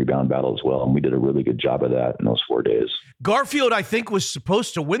 win the rebound battle as well. And we did a really good job of that in those 4 days. Garfield, I think, was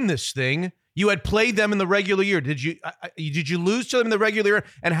supposed to win this thing. You had played them in the regular year. Did you lose to them in the regular year?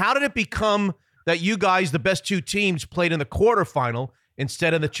 And how did it become that you guys, the best 2 teams, played in the quarterfinal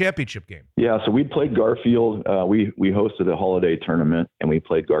instead of the championship game? Yeah, so we played Garfield. We hosted a holiday tournament, and we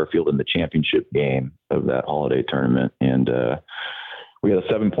played Garfield in the championship game of that holiday tournament. And we had a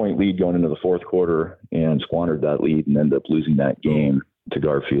 7-point lead going into the 4th quarter and squandered that lead and ended up losing that game to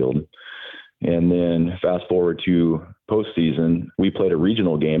Garfield. And then fast forward to postseason, we played a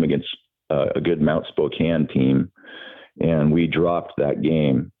regional game against a good Mount Spokane team, and we dropped that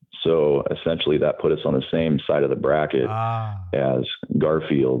game. So essentially that put us on the same side of the bracket as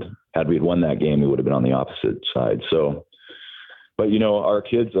Garfield. Had we won that game, we would have been on the opposite side. So, but our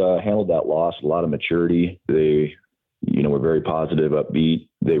kids handled that loss with a lot of maturity. They, were very positive, upbeat.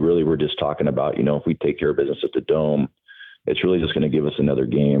 They really were just talking about, if we take care of business at the Dome, it's really just going to give us another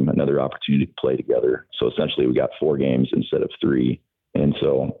game, another opportunity to play together. So essentially we got 4 games instead of 3. And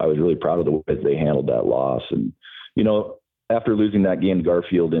so I was really proud of the way they handled that loss. And, after losing that game to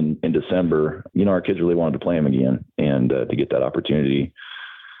Garfield in December, our kids really wanted to play them again. And to get that opportunity,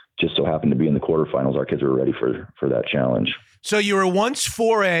 just so happened to be in the quarterfinals, our kids were ready for that challenge. So you were once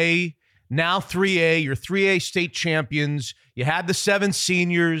 4A, now 3A. You're 3A state champions. You had the 7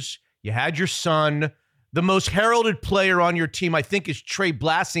 seniors. You had your son. The most heralded player on your team, I think, is Trey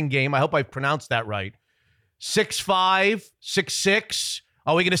Blassingame. I hope I pronounced that right. 6'5", 6'6".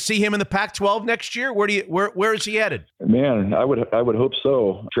 Are we going to see him in the Pac-12 next year? Where is he headed? Man, I would hope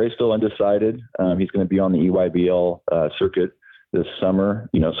so. Trey's still undecided. He's going to be on the EYBL circuit this summer,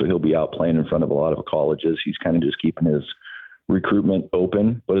 so he'll be out playing in front of a lot of colleges. He's kind of just keeping his recruitment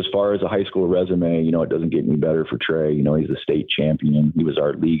open. But as far as a high school resume, it doesn't get any better for Trey. He's a state champion. He was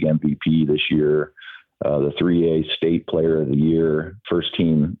our league MVP this year. The 3A state player of the year, first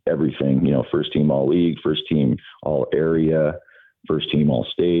team, everything, first team all league, first team all area, first team all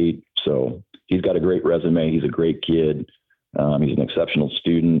state. So he's got a great resume. He's a great kid. He's an exceptional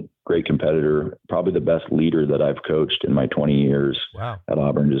student, great competitor, probably the best leader that I've coached in my 20 years at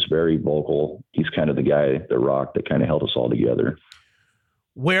Auburn. Just very vocal. He's kind of the guy, the rock that kind of held us all together.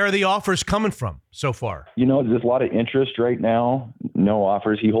 Where are the offers coming from so far? There's a lot of interest right now. no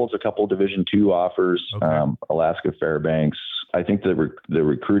offers. He holds a couple Division II offers, Okay. Alaska Fairbanks. I think the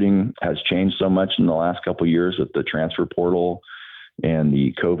recruiting has changed so much in the last couple of years with the transfer portal and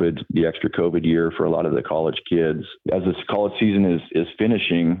the extra COVID year for a lot of the college kids. As this college season is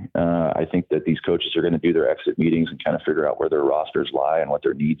finishing, I think that these coaches are going to do their exit meetings and kind of figure out where their rosters lie and what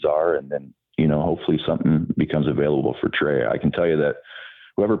their needs are. And then, hopefully something becomes available for Trey. I can tell you that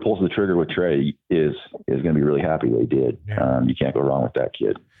whoever pulls the trigger with Trey is going to be really happy they did. Yeah. You can't go wrong with that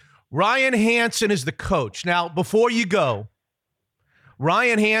kid. Ryan Hansen is the coach. Now, before you go,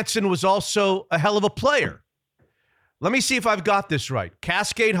 Ryan Hansen was also a hell of a player. Let me see if I've got this right.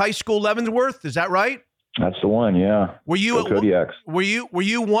 Cascade High School, Leavenworth, is that right? That's the one, yeah. Were you Kodiaks. Were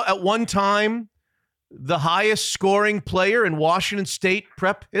you at one time the highest scoring player in Washington State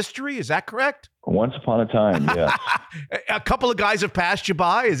prep history? Is that correct? Once upon a time, yeah. A couple of guys have passed you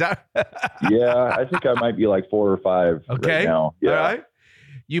by. Is that? Yeah, I think I might be like 4 or 5 right now. Yeah. All right.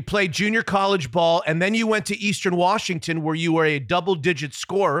 You played junior college ball, and then you went to Eastern Washington, where you were a double-digit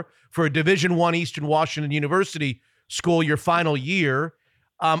scorer for a Division I Eastern Washington University school your final year.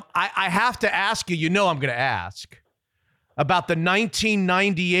 I have to ask you, I'm going to ask, about the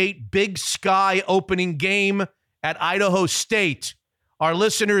 1998 Big Sky opening game at Idaho State. Our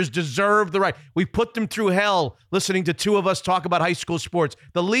listeners deserve the right. We put them through hell listening to two of us talk about high school sports.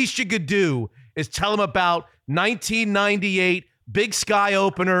 The least you could do is tell them about 1998 Big Sky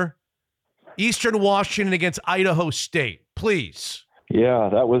opener, Eastern Washington against Idaho State. Please. Yeah,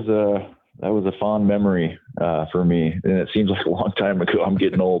 that was a fond memory for me, and it seems like a long time ago. I'm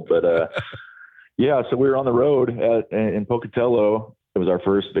getting old, but yeah. So we were on the road in Pocatello. It was our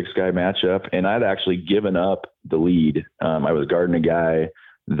first Big Sky matchup, and I'd actually given up the lead. I was guarding a guy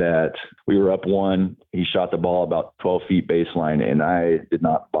that we were up 1. He shot the ball about 12 feet baseline, and I did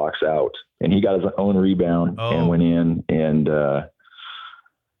not box out. And he got his own rebound and went in and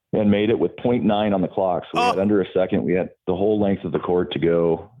made it with 0.9 on the clock. So we had under a second. We had the whole length of the court to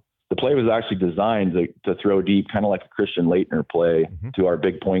go. The play was actually designed to throw deep, kind of like a Christian Leitner play to our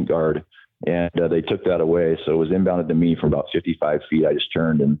big point guard. And they took that away. So it was inbounded to me from about 55 feet. I just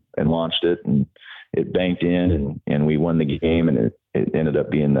turned and launched it, and it banked in, and we won the game, and it ended up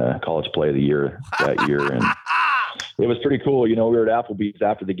being the college play of the year that year. And it was pretty cool. We were at Applebee's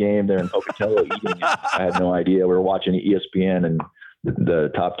after the game there in Pocatello eating. I had no idea. We were watching ESPN, and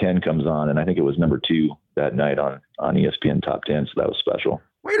the top 10 comes on, and I think it was number 2 that night on ESPN top 10. So that was special.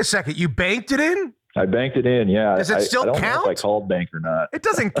 Wait a second. You banked it in? I banked it in, yeah. Does it still I don't count? know if I called bank or not. It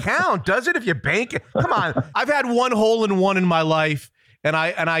doesn't count, does it? If you bank it, come on. I've had one hole in one in my life, and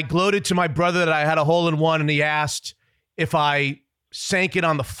I gloated to my brother that I had a hole in one, and he asked if I sank it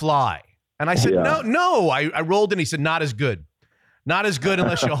on the fly, and I said no. I rolled in. He said not as good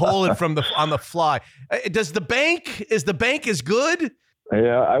unless you hole it on the fly. Is the bank as good?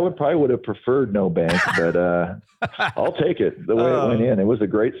 Yeah, I would have preferred no bank, but I'll take it the way it went in. It was a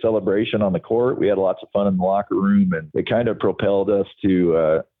great celebration on the court. We had lots of fun in the locker room, and it kind of propelled us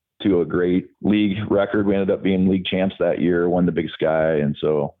to a great league record. We ended up being league champs that year, won the Big Sky, and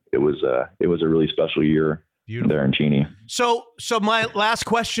so it was a really special year. Beautiful. There in Cheney. So my last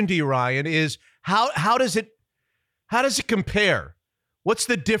question to you, Ryan, is how does it compare? What's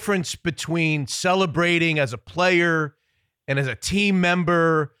the difference between celebrating as a player and as a team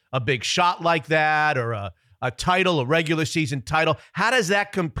member, a big shot like that, or a title, a regular season title? How does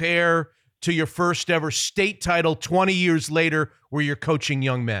that compare to your first ever state title 20 years later where you're coaching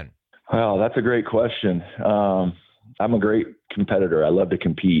young men? Well, that's a great question. I'm a great competitor. I love to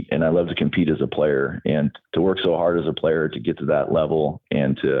compete, and I love to compete as a player, and to work so hard as a player to get to that level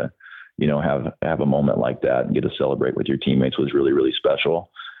and to, have a moment like that and get to celebrate with your teammates was really, really special.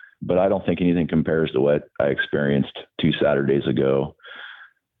 But I don't think anything compares to what I experienced 2 Saturdays ago.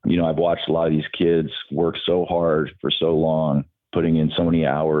 I've watched a lot of these kids work so hard for so long, putting in so many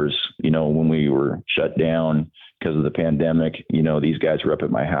hours. When we were shut down because of the pandemic, these guys were up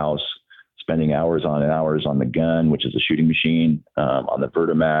at my house spending hours on the gun, which is a shooting machine, on the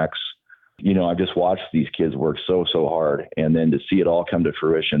Vertimax. I've just watched these kids work so hard, and then to see it all come to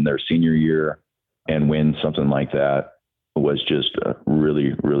fruition their senior year and win something like that was just a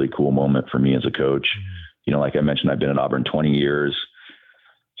really, really cool moment for me as a coach. Like I mentioned, I've been at Auburn 20 years.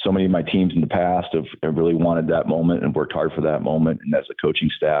 So many of my teams in the past have really wanted that moment and worked hard for that moment. And as a coaching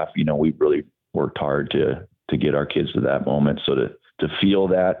staff, we've really worked hard to get our kids to that moment. So to feel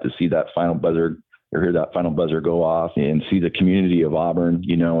that, to see that final buzzer or hear that final buzzer go off and see the community of Auburn,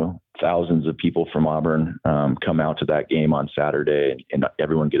 thousands of people from Auburn come out to that game on Saturday and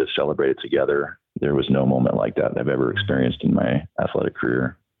everyone get to celebrate it together. There was no moment like that I've ever experienced in my athletic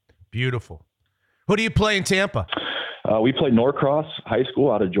career. Beautiful. Who do you play in Tampa? We played Norcross High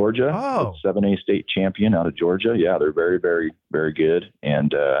School out of Georgia. Oh. 7A state champion out of Georgia. Yeah, they're very, very, very good.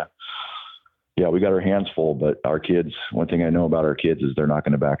 And, we got our hands full, but our kids, one thing I know about our kids is they're not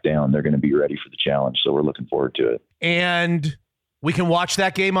going to back down. They're going to be ready for the challenge. So we're looking forward to it. And we can watch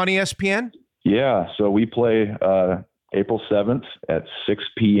that game on ESPN? Yeah. So we play April 7th at 6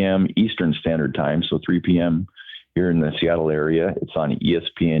 p.m. Eastern Standard Time. So 3 p.m. here in the Seattle area. It's on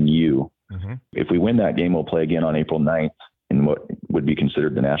ESPNU. Mm-hmm. If we win that game, we'll play again on April 9th in what would be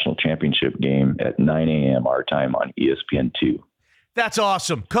considered the national championship game at 9 a.m. our time on ESPN2. That's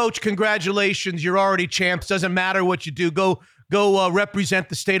awesome. Coach, congratulations. You're already champs. Doesn't matter what you do. Go represent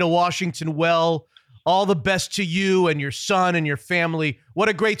the state of Washington well. All the best to you and your son and your family. What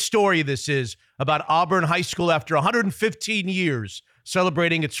a great story this is about Auburn High School after 115 years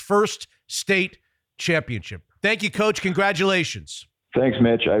celebrating its first state championship. Thank you, Coach. Congratulations. Thanks,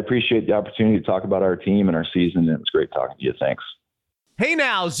 Mitch. I appreciate the opportunity to talk about our team and our season. It was great talking to you. Thanks. Hey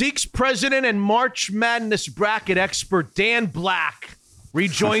now, Zeke's president and March Madness bracket expert Dan Black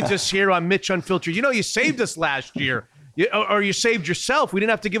rejoins us here on Mitch Unfiltered. You know, you saved us last year, or you saved yourself. We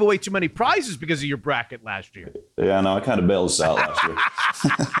didn't have to give away too many prizes because of your bracket last year. Yeah, no, I kind of bailed us out last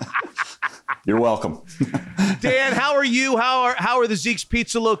year. You're welcome. Dan, how are you? How are the Zeke's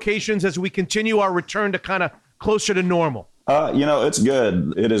Pizza locations as we continue our return to kind of closer to normal? It's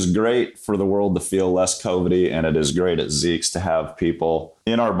good. It is great for the world to feel less COVID-y, and it is great at Zeke's to have people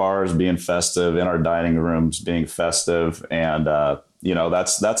in our bars being festive, in our dining rooms being festive. And,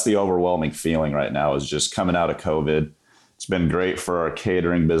 that's the overwhelming feeling right now is just coming out of COVID. It's been great for our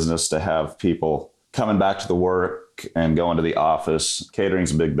catering business to have people coming back to the work and going to the office.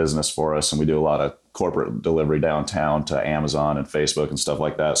 Catering's a big business for us, and we do a lot of corporate delivery downtown to Amazon and Facebook and stuff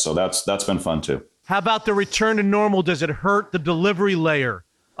like that. So that's been fun too. How about the return to normal? Does it hurt the delivery layer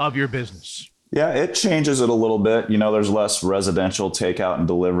of your business? Yeah, it changes it a little bit. There's less residential takeout and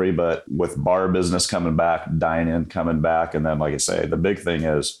delivery, but with bar business coming back, dine-in coming back, and then, like I say, the big thing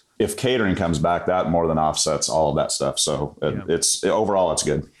is if catering comes back, that more than offsets all of that stuff. So overall, it's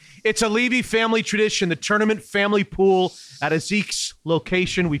good. It's a Levy family tradition, the tournament family pool at a Zeke's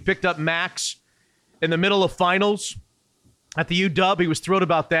location. We picked up Max in the middle of finals at the UW. He was thrilled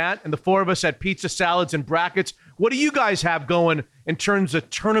about that. And the four of us had pizza, salads, and brackets. What do you guys have going in terms of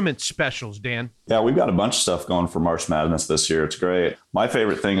tournament specials, Dan? Yeah, we've got a bunch of stuff going for March Madness this year. It's great. My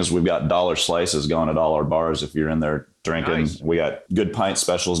favorite thing is we've got dollar slices going at all our bars if you're in there drinking. Nice. We got good pint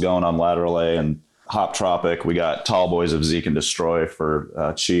specials going on Lateral A and Hop Tropic. We got Tall Boys of Zeke and Destroy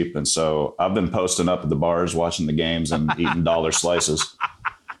for cheap. And so I've been posting up at the bars, watching the games and eating dollar slices.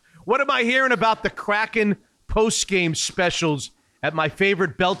 What am I hearing about the Kraken post-game specials at my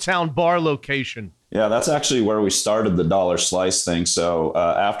favorite Belltown bar location? Yeah, that's actually where we started the dollar slice thing. So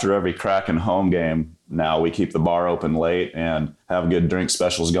after every Kraken home game, now we keep the bar open late and have good drink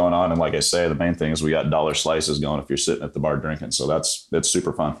specials going on. And like I say, the main thing is we got dollar slices going if you're sitting at the bar drinking. So it's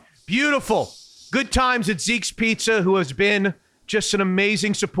super fun. Beautiful. Good times at Zeke's Pizza, who has been just an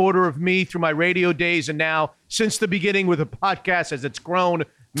amazing supporter of me through my radio days and now since the beginning with the podcast as it's grown.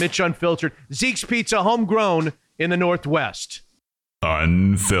 Mitch Unfiltered. Zeke's Pizza, homegrown in the Northwest.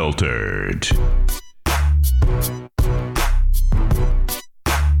 Unfiltered.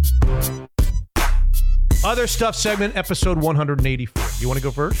 Other Stuff segment, episode 184. You want to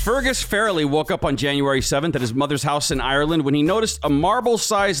go first? Fergus Farrelly woke up on January 7th at his mother's house in Ireland when he noticed a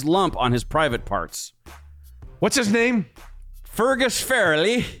marble-sized lump on his private parts. What's his name? Fergus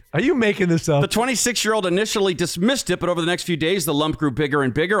Farrelly. Are you making this up? The 26-year-old initially dismissed it, but over the next few days, the lump grew bigger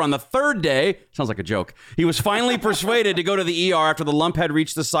and bigger. On the third day, sounds like a joke, he was finally persuaded to go to the ER after the lump had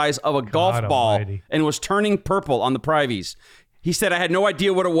reached the size of a golf ball and was turning purple on the privies. He said, I had no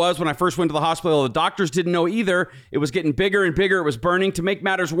idea what it was when I first went to the hospital. The doctors didn't know either. It was getting bigger and bigger. It was burning. To make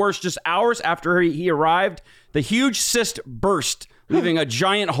matters worse, just hours after he arrived, the huge cyst burst, leaving a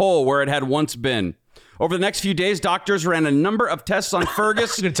giant hole where it had once been. Over the next few days, doctors ran a number of tests on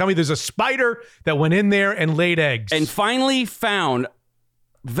Fergus. You're going to tell me there's a spider that went in there and laid eggs. And finally found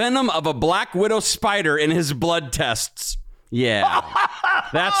venom of a black widow spider in his blood tests. Yeah,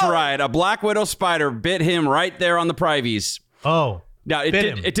 that's right. A black widow spider bit him right there on the privies. Oh, now it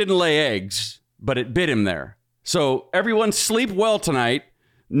didn't lay eggs, but it bit him there. So everyone sleep well tonight,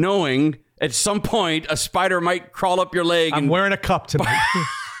 knowing at some point a spider might crawl up your leg. I'm wearing a cup tonight.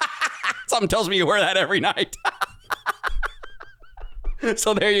 Something tells me you wear that every night.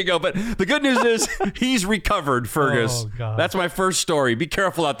 So there you go. But the good news is he's recovered, Fergus. Oh, God. That's my first story. Be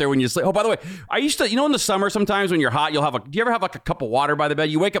careful out there when you sleep. Oh, by the way, I used to, in the summer sometimes when you're hot, do you ever have like a cup of water by the bed?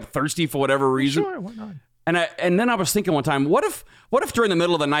 You wake up thirsty for whatever reason. Sure, why not? And then I was thinking one time, what if during the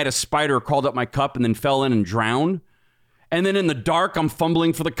middle of the night a spider crawled up my cup and then fell in and drowned? And then in the dark, I'm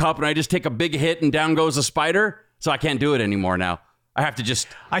fumbling for the cup and I just take a big hit and down goes a spider. So I can't do it anymore now. I have to just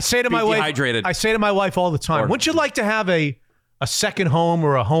I say to my dehydrated. wife, I say to my wife all the time, wouldn't you like to have a second home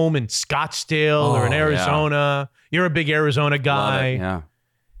or a home in Scottsdale or in Arizona? Yeah. You're a big Arizona guy. Yeah.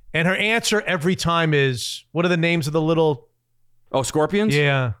 And her answer every time is, what are the names of the little... Oh, scorpions?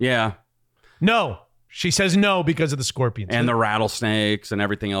 Yeah. Yeah. No. She says no because of the scorpions. And the rattlesnakes and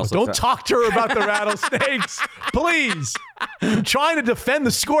everything else. Don't talk to her about the rattlesnakes, please. I'm trying to defend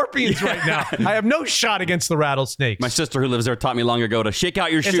the scorpions right now. I have no shot against the rattlesnakes. My sister who lives there taught me long ago to shake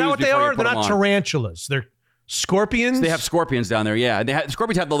out your shoes. Is that what they are? They're not tarantulas. They're scorpions? They have scorpions down there, yeah.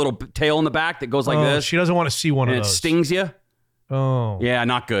 Scorpions have the little tail in the back that goes like this. She doesn't want to see one of those. And it stings you. Oh. Yeah,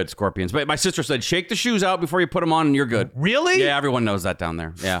 not good, scorpions. But my sister said, shake the shoes out before you put them on and you're good. Really? Yeah, everyone knows that down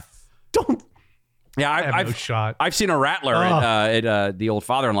there. Yeah. Don't. Yeah, I've no shot. I've seen a rattler at the old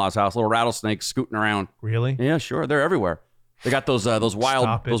father-in-law's house, little rattlesnakes scooting around. Really? Yeah, sure. They're everywhere. They got those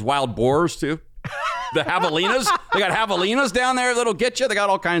wild boars too. The javelinas. They got javelinas down there that'll get you. They got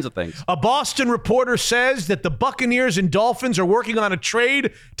all kinds of things. A Boston reporter says that the Buccaneers and Dolphins are working on a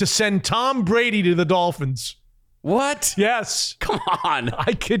trade to send Tom Brady to the Dolphins. What? Yes. Come on.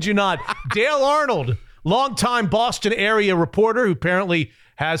 I kid you not. Dale Arnold, longtime Boston area reporter who apparently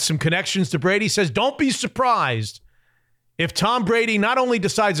has some connections to Brady, says don't be surprised if Tom Brady not only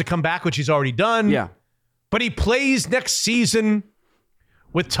decides to come back, which he's already done, but he plays next season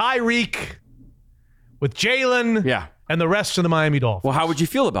with Tyreek, with Jalen, and the rest of the Miami Dolphins. Well, how would you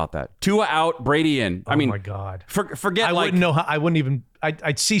feel about that? Tua out, Brady in. I mean, my God. Forget. I wouldn't know how. I wouldn't even.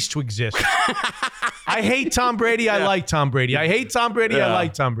 I'd cease to exist. I hate Tom Brady. I like Tom Brady. I hate Tom Brady. I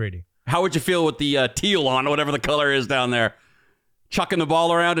like Tom Brady. How would you feel with the teal on, whatever the color is down there? Chucking the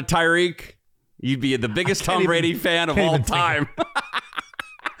ball around to Tyreek, you'd be the biggest Tom Brady fan of all time.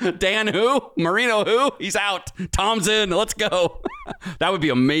 Dan who? Marino who? He's out. Tom's in. Let's go. That would be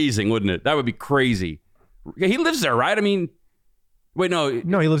amazing, wouldn't it? That would be crazy. He lives there, right? I mean, wait, no.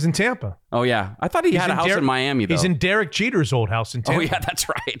 No, he lives in Tampa. Oh, yeah. I thought he had a house in Miami, though. He's in Derek Jeter's old house in Tampa. Oh, yeah, that's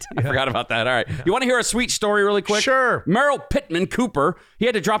right. I forgot about that. All right. You want to hear a sweet story really quick? Sure. Merrill Pittman Cooper, he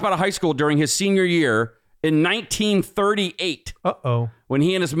had to drop out of high school during his senior year in 1938. When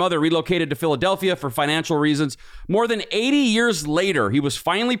he and his mother relocated to Philadelphia for financial reasons. More than 80 years later, he was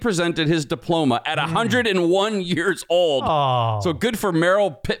finally presented his diploma at 101 years old. Oh. So good for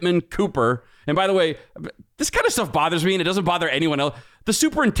Merrill Pittman Cooper. And by the way, this kind of stuff bothers me, and it doesn't bother anyone else. The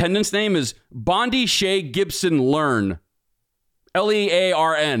superintendent's name is Bondi Shea Gibson Learn.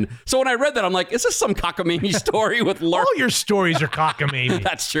 Learn. So when I read that, I'm like, is this some cockamamie story with Learn? All your stories are cockamamie.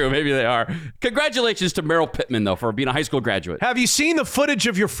 That's true. Maybe they are. Congratulations to Merrill Pittman, though, for being a high school graduate. Have you seen the footage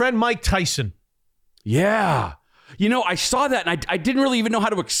of your friend Mike Tyson? Yeah. You know, I saw that, and I didn't really even know how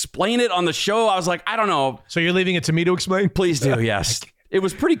to explain it on the show. I was like, I don't know. So you're leaving it to me to explain? Please do, yes. It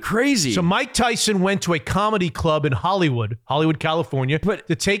was pretty crazy. So Mike Tyson went to a comedy club in Hollywood, California,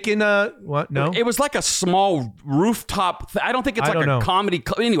 to take in what? No, it was like a small rooftop. I don't think it's like a comedy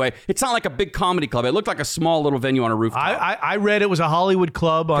club. Anyway, it's not like a big comedy club. It looked like a small little venue on a rooftop. I read it was a Hollywood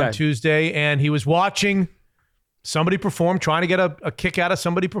club on Tuesday, and he was watching somebody perform, trying to get a kick out of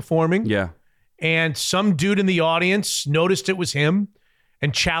somebody performing. Yeah, and some dude in the audience noticed it was him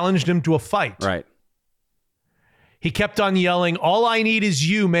and challenged him to a fight. Right. He kept on yelling, "All I need is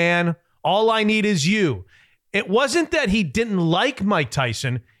you, man. All I need is you." It wasn't that he didn't like Mike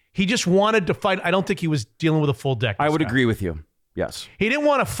Tyson. He just wanted to fight. I don't think he was dealing with a full deck. I would agree with you. Yes. He didn't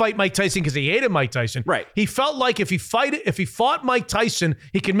want to fight Mike Tyson because he hated Mike Tyson. Right. He felt like if he fought Mike Tyson,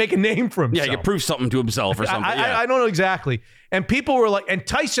 he could make a name for himself. Yeah, he could prove something to himself or something. I don't know exactly. And people were like, and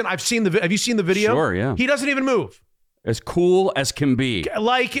Tyson, have you seen the video? Sure, yeah. He doesn't even move. As cool as can be.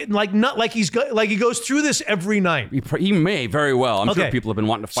 Like he goes through this every night. He may very well. I'm sure people have been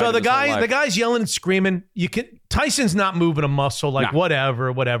wanting to fight. So the guy's yelling and screaming. Tyson's not moving a muscle.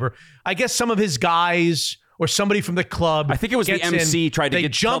 Whatever. I guess some of his guys or somebody from the club. I think it was the MC tried to they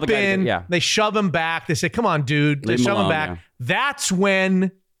jump in. They shove him back. They say, "Come on, dude." They shove him back. Yeah. That's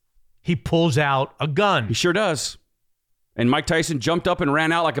when he pulls out a gun. He sure does. And Mike Tyson jumped up and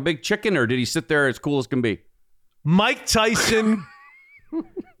ran out like a big chicken, or did he sit there as cool as can be? Mike Tyson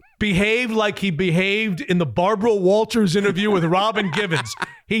behaved like he behaved in the Barbara Walters interview with Robin Givens.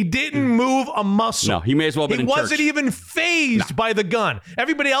 He didn't move a muscle. No, he may as well have been in church. He wasn't even fazed by the gun.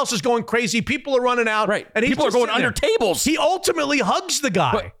 Everybody else is going crazy. People are running out. Right. And people are going under tables. He ultimately hugs the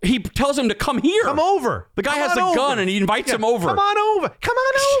guy. But he tells him to come here. Come over. The guy has a gun and he invites him over. Come on over. Come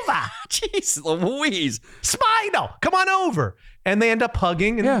on over. Jeez Louise. Spido, come on over. And they end up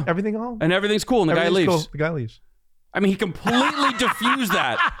hugging and everything all. And everything's cool and the guy leaves. Cool. The guy leaves. I mean, he completely diffused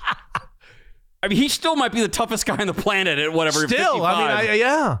that. I mean, he still might be the toughest guy on the planet at whatever. Still, 55. I mean,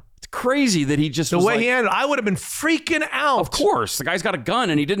 yeah. It's crazy that he just the was way like, he handled. I would have been freaking out. Of course, the guy's got a gun,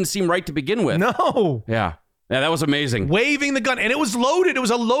 and he didn't seem right to begin with. No. Yeah, that was amazing. Waving the gun, and it was loaded. It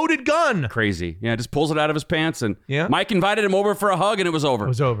was a loaded gun. Crazy. Yeah, just pulls it out of his pants, and yeah. Mike invited him over for a hug, and it was over. It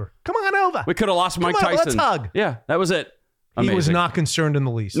was over. Come on over. We could have lost Mike Tyson. Let's hug. Yeah, that was it. Amazing. He was not concerned in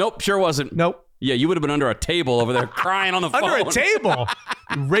the least. Nope, sure wasn't. Nope. Yeah, you would have been under a table over there crying on the phone. Under a table?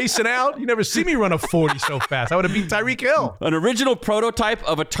 Racing out? You never see me run a 40 so fast. I would have beat Tyreek Hill. An original prototype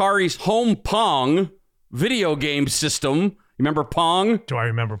of Atari's home Pong video system. You remember Pong? Do I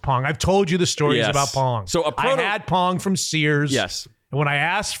remember Pong? I've told you the stories about Pong. So I had Pong from Sears. Yes. And when I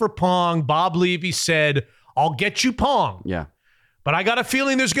asked for Pong, Bob Levy said, I'll get you Pong. Yeah. But I got a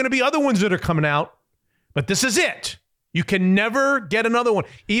feeling there's going to be other ones that are coming out. But this is it. You can never get another one.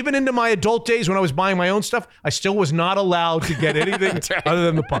 Even into my adult days when I was buying my own stuff, I still was not allowed to get anything other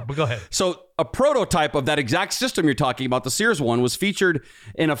than the Pong. But go ahead. So a prototype of that exact system you're talking about, the Sears one, was featured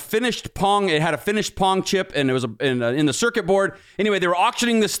in a finished Pong. It had a finished Pong chip, and it was in the circuit board. Anyway, they were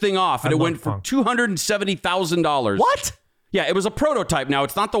auctioning this thing off, and it went for $270,000. What? Yeah, it was a prototype. Now,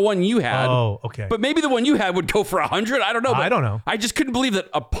 it's not the one you had. Oh, okay. But maybe the one you had would go for $100. I don't know. I don't know. I just couldn't believe that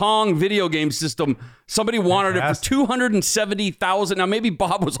a Pong video game system, somebody wanted it for $270,000. Now, maybe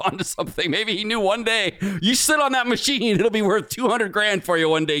Bob was onto something. Maybe he knew one day you sit on that machine, it'll be worth $200,000 for you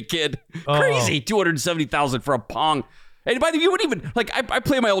one day, kid. Crazy, $270,000 for a Pong. And by the way, you wouldn't even like. I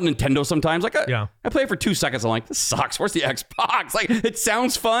play my old Nintendo sometimes. Like, I play it for 2 seconds. I'm like, this sucks. Where's the Xbox? Like, it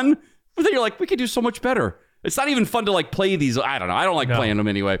sounds fun, but then you're like, we could do so much better. It's not even fun to like play these. I don't know. I don't like playing them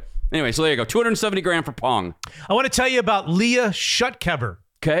anyway. Anyway, so there you go. $270,000 for Pong. I want to tell you about Leah Shutkever.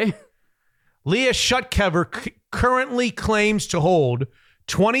 Okay. Leah Shutkever currently claims to hold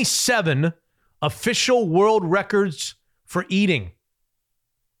 27 official world records for eating.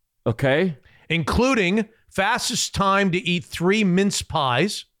 Okay. Including fastest time to eat 3 mince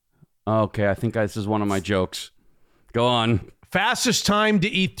pies. Okay, I think this is one of my jokes. Go on. Fastest time to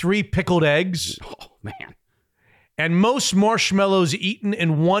eat 3 pickled eggs. Oh, man. And most marshmallows eaten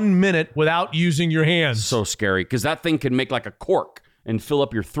in 1 minute without using your hands. So scary, because that thing can make like a cork and fill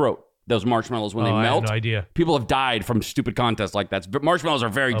up your throat. Those marshmallows, when they melt. I have no idea. People have died from stupid contests like that. But marshmallows are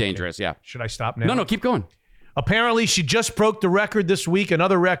very dangerous, yeah. Should I stop now? No, keep going. Apparently, she just broke the record this week,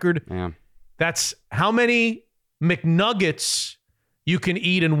 another record. Yeah. That's how many McNuggets you can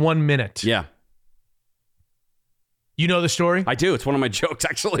eat in 1 minute. Yeah. You know the story? I do. It's one of my jokes,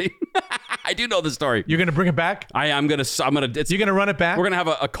 actually. I do know the story. You're going to bring it back? I'm going to. You're going to run it back? We're going to have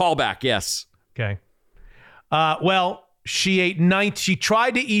a callback, yes. Okay. Well, she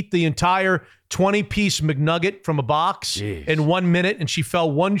tried to eat the entire 20-piece McNugget from a box in 1 minute, and she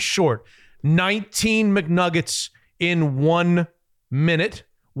fell one short. 19 McNuggets in 1 minute.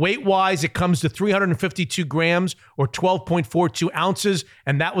 Weight-wise, it comes to 352 grams or 12.42 ounces,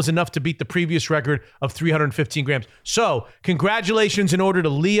 and that was enough to beat the previous record of 315 grams. So, congratulations in order to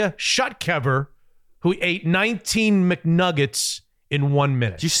Leah Shutkever, who ate 19 McNuggets in 1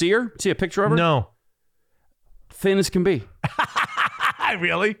 minute. Did you see her? See a picture of her? No. Thin as can be.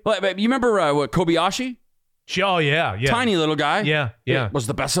 Really? Well, you remember Kobayashi? Oh, yeah. Tiny little guy. Yeah. Was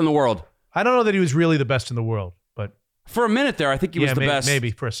the best in the world. I don't know that he was really the best in the world, but... For a minute there, I think he was the best.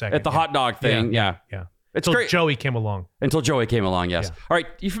 Maybe for a second. At the hot dog thing, yeah. It's Until great. Joey came along. Until Joey came along, yes. Yeah. All right,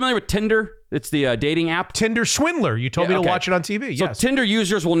 you familiar with Tinder? It's the dating app. Tinder Swindler. You told me to watch it on TV. So yes. Tinder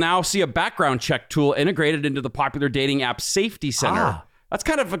users will now see a background check tool integrated into the popular dating app Safety Center. That's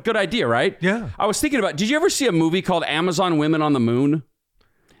kind of a good idea, right? Yeah. I was thinking about, did you ever see a movie called Amazon Women on the Moon?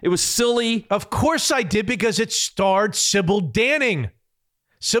 It was silly. Of course I did, because it starred Sybil Danning.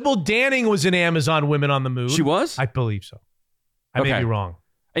 Sybil Danning was in Amazon Women on the Moon. She was? I believe so. I may be wrong.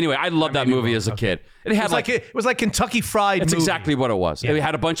 Anyway, I loved that movie as a kid. It had it was like Kentucky Fried That's movie. exactly what it was. Yeah. It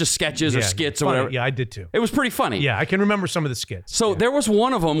had a bunch of sketches or skits or funny. whatever. Yeah, I did too. It was pretty funny. Yeah, I can remember some of the skits. So there was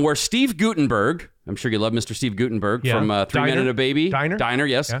one of them where Steve Guttenberg, I'm sure you love Mr. Steve Guttenberg from 3 Men and a Baby. Diner,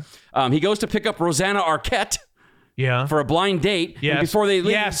 yes. Yeah. He goes to pick up Rosanna Arquette for a blind date. Yes. And before they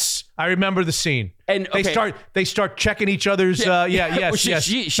leave. Yes, I remember the scene. And they start checking each other's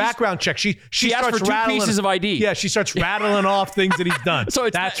background check. She asked starts for 2 rattling, pieces of ID. Yeah, she starts rattling off things that he's done. So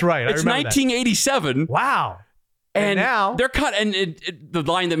that's right. It's 1987. Wow. And now they're cut. And the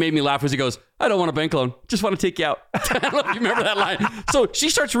line that made me laugh was he goes, I don't want a bank loan. Just want to take you out. I don't know if you remember that line. So she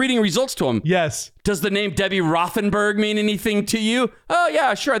starts reading results to him. Yes. Does the name Debbie Rothenberg mean anything to you? Oh,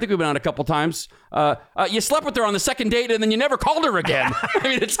 yeah, sure. I think we've been out a couple times. You slept with her on the second date and then you never called her again. I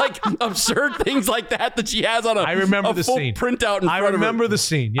mean, it's like absurd things like that she has on I remember the full scene. printout in front of her. I remember the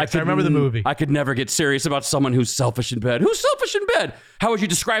scene. Yes, I remember the movie. I could never get serious about someone who's selfish in bed. Who's selfish in bed? How would you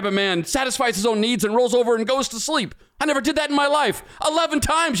describe a man satisfies his own needs and rolls over and goes to sleep? I never did that in my life. 11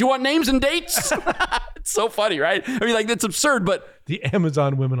 times. You want names and dates? It's so funny, right? I mean, like, that's absurd, but the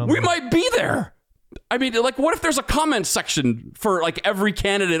Amazon women on we might be there. I mean, like, what if there's a comment section for like every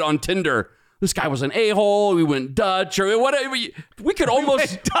candidate on Tinder? This guy was an a-hole. We went Dutch or whatever. We could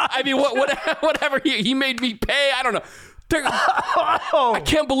almost. I mean, whatever he made me pay. I don't know. I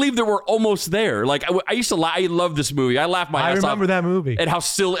can't believe that we're almost there. Like I used to. I love this movie. I laughed my ass off. I remember that movie and how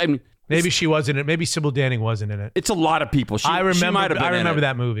silly. I mean, maybe she wasn't in it. Maybe Sybil Danning wasn't in it. It's a lot of people. I remember. She might have been I remember in it.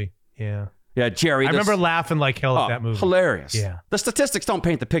 that movie. Yeah. Yeah, Jerry. I remember laughing like hell at that movie. Hilarious. Yeah. The statistics don't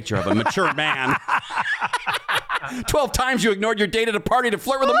paint the picture of a mature man. 12 times you ignored your date at a party to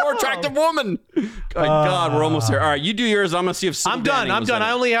flirt with a more attractive woman. God, we're almost there. All right, you do yours. I'm going to see if Sybil I'm done. Danning was in it.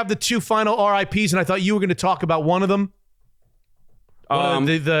 I only have the 2 final RIPs, and I thought you were going to talk about one of them.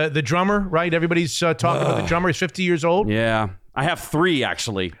 The drummer, right? Everybody's talking about the drummer. He's 50 years old. Yeah. I have 3,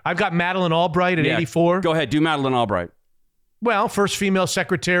 actually. I've got Madeleine Albright at 84. Go ahead. Do Madeleine Albright. Well, first female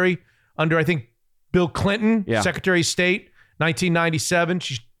secretary under, I think, Bill Clinton, Secretary of State, 1997.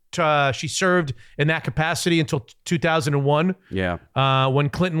 She served in that capacity until 2001. Yeah. When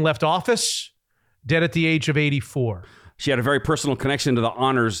Clinton left office, dead at the age of 84. She had a very personal connection to the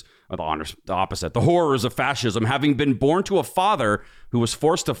horrors of fascism, having been born to a father who was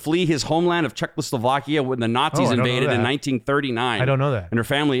forced to flee his homeland of Czechoslovakia when the Nazis invaded in 1939. I don't know that. And her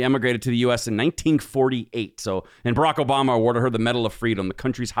family emigrated to the U.S. in 1948. And Barack Obama awarded her the Medal of Freedom, the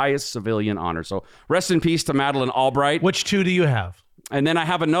country's highest civilian honor. So rest in peace to Madeleine Albright. Which 2 do you have? And then I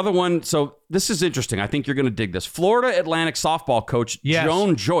have another one. So this is interesting. I think you're going to dig this. Florida Atlantic softball coach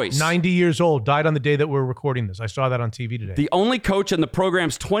Joan Joyce. 90 years old. Died on the day that we're recording this. I saw that on TV today. The only coach in the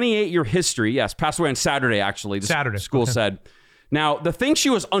program's 28-year history. Yes, passed away on Saturday, actually. The school said. Now, the thing she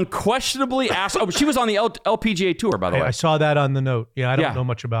was unquestionably asked... Oh, she was on the LPGA Tour, by the way. I saw that on the note. Yeah, I don't know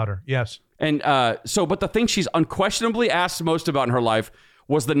much about her. Yes. And but the thing she's unquestionably asked most about in her life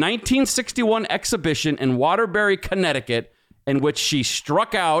was the 1961 exhibition in Waterbury, Connecticut, in which she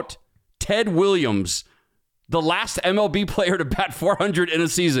struck out Ted Williams, the last MLB player to bat 400 in a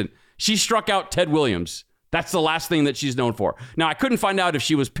season. She struck out Ted Williams. That's the last thing that she's known for. Now, I couldn't find out if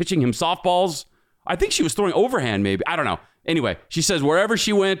she was pitching him softballs. I think she was throwing overhand, maybe. I don't know. Anyway, she says wherever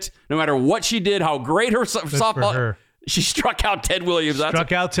she went, no matter what she did, how great her softball, she struck out Ted Williams.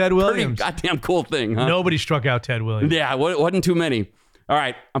 Struck out Ted Williams. Goddamn cool thing, huh? Nobody struck out Ted Williams. Yeah, wasn't too many. All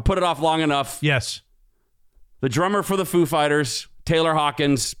right, I put it off long enough. Yes. The drummer for the Foo Fighters, Taylor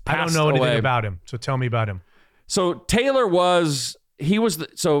Hawkins, passed away. I don't know anything about him, so tell me about him. So Taylor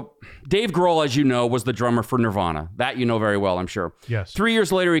so Dave Grohl, as you know, was the drummer for Nirvana. That you know very well, I'm sure. Yes. 3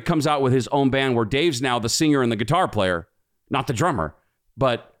 years later, he comes out with his own band where Dave's now the singer and the guitar player, not the drummer.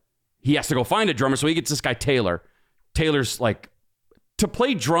 But he has to go find a drummer, so he gets this guy Taylor. Taylor's like, to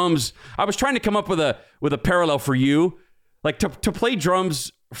play drums, I was trying to come up with a parallel for you. Like to play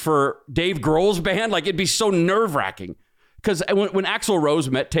drums for Dave Grohl's band, like it'd be so nerve-wracking. Because when Axl Rose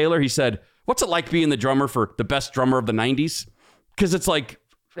met Taylor, he said, what's it like being the drummer for the best drummer of the 90s? Because it's like,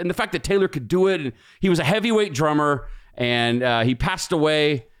 and the fact that Taylor could do it, and he was a heavyweight drummer, and he passed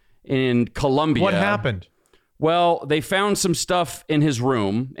away in Colombia. What happened? Well, they found some stuff in his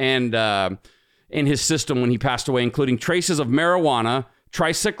room and in his system when he passed away, including traces of marijuana,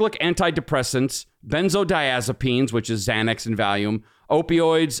 tricyclic antidepressants, benzodiazepines, which is Xanax and Valium,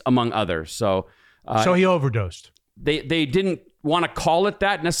 opioids, among others. So he overdosed. They didn't want to call it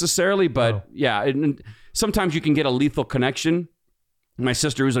that necessarily, but yeah, and sometimes you can get a lethal connection. My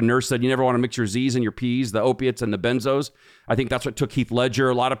sister, who's a nurse, said you never want to mix your Z's and your P's, the opiates and the benzos. I think that's what took Heath Ledger.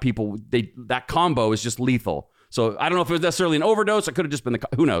 A lot of people, that combo is just lethal. So I don't know if it was necessarily an overdose. It could have just been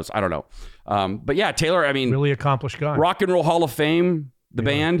who knows? I don't know. But yeah, Taylor, I mean, really accomplished guy. Rock and Roll Hall of Fame, the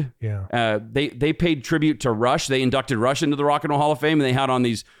band. Yeah. They paid tribute to Rush. They inducted Rush into the Rock and Roll Hall of Fame, and they had on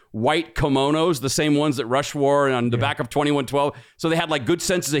these white kimonos, the same ones that Rush wore on the back of 2112. So they had like good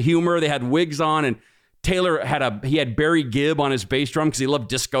senses of humor. They had wigs on, and Taylor had Barry Gibb on his bass drum because he loved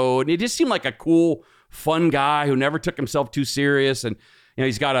disco, and he just seemed like a cool, fun guy who never took himself too serious. And you know,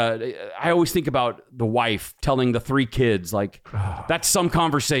 he's got I always think about the wife telling the 3 kids, like that's some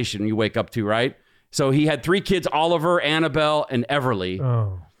conversation you wake up to, right? So he had 3 kids, Oliver, Annabelle, and Everly.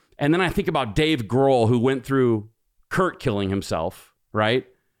 Oh. And then I think about Dave Grohl, who went through Kurt killing himself, right?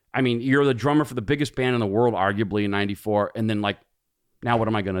 I mean, you're the drummer for the biggest band in the world, arguably, in 94. And then, like, now what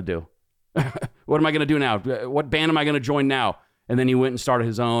am I going to do? What am I going to do now? What band am I going to join now? And then he went and started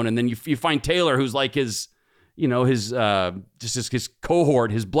his own. And then you find Taylor, who's like his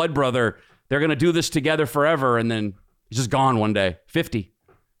cohort, his blood brother. They're going to do this together forever. And then he's just gone one day. 50,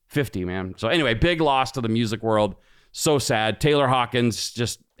 man. So anyway, big loss to the music world. So sad. Taylor Hawkins,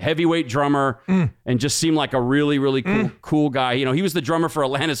 just heavyweight drummer, and just seemed like a really, really cool guy. You know, he was the drummer for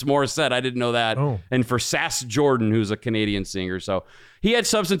Alanis Morissette. I didn't know that. And for Sass Jordan, who's a Canadian singer. So he had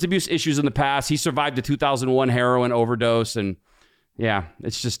substance abuse issues in the past. He survived the 2001 heroin overdose. And yeah,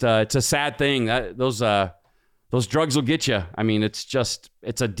 it's just, it's a sad thing. Those drugs will get you. I mean,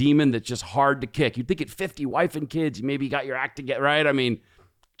 it's a demon that's just hard to kick. You'd think at 50, wife and kids, you maybe got your act together, right? I mean,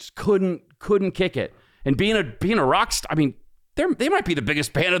 just couldn't kick it. And being a rock star, I mean, they might be the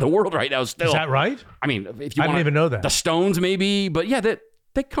biggest band in the world right now still. Is that right? I mean, if you I didn't even know that. The Stones maybe, but yeah,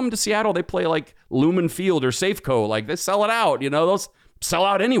 they come to Seattle, they play like Lumen Field or Safeco, like they sell it out, you know, those sell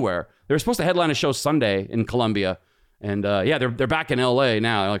out anywhere. They were supposed to headline a show Sunday in Columbia. And yeah, they're back in LA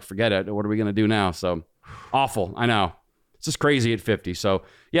now. They're like, forget it. What are we going to do now? So awful. I know. It's just crazy at 50. So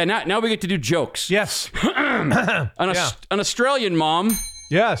yeah, now we get to do jokes. Yes. An Australian mom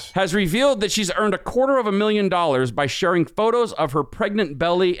has revealed that she's earned $250,000 by sharing photos of her pregnant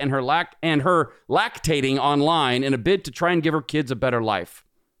belly and her lactating online in a bid to try and give her kids a better life.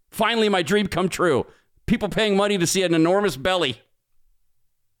 Finally, my dream come true. People paying money to see an enormous belly.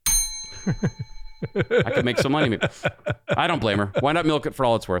 I could make some money. I don't blame her. Why not milk it for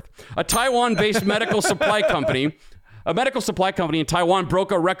all it's worth? A Taiwan-based medical supply company in Taiwan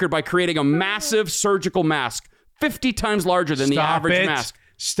broke a record by creating a massive surgical mask, 50 times larger than the average mask.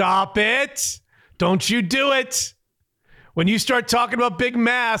 Stop it. Don't you do it. When you start talking about big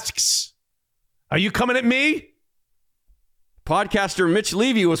masks, are you coming at me? Podcaster Mitch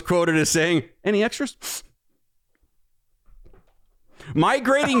Levy was quoted as saying, "Any extras?"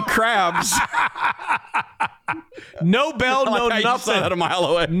 Migrating crabs. No bell, no nothing. I saw that a mile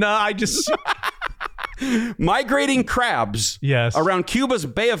away. No, I just... Migrating crabs around Cuba's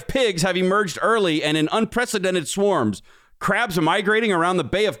Bay of Pigs have emerged early and in unprecedented swarms. Crabs are migrating around the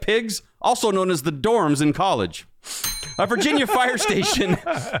Bay of Pigs, also known as the dorms in college. A Virginia fire station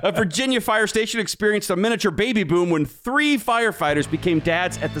experienced a miniature baby boom when 3 firefighters became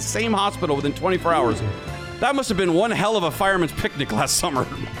dads at the same hospital within 24 hours. That must have been one hell of a fireman's picnic last summer.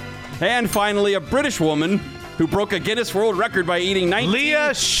 And finally, a British woman who broke a Guinness World Record by eating 19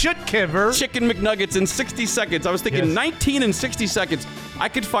 Leah Schutkiver chicken McNuggets in 60 seconds. I was thinking 19 in 60 seconds. I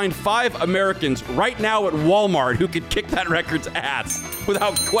could find 5 Americans right now at Walmart who could kick that record's ass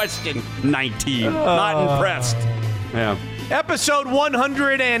without question. 19. Not impressed. Yeah. Episode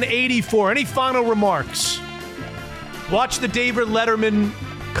 184. Any final remarks? Watch the David Letterman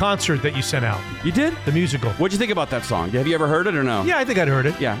concert that you sent out. You did? The musical. What'd you think about that song? Have you ever heard it or no? Yeah, I think I'd heard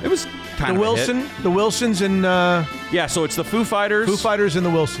it. Yeah, it was kind of a hit. The Wilsons and... yeah, so it's the Foo Fighters. Foo Fighters and the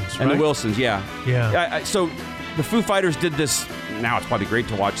Wilsons, right? And the Wilsons, yeah. Yeah. So the Foo Fighters did this, now it's probably great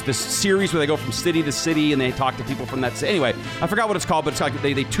to watch, this series where they go from city to city and they talk to people from that city. Anyway, I forgot what it's called, but it's like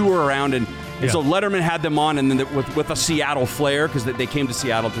they tour around and so Letterman had them on and then with a Seattle flair because they came to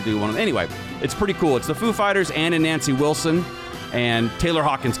Seattle to do one. Anyway, it's pretty cool. It's the Foo Fighters, Ann and Nancy Wilson. And Taylor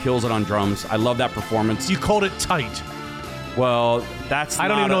Hawkins kills it on drums. I love that performance. You called it tight. Well, that's I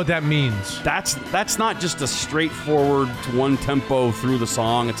don't even know what that means. That's not just a straightforward one tempo through the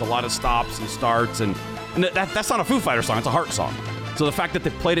song. It's a lot of stops and starts, and that's not a Foo Fighter song. It's a Heart song. So the fact that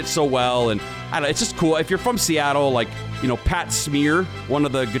they played it so well, and I don't know, it's just cool. If you're from Seattle, like, you know, Pat Smear, one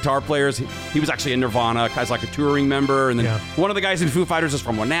of the guitar players, he was actually in Nirvana as like a touring member, and then one of the guys in Foo Fighters is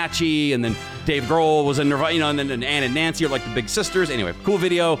from Wenatchee, and then Dave Grohl was in Nirvana, you know, and then Ann and Nancy are like the big sisters. Anyway, cool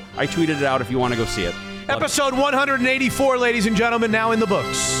video. I tweeted it out if you want to go see it. Episode 184, ladies and gentlemen, now in the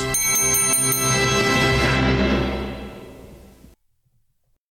books.